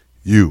one.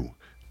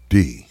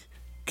 UDK.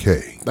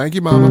 Thank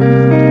you,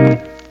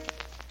 Mama.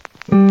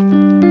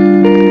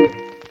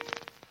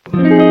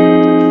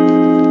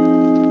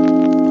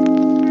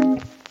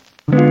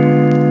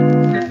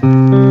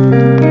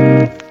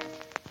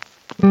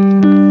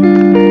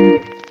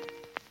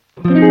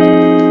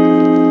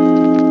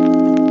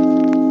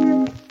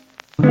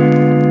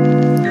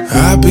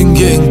 I've been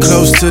getting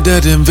close to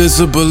that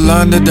invisible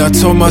line that I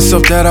told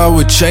myself that I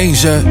would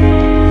change at.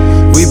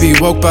 We be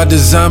woke by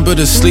design, but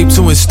asleep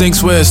to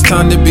instincts where it's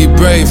time to be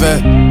brave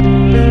at.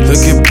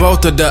 Look at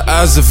both of the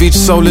eyes of each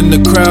soul in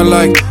the crowd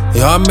like,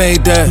 yeah, I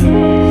made that.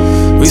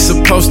 We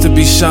supposed to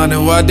be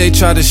shining, why they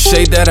try to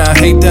shade that? I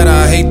hate that,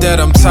 I hate that,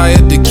 I'm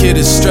tired, the kid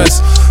is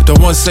stressed. Don't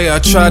want to say I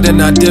tried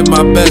and I did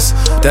my best.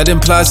 That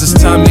implies it's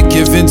time to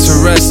give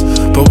interest.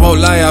 But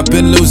won't lie, I've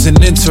been losing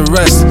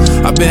interest.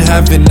 I've been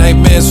having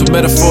nightmares with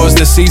metaphors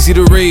that's easy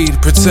to read.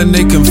 Pretend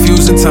they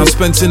confusing, time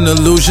spent in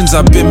illusions.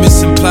 I've been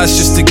missing plots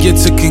just to get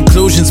to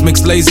conclusions.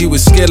 Mixed lazy with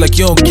scared like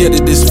you don't get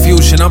it, this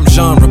fusion. I'm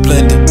genre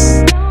blended.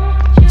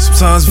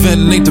 Sometimes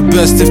venting ain't the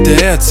best if the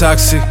air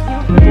toxic.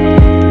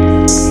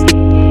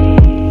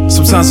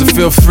 Sometimes I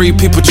feel free,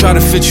 people try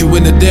to fit you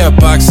into their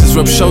boxes.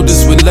 Rub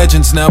shoulders with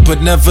legends now,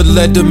 but never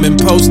let them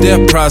impose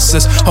their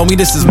process. Homie,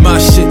 this is my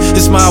shit,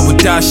 this my I would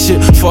die shit.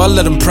 Before I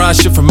let them pry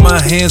shit from my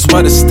hands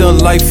while there's still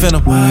life in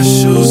them. My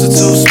shoes are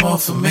too small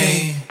for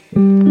me,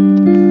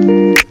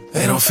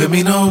 they don't fit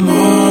me no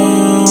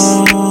more.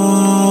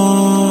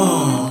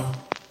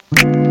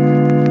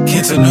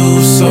 Can't a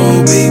new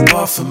soul be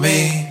bought for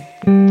me?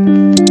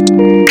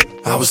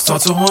 I was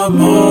taught to want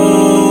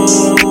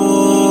more.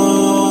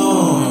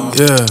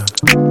 Yeah.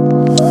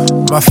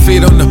 My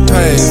feet on the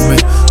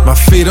pavement, my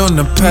feet on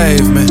the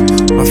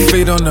pavement, my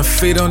feet on the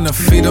feet on the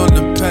feet on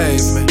the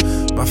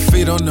pavement, my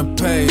feet on the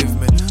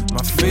pavement,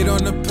 my feet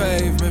on the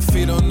pavement,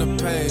 feet on the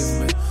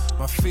pavement,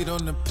 my feet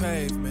on the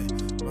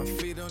pavement, my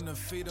feet on the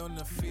feet on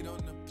the feet on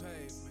the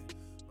pavement.